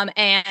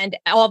 And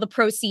all the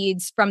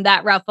proceeds from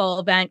that raffle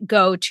event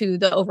go to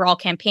the overall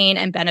campaign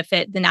and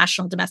benefit the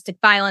National Domestic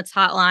Violence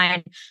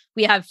Hotline.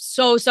 We have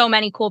so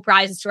many cool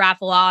prizes to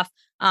raffle off.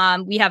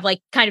 We have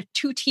kind of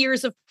two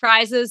tiers of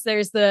prizes.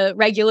 There's the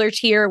regular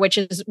tier, which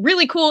is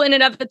really cool in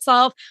and of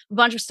itself. A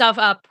bunch of stuff,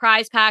 a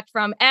prize pack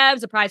from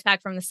Ebbs, a prize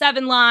pack from the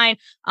 7 line,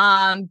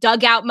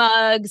 dugout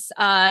mugs,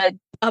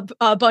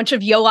 a bunch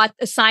of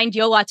signed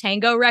Yo La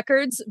Tango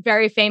records,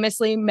 very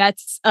famously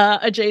Mets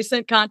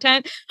adjacent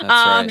content.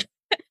 That's right.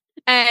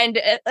 And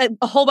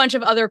a whole bunch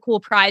of other cool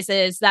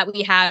prizes that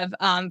we have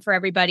for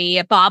everybody,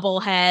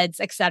 bobbleheads,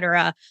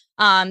 etc.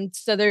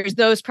 So there's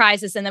those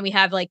prizes. And then we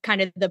have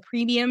kind of the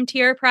premium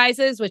tier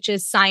prizes, which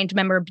is signed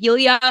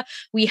memorabilia.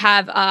 We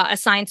have a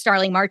signed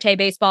Starling Marte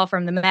baseball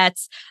from the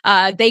Mets.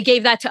 They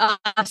gave that to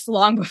us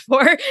long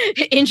before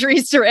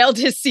injuries derailed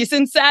his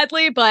season,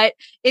 sadly, but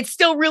it's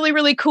still really,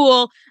 really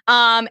cool.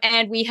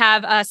 And we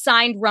have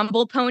signed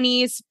Rumble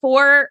Ponies,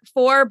 four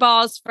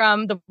balls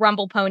from the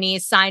Rumble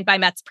Ponies signed by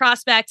Mets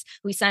prospects.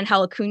 We send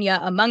Hel Acuna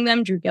among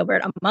them, Drew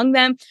Gilbert among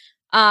them.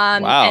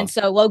 Wow. And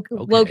so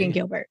Logan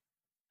Gilbert.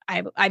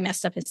 I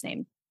messed up his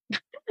name.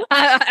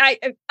 I'm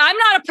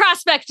not a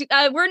prospect.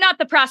 We're not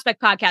the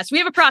prospect podcast. We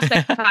have a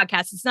prospect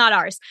podcast. It's not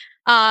ours.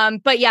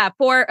 But yeah,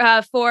 four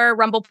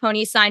Rumble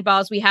Pony signed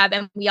balls we have,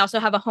 and we also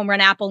have a home run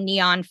apple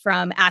neon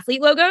from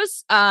Athlete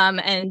Logos.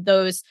 And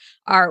those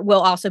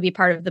will also be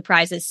part of the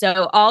prizes.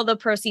 So all the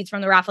proceeds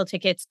from the raffle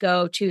tickets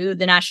go to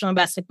the National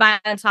Domestic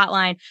Violence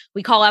Hotline.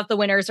 We call out the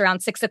winners around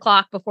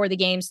 6:00 before the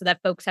game so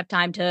that folks have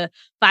time to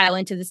file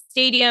into the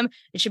stadium.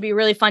 It should be a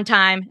really fun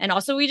time. And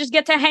also we just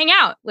get to hang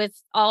out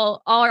with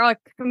all our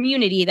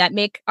community that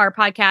make our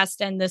podcast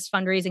and this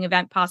fundraising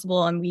event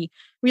possible. And we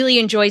really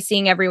enjoy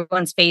seeing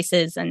everyone's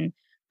faces, and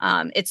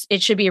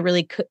it should be a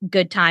really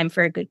good time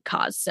for a good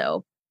cause.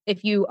 So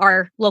if you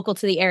are local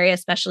to the area,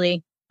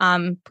 especially,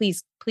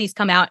 please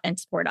come out and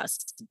support us.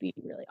 It'd be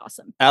really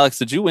awesome. Alex,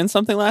 did you win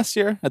something last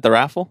year at the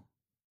raffle?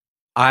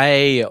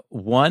 I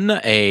won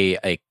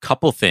a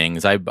couple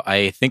things.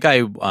 I think I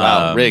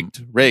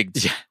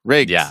rigged.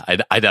 Yeah,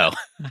 I know.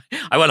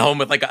 I went home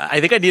with I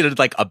think I needed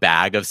a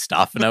bag of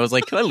stuff, and I was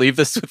like, can I leave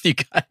this with you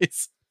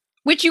guys?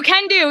 Which you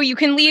can do. You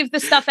can leave the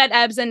stuff at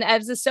Ebbs, and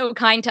Ebbs is so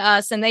kind to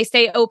us, and they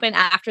stay open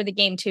after the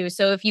game too.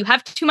 So if you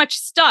have too much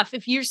stuff,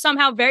 if you're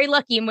somehow very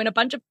lucky and win a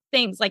bunch of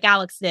things like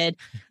Alex did,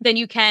 then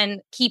you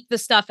can keep the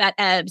stuff at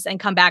Ebbs and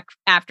come back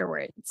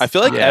afterwards. I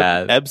feel like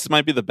Ebbs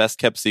might be the best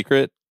kept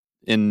secret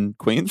in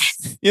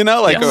Queens, you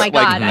know, like, Oh my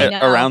God, I know.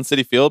 around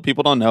Citi Field.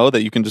 People don't know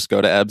that you can just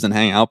go to Ebbs and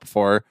hang out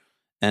before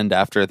and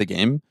after the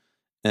game.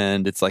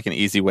 And it's like an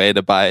easy way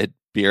to buy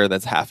beer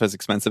that's half as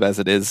expensive as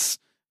it is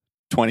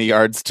 20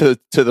 yards to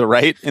the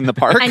right in the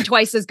park. And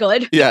twice as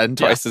good. Yeah, and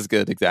twice as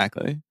good,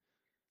 exactly.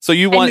 So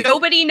and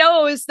nobody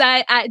knows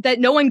that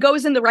no one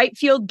goes in the right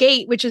field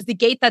gate, which is the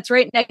gate that's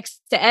right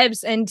next to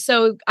Ebbs. And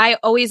so I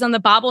always, on the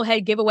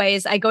bobblehead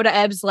giveaways, I go to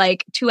Ebbs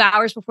like 2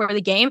 hours before the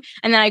game,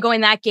 and then I go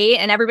in that gate,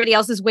 and everybody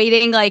else is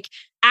waiting like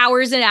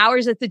hours and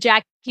hours at the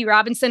Jackie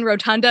Robinson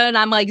Rotunda, and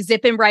I'm like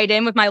zipping right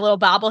in with my little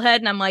bobblehead,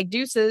 and I'm like,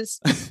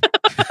 deuces.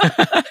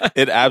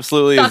 It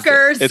absolutely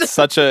Suckers. is.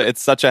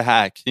 It's such a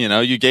hack. You know,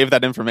 you gave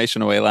that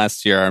information away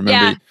last year. I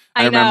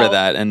remember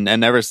that,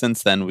 and ever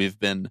since then we've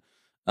been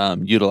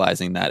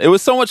utilizing that. It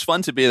was so much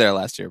fun to be there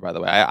last year, by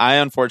the way. I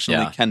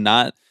unfortunately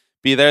cannot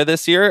be there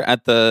this year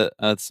at the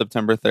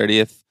September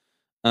 30th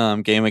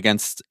game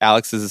against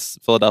Alex's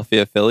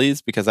Philadelphia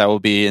Phillies, because I will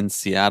be in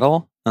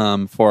Seattle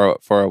for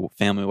a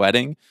family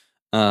wedding,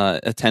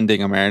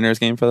 attending a Mariners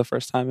game for the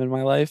first time in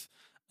my life.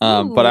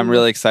 But I'm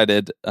really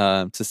excited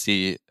to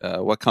see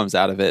what comes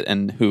out of it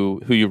and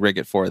who you rig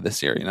it for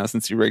this year, you know,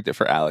 since you rigged it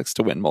for Alex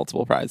to win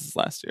multiple prizes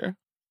last year.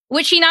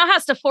 Which he now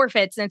has to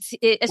forfeit, since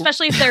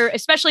especially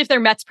if they're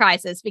Mets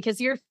prizes, because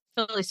you're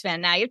a Phillies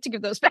fan now. You have to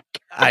give those back.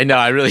 I know.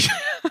 I really.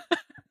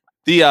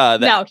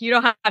 No, you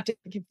don't have to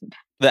give them back.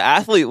 The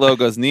athlete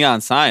logo's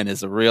neon sign is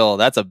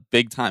that's a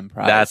big time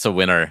prize. That's a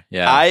winner.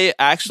 Yeah. I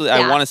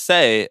want to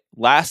say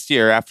last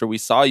year, after we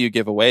saw you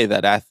give away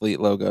that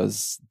athlete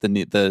logo's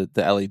the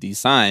LED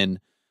sign,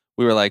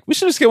 we were like, we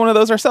should just get one of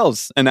those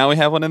ourselves. And now we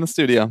have one in the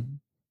studio.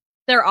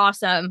 They're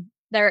awesome.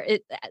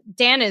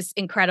 Dan is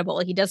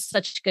incredible. He does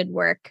such good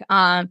work.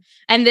 And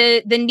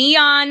the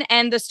neon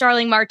and the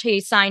Starling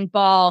Marte signed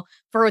ball,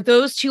 for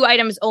those two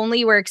items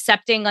only, we're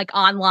accepting like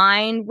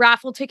online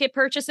raffle ticket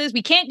purchases.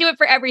 We can't do it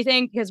for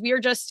everything because we are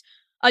just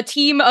a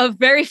team of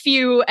very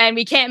few, and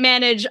we can't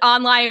manage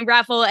online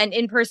raffle and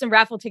in-person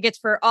raffle tickets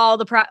for all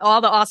the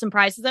awesome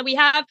prizes that we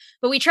have.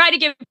 But we try to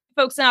give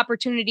folks an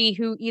opportunity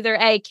who either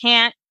A,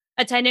 can't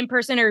attend in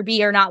person, or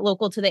B, are not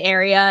local to the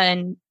area,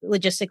 and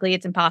logistically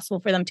it's impossible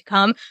for them to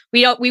come.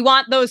 We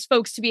want those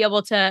folks to be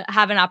able to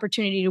have an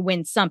opportunity to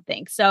win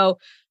something. So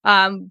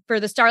for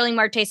the Starling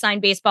Marte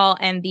signed baseball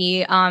and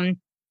the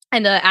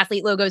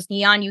athlete logos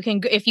neon, you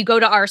can, if you go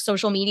to our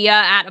social media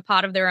at A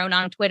Pod of Their Own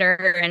on Twitter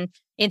and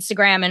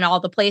Instagram and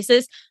all the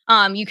places,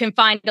 you can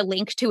find a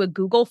link to a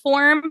Google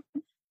form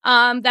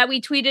that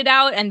we tweeted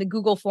out, and the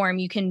Google form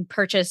you can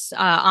purchase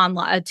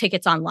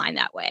tickets online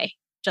that way,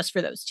 just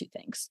for those two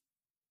things.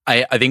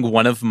 I think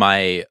one of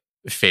my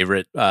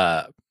favorite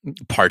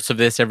parts of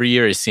this every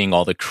year is seeing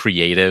all the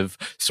creative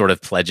sort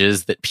of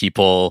pledges that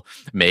people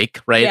make,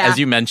 right? Yeah. As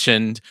you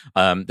mentioned,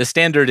 the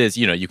standard is,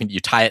 you know, you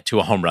tie it to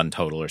a home run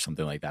total or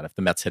something like that if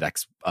the Mets hit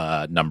X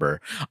number.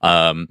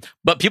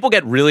 But people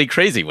get really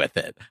crazy with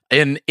it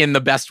in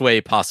the best way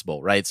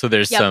possible, right? So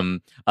there's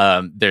some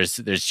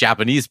there's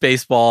Japanese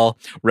baseball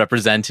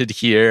represented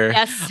here.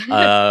 Yes.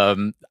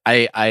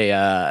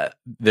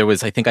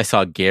 I think I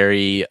saw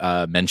Gary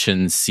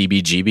mention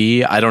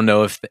CBGB. I don't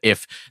know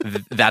if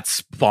that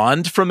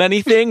spawned from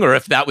anything, or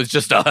if that was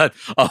just a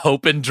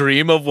hope and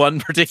dream of one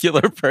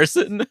particular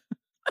person.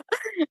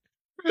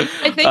 I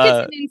think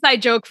it's an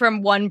inside joke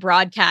from one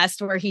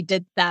broadcast where he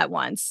did that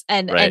once,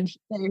 and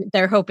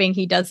they're hoping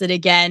he does it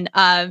again.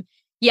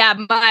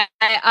 My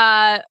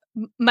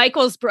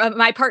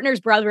partner's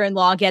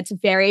brother-in-law gets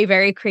very,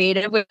 very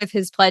creative with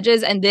his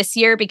pledges, and this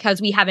year,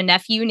 because we have a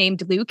nephew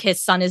named Luke,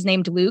 his son is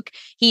named Luke,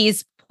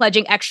 he's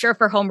pledging extra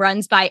for home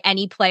runs by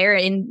any player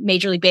in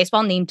Major League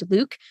Baseball named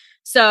Luke.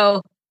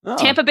 So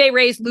Tampa Bay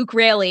Rays Luke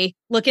Raley,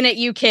 looking at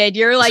you, kid.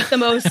 You're like the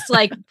most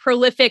like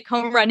prolific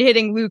home run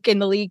hitting Luke in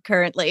the league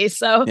currently.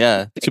 So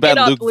yeah, too bad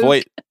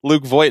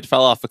Luke Voigt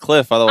fell off a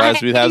cliff. Otherwise,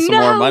 we'd have some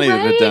more money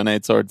to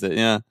donate towards it.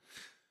 Yeah,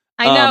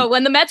 I know.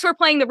 When the Mets were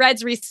playing the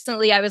Reds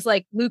recently, I was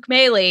like, Luke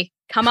Maley,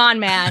 come on,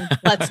 man,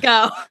 let's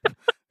go.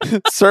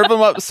 serve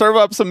up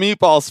some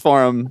meatballs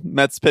for him,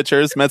 Mets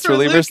pitchers, Mets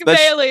relievers.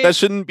 That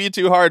shouldn't be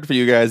too hard for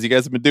you guys. You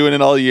guys have been doing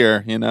it all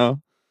year, you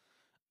know.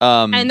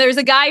 And there's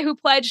a guy who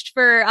pledged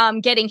for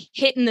getting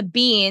hit in the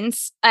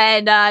beans,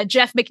 and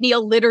Jeff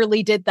McNeil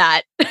literally did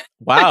that.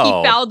 Wow. He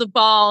fouled the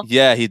ball.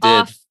 Yeah, he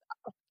did.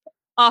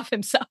 Off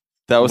himself.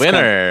 That was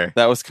winner.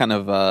 That was kind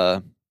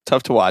of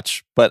tough to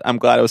watch, but I'm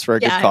glad it was for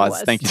a good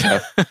cause. Thank you,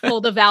 Jeff.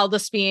 Pulled a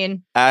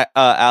Valdespine.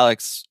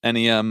 Alex,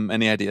 any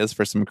ideas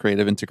for some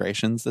creative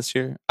integrations this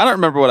year? I don't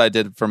remember what I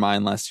did for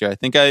mine last year. I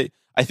think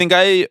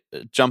I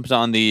jumped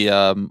on the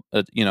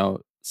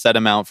set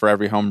amount for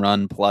every home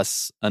run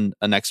plus an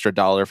extra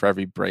 $1 for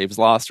every Braves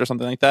lost or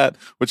something like that,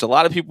 which a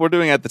lot of people were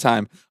doing at the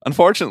time.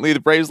 Unfortunately, the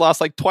Braves lost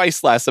like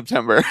twice last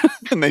September,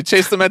 and they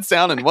chased the Mets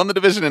down and won the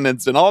division, and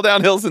it's been all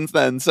downhill since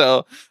then.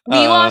 So we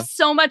lost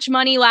so much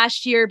money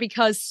last year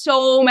because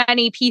so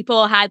many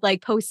people had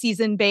like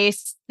postseason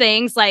based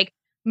things like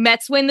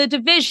Mets win the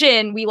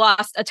division. We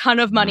lost a ton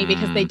of money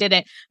because they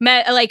didn't.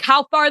 Like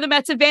how far the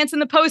Mets advance in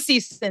the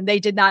postseason. They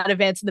did not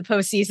advance in the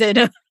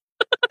postseason.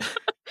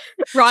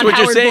 Ron what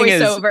Howard you're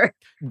saying voiceover.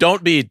 Is,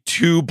 don't be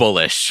too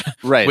bullish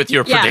with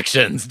your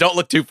predictions. Don't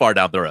look too far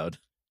down the road.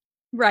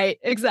 Right,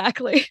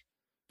 exactly.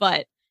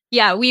 But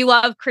yeah, we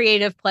love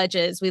creative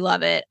pledges. We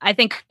love it. I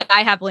think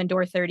I have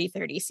Lindor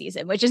 30-30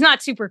 season, which is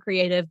not super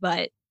creative,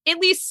 but at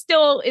least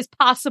still is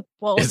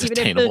possible. Is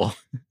attainable.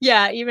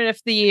 Even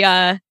if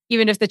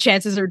the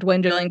chances are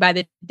dwindling by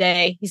the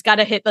day, he's got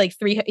to hit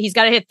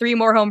three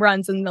more home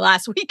runs in the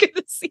last week of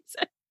the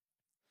season.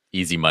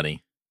 Easy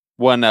money.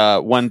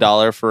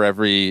 $1 for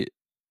every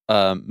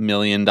 $1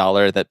 million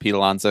that Pete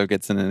Alonso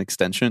gets in an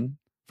extension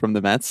from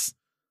the Mets.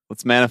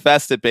 Let's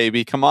manifest it,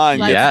 baby. Come on.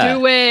 Let's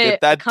do it.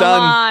 Get that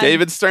done. On.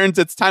 David Stearns,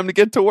 it's time to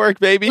get to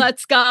work, baby.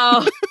 Let's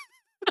go.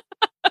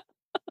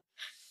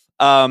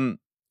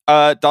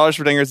 Dollars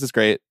for Dingers is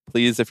great.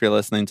 Please, if you're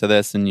listening to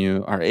this and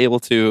you are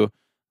able to,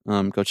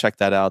 go check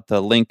that out.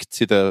 The link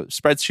to the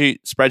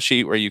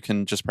spreadsheet where you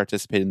can just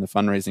participate in the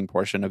fundraising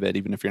portion of it,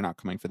 even if you're not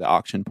coming for the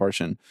auction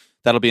portion,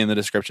 that'll be in the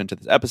description to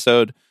this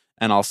episode.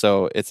 And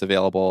also, it's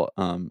available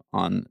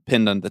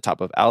pinned on the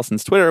top of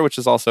Allison's Twitter, which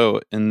is also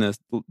in the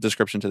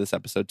description to this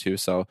episode too.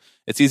 So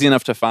it's easy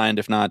enough to find.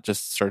 If not,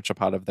 just search a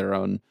pot of their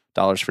own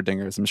Dollars for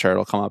Dingers. I'm sure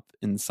it'll come up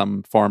in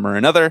some form or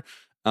another.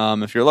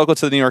 If you're local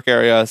to the New York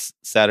area,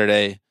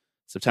 Saturday,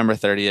 September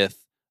 30th,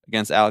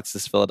 against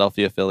Alex's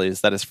Philadelphia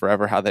Phillies. That is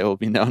forever how they will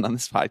be known on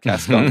this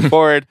podcast going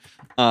forward.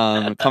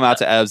 Come out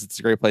to Evs. It's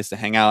a great place to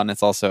hang out, and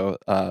it's also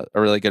a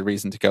really good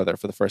reason to go there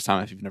for the first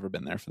time if you've never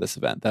been there for this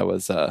event. That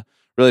was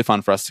really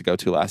fun for us to go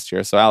to last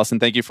year. So, Allison,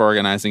 thank you for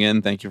organizing it,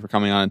 and thank you for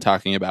coming on and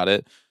talking about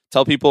it.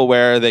 Tell people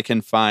where they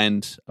can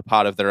find a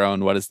pot of their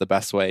own. What is the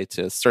best way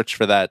to search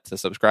for that, to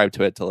subscribe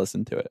to it, to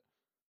listen to it?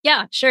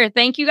 Yeah, sure.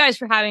 Thank you guys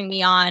for having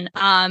me on.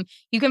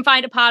 You can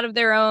find a pot of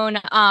their own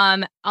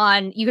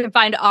you can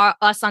find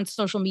us on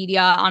social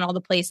media on all the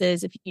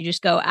places. If you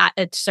just go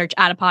search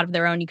at a pot of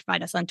their own, you can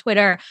find us on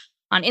Twitter,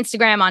 on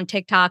Instagram, on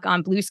TikTok,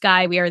 on Blue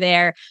Sky. We are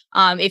there.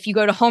 If you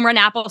go to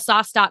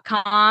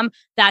homerunapplesauce.com,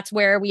 that's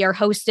where we are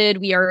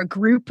hosted. We are a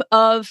group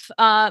of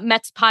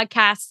Mets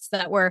podcasts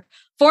that were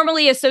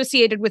formerly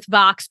associated with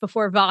Vox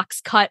before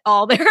Vox cut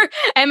all their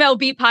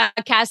MLB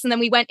podcasts. And then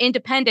we went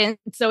independent.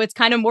 So it's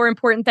kind of more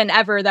important than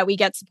ever that we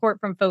get support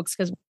from folks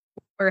because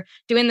we're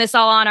doing this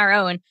all on our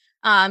own.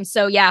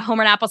 So yeah,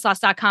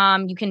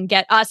 homerunapplesauce.com. You can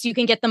get us, you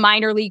can get the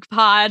minor league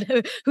pod,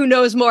 who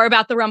knows more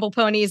about the Rumble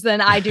Ponies than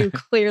I do,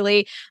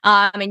 clearly.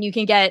 And you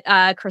can get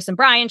Chris and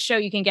Brian's show.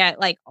 You can get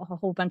like a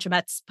whole bunch of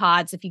Mets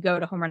pods if you go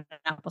to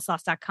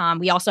homerunapplesauce.com.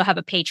 We also have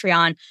a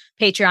Patreon,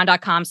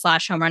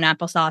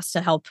 patreon.com/homerunapplesauce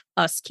to help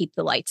us keep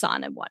the lights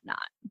on and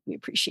whatnot. We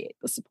appreciate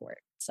the support.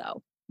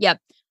 So, yep.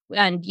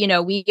 And,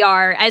 we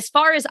are, as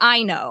far as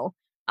I know,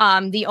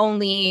 the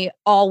only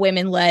all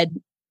women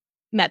led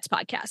Mets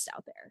podcast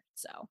out there.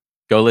 So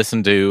go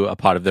listen to A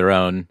Pot of Their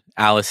Own.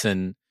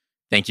 Allison,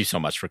 thank you so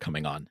much for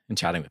coming on and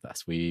chatting with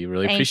us. We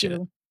really appreciate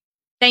it.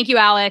 Thank you,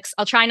 Alex.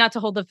 I'll try not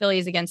to hold the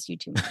Phillies against you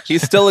too much.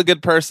 He's still a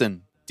good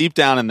person. Deep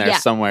down in there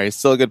somewhere, he's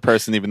still a good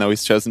person, even though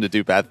he's chosen to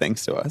do bad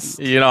things to us.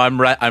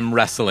 I'm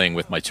wrestling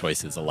with my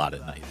choices a lot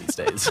at night these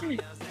days.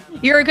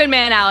 You're a good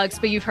man, Alex,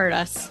 but you've hurt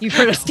us. You've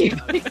hurt us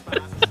deeply.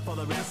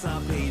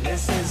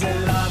 This is a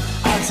love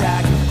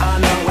attack. I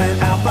know when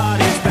our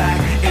body's back,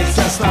 it's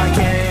just like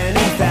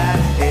any fat.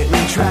 It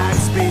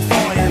retracts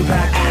before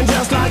impact, and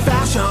just like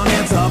fashion,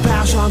 it's a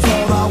passion for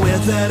the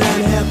with it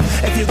and hip.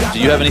 If you got Do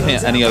you have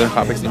any other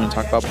topics you want to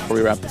talk about before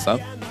we wrap this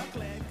up? I'm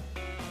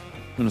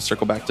going to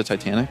circle back to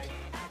Titanic.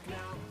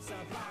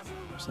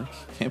 I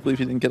can't believe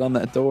you didn't get on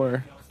that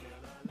door.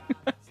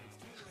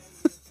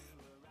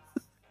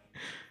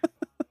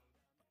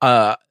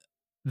 The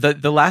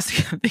last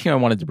thing I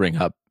wanted to bring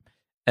up,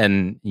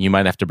 and you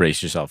might have to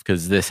brace yourself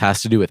because this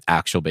has to do with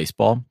actual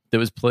baseball that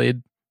was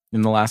played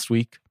in the last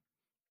week.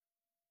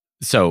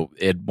 So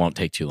it won't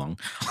take too long.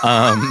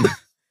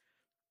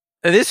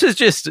 This was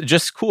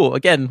just cool.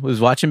 Again,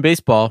 was watching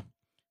baseball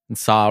and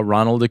saw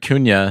Ronald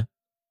Acuna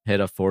hit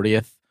a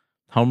 40th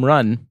home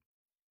run.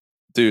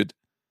 Dude,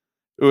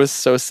 it was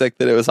so sick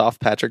that it was off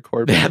Patrick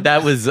Corbin. Yeah,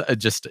 that was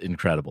just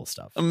incredible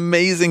stuff.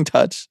 Amazing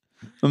touch.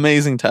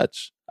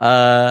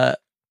 40-40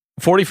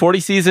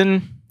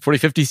 season,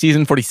 40-50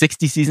 season,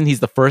 40-60 season. He's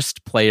the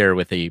first player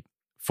with a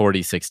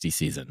 40-60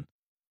 season.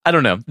 I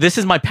don't know. This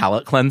is my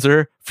palate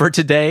cleanser for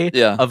today.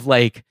 Yeah. Of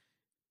like,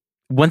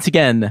 once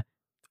again,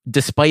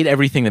 despite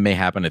everything that may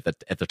happen at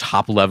the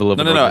top level of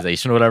an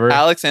organization or whatever.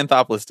 Alex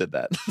Anthopoulos did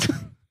that.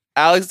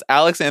 Alex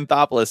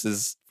Anthopoulos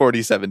is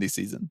 40-70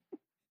 season.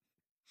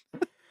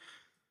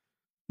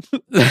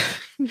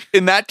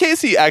 In that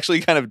case, he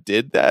actually kind of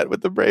did that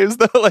with the Braves,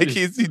 though. Like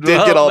he did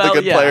get all the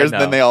good players,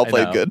 and then they all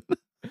played good.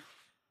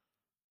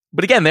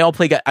 But again, they all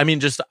play good. I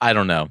mean, I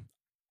don't know.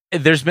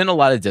 There's been a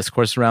lot of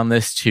discourse around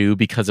this too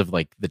because of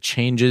like the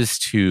changes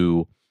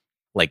to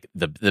like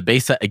the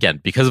base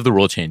again because of the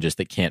rule changes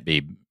that can't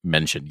be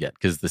mentioned yet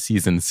because the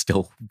season's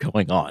still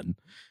going on.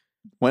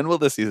 When will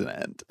the season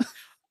end?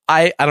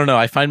 I don't know.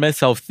 I find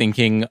myself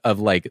thinking of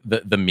like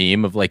the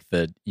meme of like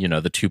the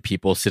two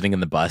people sitting in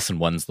the bus and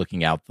one's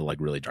looking out the like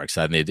really dark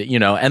side, and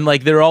and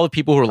like there are all the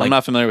people who are like. I'm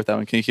not familiar with that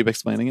one. Can you keep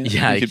explaining it?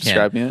 Yeah, can you keep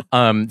describing it.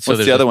 So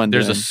what's the other one?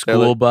 There's doing? a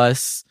school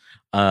bus,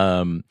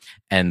 and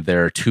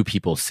there are two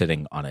people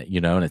sitting on it.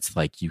 And it's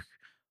like you.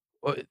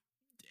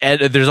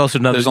 And there's also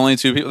another. There's only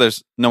two people.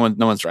 There's no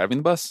one's driving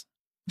the bus.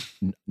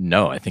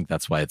 No, I think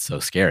that's why it's so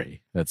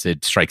scary.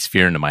 It strikes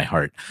fear into my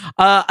heart.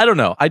 I don't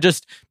know.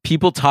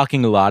 People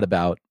talking a lot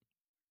about,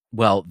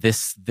 well,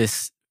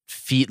 this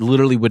feat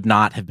literally would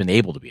not have been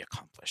able to be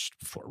accomplished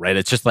before, right?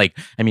 It's just like,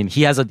 I mean,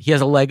 he has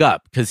a leg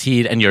up because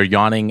and you're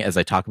yawning as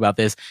I talk about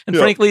this. And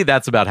frankly,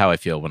 that's about how I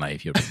feel when I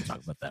hear people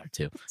talk about that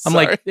too. I'm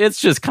like,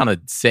 it's just kind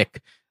of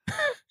sick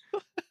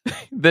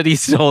that he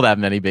stole that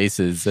many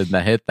bases and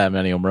hit that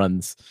many home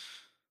runs.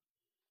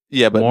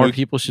 Yeah, but more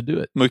people should do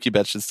it. Mookie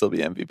Betts should still be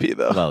MVP,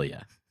 though. Well,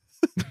 yeah.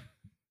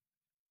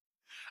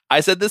 I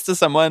said this to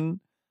someone.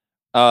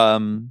 I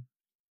don't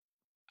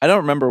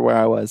remember where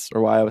I was or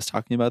why I was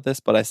talking about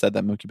this, but I said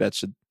that Mookie Betts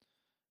should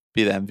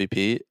be the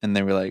MVP, and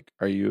they were like,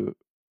 "Are you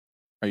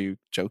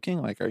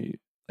joking? Like, are you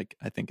like?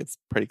 I think it's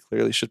pretty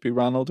clearly should be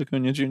Ronald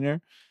Acuna Jr."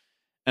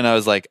 And I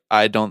was like,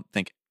 I don't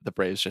think the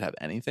Braves should have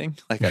anything.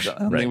 Like, I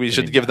don't think we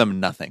should give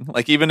them nothing.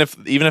 Like, even if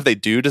they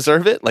do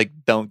deserve it, like,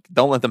 don't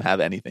let them have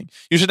anything.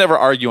 You should never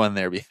argue on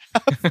their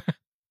behalf.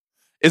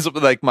 Is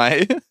like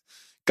my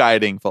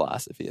guiding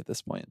philosophy at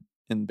this point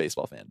in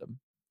baseball fandom.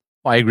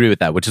 Well, I agree with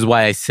that, which is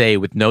why I say,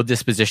 with no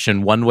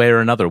disposition one way or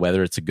another,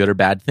 whether it's a good or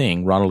bad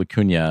thing, Ronald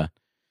Acuna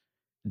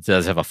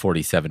does have a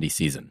 40-70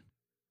 season.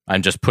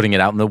 I'm just putting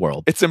it out in the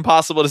world. It's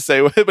impossible to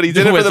say, but he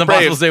did it for the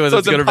Braves. So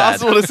it's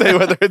impossible to say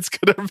whether it's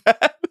good or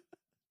bad.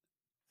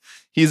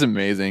 He's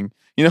amazing.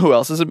 You know who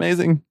else is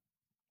amazing?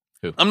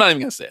 Who? I'm not even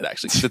going to say it,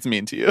 actually, because it's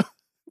mean to you.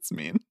 It's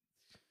mean.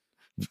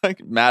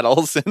 Like Matt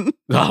Olson.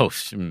 Oh,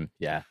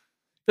 yeah.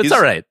 It's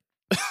all right.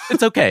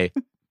 It's okay.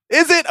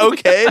 Is it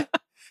okay?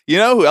 You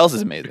know who else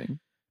is amazing?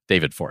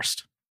 David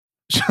Forst.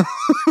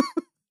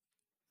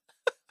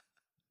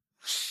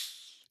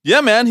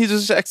 Yeah, man. He's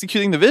just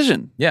executing the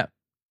vision. Yeah.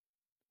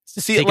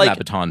 See, taking that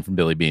baton from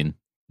Billy Beane.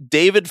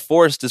 David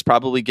Forst is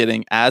probably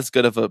getting as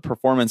good of a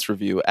performance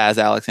review as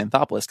Alex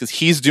Anthopoulos because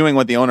he's doing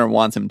what the owner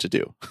wants him to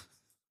do.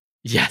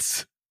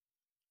 Yes.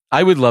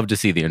 I would love to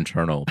see the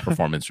internal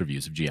performance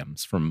reviews of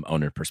GMs from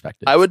owner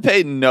perspective. I would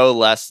pay no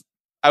less.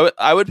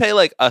 I would pay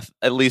like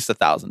at least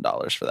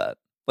 $1,000 for that,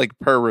 like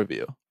per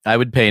review. I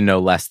would pay no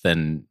less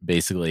than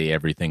basically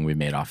everything we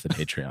made off the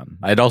Patreon.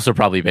 I'd also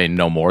probably pay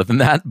no more than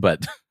that,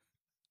 but...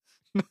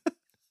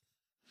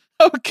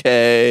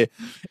 Okay.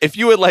 If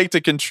you would like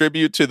to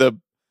contribute to the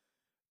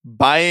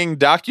buying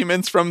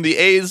documents from the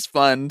A's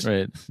fund.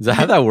 Right. Is that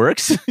how that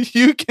works?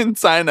 You can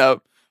sign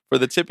up for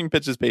the Tipping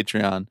Pitches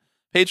Patreon,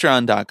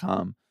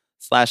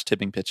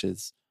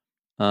 patreon.com/tippingpitches.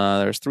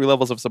 There's 3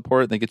 levels of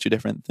support. They get you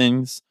different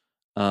things.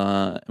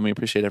 And we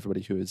appreciate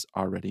everybody who is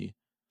already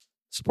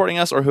supporting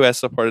us or who has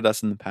supported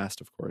us in the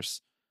past, of course.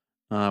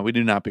 We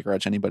do not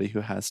begrudge anybody who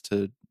has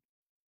to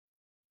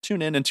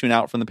tune in and tune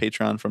out from the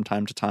Patreon from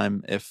time to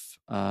time if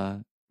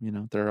there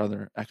are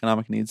other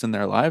economic needs in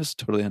their lives.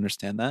 Totally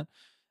understand that.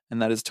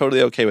 And that is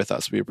totally okay with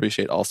us. We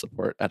appreciate all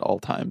support at all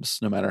times,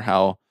 no matter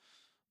how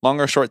long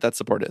or short that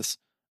support is.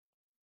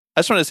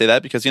 I just wanted to say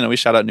that because, we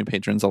shout out new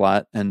patrons a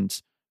lot.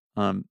 And,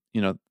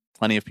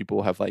 plenty of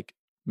people have like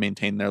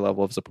maintained their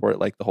level of support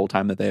like the whole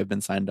time that they have been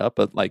signed up.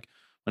 But like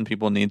when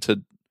people need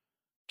to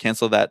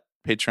cancel that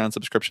Patreon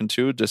subscription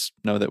too, just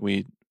know that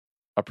we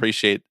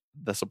appreciate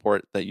the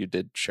support that you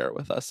did share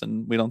with us.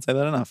 And we don't say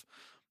that enough.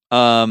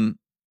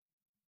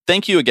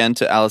 Thank you again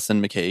to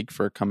Allison McCague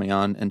for coming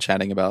on and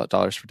chatting about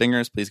Dollars for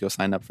Dingers. Please go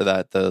sign up for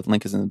that. The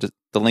link is in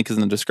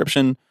the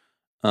description.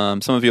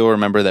 Some of you will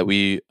remember that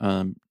we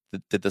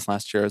did this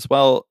last year as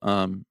well.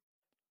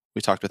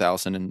 We talked with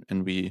Allison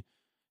and we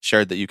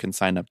shared that you can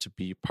sign up to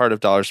be part of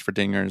Dollars for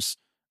Dingers.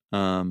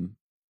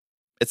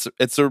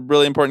 It's a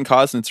really important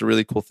cause, and it's a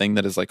really cool thing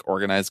that is like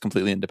organized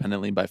completely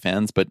independently by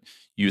fans, but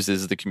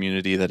uses the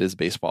community that is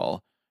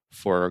baseball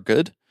for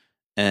good.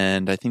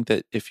 And I think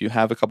that if you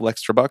have a couple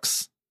extra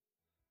bucks,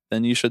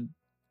 then you should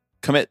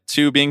commit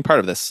to being part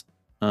of this.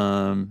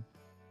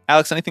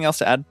 Alex, anything else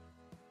to add?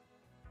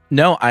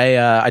 No,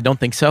 I don't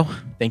think so.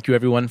 Thank you,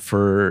 everyone,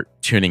 for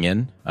tuning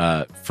in.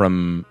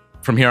 From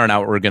here on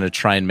out, we're going to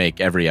try and make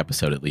every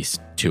episode at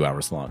least 2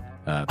 hours long.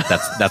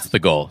 That's the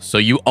goal. So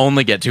you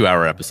only get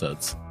 2-hour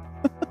episodes.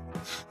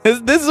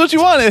 This is what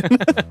you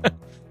wanted.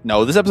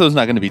 No, this episode's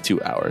not going to be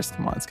 2 hours.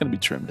 Come on, it's going to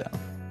be trimmed down.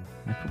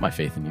 I put my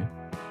faith in you.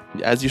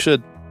 As you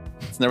should.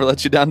 It's never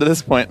let you down to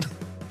this point.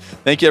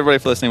 Thank you,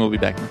 everybody, for listening. We'll be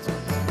back next week.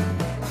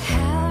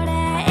 How'd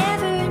I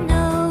ever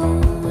know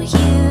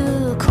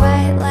you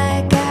quite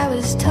like I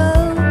was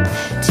told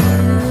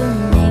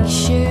to make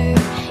sure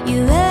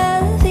you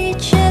love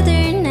each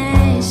other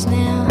nice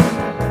now?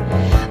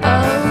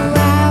 Oh,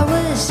 I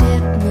was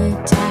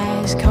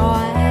hypnotized,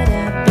 caught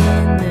up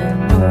in the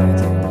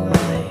northern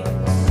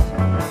lights.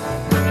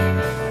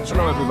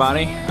 Hello,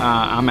 everybody.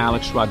 I'm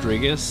Alex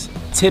Rodriguez.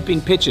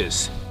 Tipping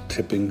Pitches.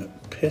 Tipping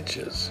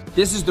Pitches.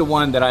 This is the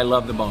one that I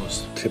love the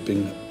most.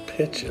 Tipping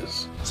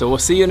pitches. So we'll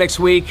see you next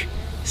week.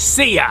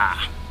 See ya!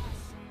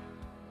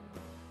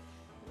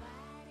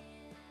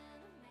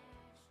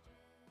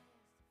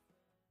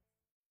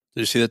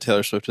 Did you see that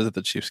Taylor Swift was at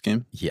the Chiefs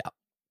game? Yeah.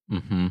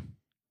 Mm-hmm.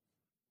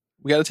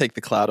 We got to take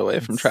the cloud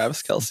away from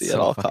Travis Kelce at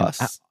all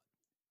costs.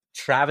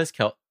 Travis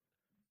Kelce.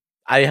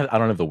 I don't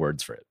have the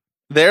words for it.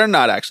 They're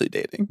not actually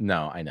dating.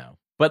 No, I know.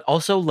 But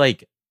also,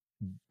 like,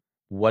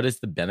 what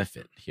is the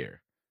benefit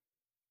here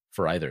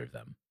for either of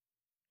them?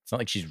 It's not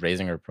like she's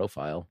raising her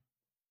profile.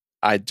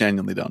 I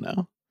genuinely don't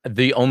know.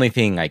 The only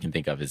thing I can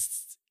think of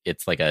is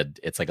it's like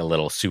a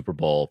little Super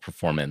Bowl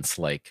performance,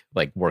 like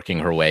working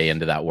her way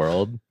into that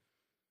world.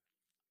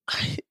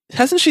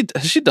 Has she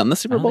done the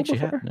Super Bowl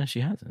before? No,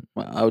 she hasn't.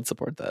 Well, I would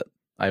support that.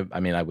 I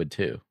mean, I would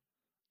too.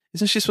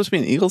 Isn't she supposed to be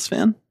an Eagles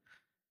fan?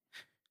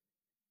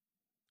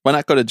 Why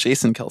not go to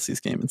Jason Kelsey's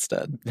game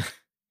instead?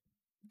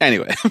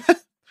 Anyway.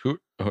 Who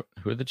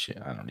are the Chiefs?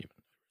 I don't even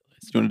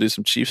realize. You want to do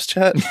some Chiefs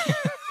chat?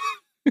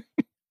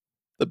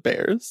 The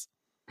Bears.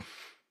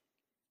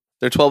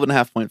 They're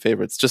 12.5-point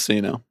favorites, just so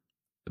you know.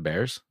 The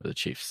Bears or the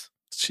Chiefs?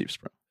 It's Chiefs,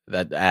 bro.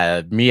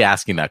 That me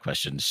asking that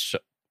question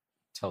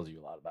tells you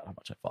a lot about how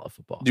much I follow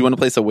football. Do you want to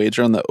place a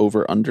wager on the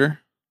over-under?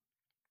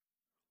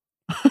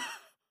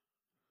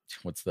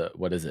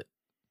 What is it?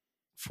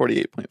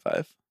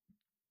 48.5.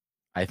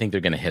 I think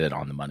they're going to hit it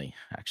on the money,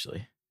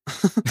 actually.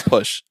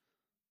 Push.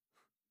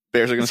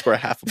 Bears are going to score a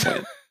half a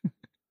point.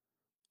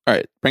 All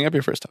right, bring up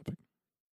your first topic.